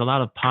 Remember, there's a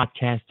lot of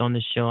podcasts on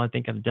this show. I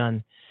think I've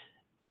done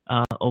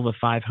over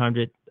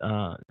 500,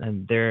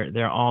 and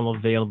they're all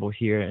available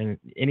here. And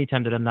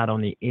anytime that I'm not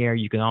on the air,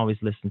 you can always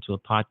listen to a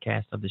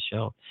podcast of the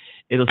show.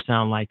 It'll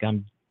sound like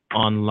I'm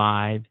on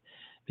live,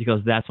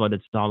 because that's what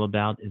it's all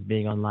about, is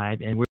being on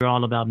live. And we're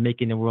all about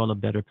making the world a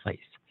better place.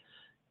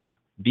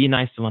 Be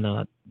nice to one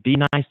another. Be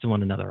nice to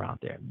one another out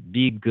there.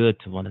 Be good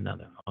to one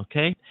another,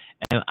 okay?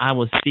 And I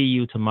will see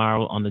you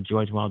tomorrow on the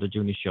George Wilder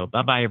Jr. Show.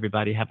 Bye-bye,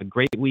 everybody. Have a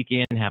great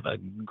weekend. Have a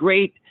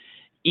great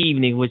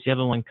evening,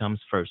 whichever one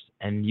comes first.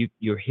 And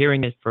you're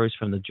hearing it first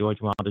from the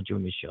George Wilder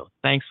Jr. Show.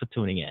 Thanks for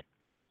tuning in.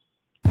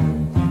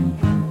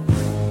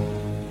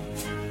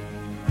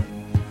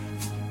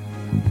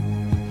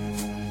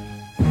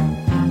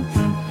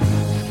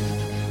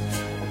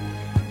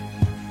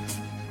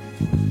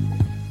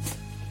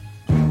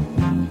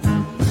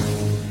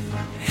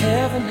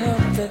 Heaven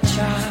help the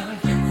child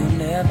who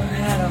never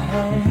had a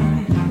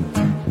home.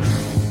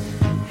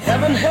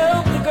 Heaven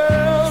help the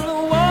girl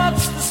who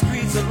walks the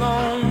streets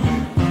alone.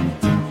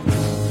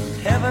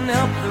 Heaven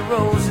help the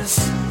roses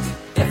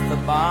if the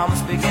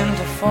bombs begin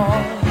to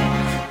fall.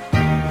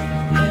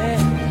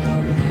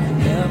 Heaven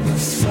help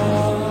us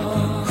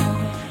all.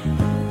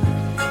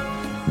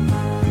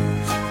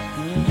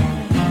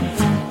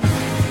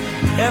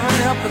 Heaven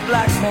help the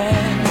black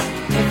man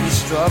if he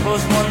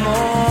struggles one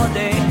more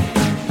day.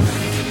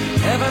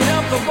 Heaven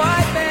help the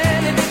white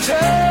man if he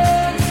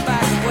turns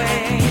back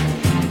away.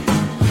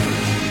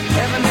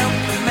 Heaven help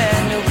the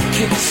man who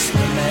kicks the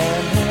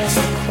man who has a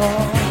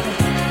claw.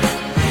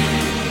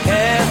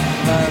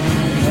 Heaven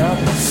help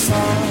us all.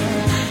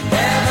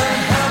 Heaven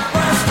help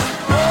us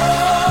all.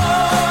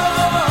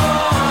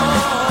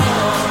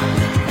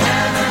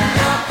 Heaven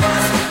help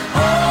us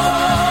all.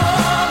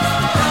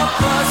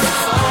 Help us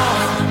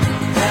all.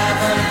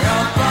 Heaven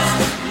help us,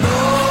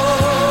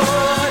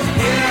 Lord,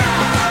 hear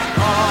our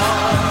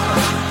call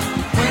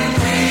when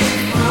we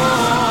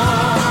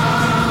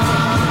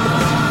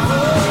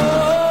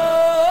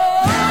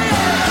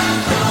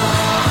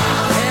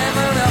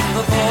Heaven help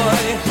the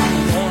boy who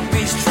won't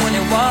reach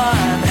 21.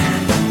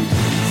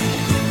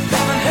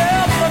 Heaven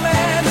help the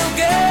man who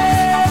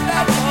gave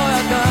that boy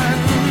a gun.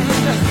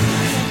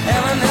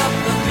 Heaven help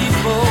the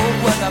people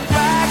with their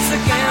backs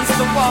against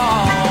the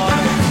wall.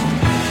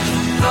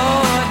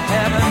 Lord,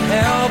 heaven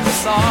help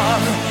us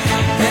all.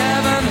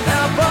 Heaven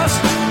help us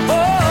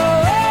all.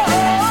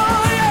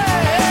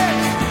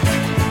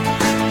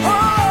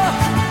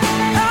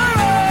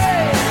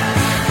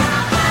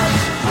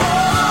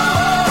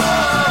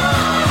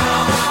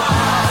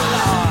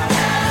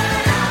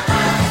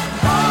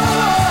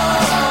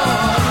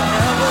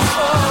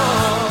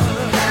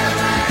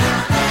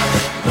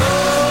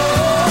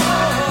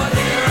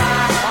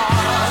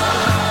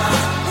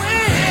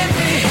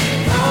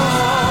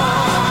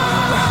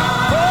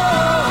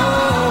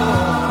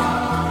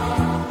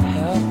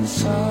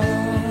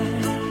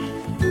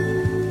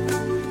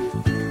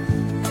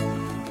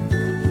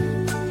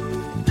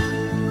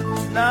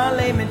 Now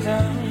lay me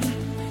down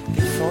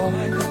before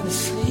I go to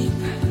sleep.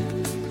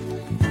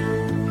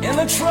 In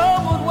the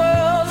troubled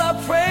world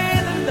I pray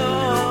the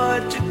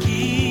Lord to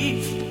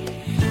keep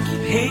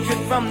hatred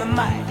from the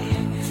mighty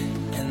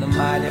and the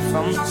mighty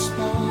from the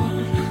small.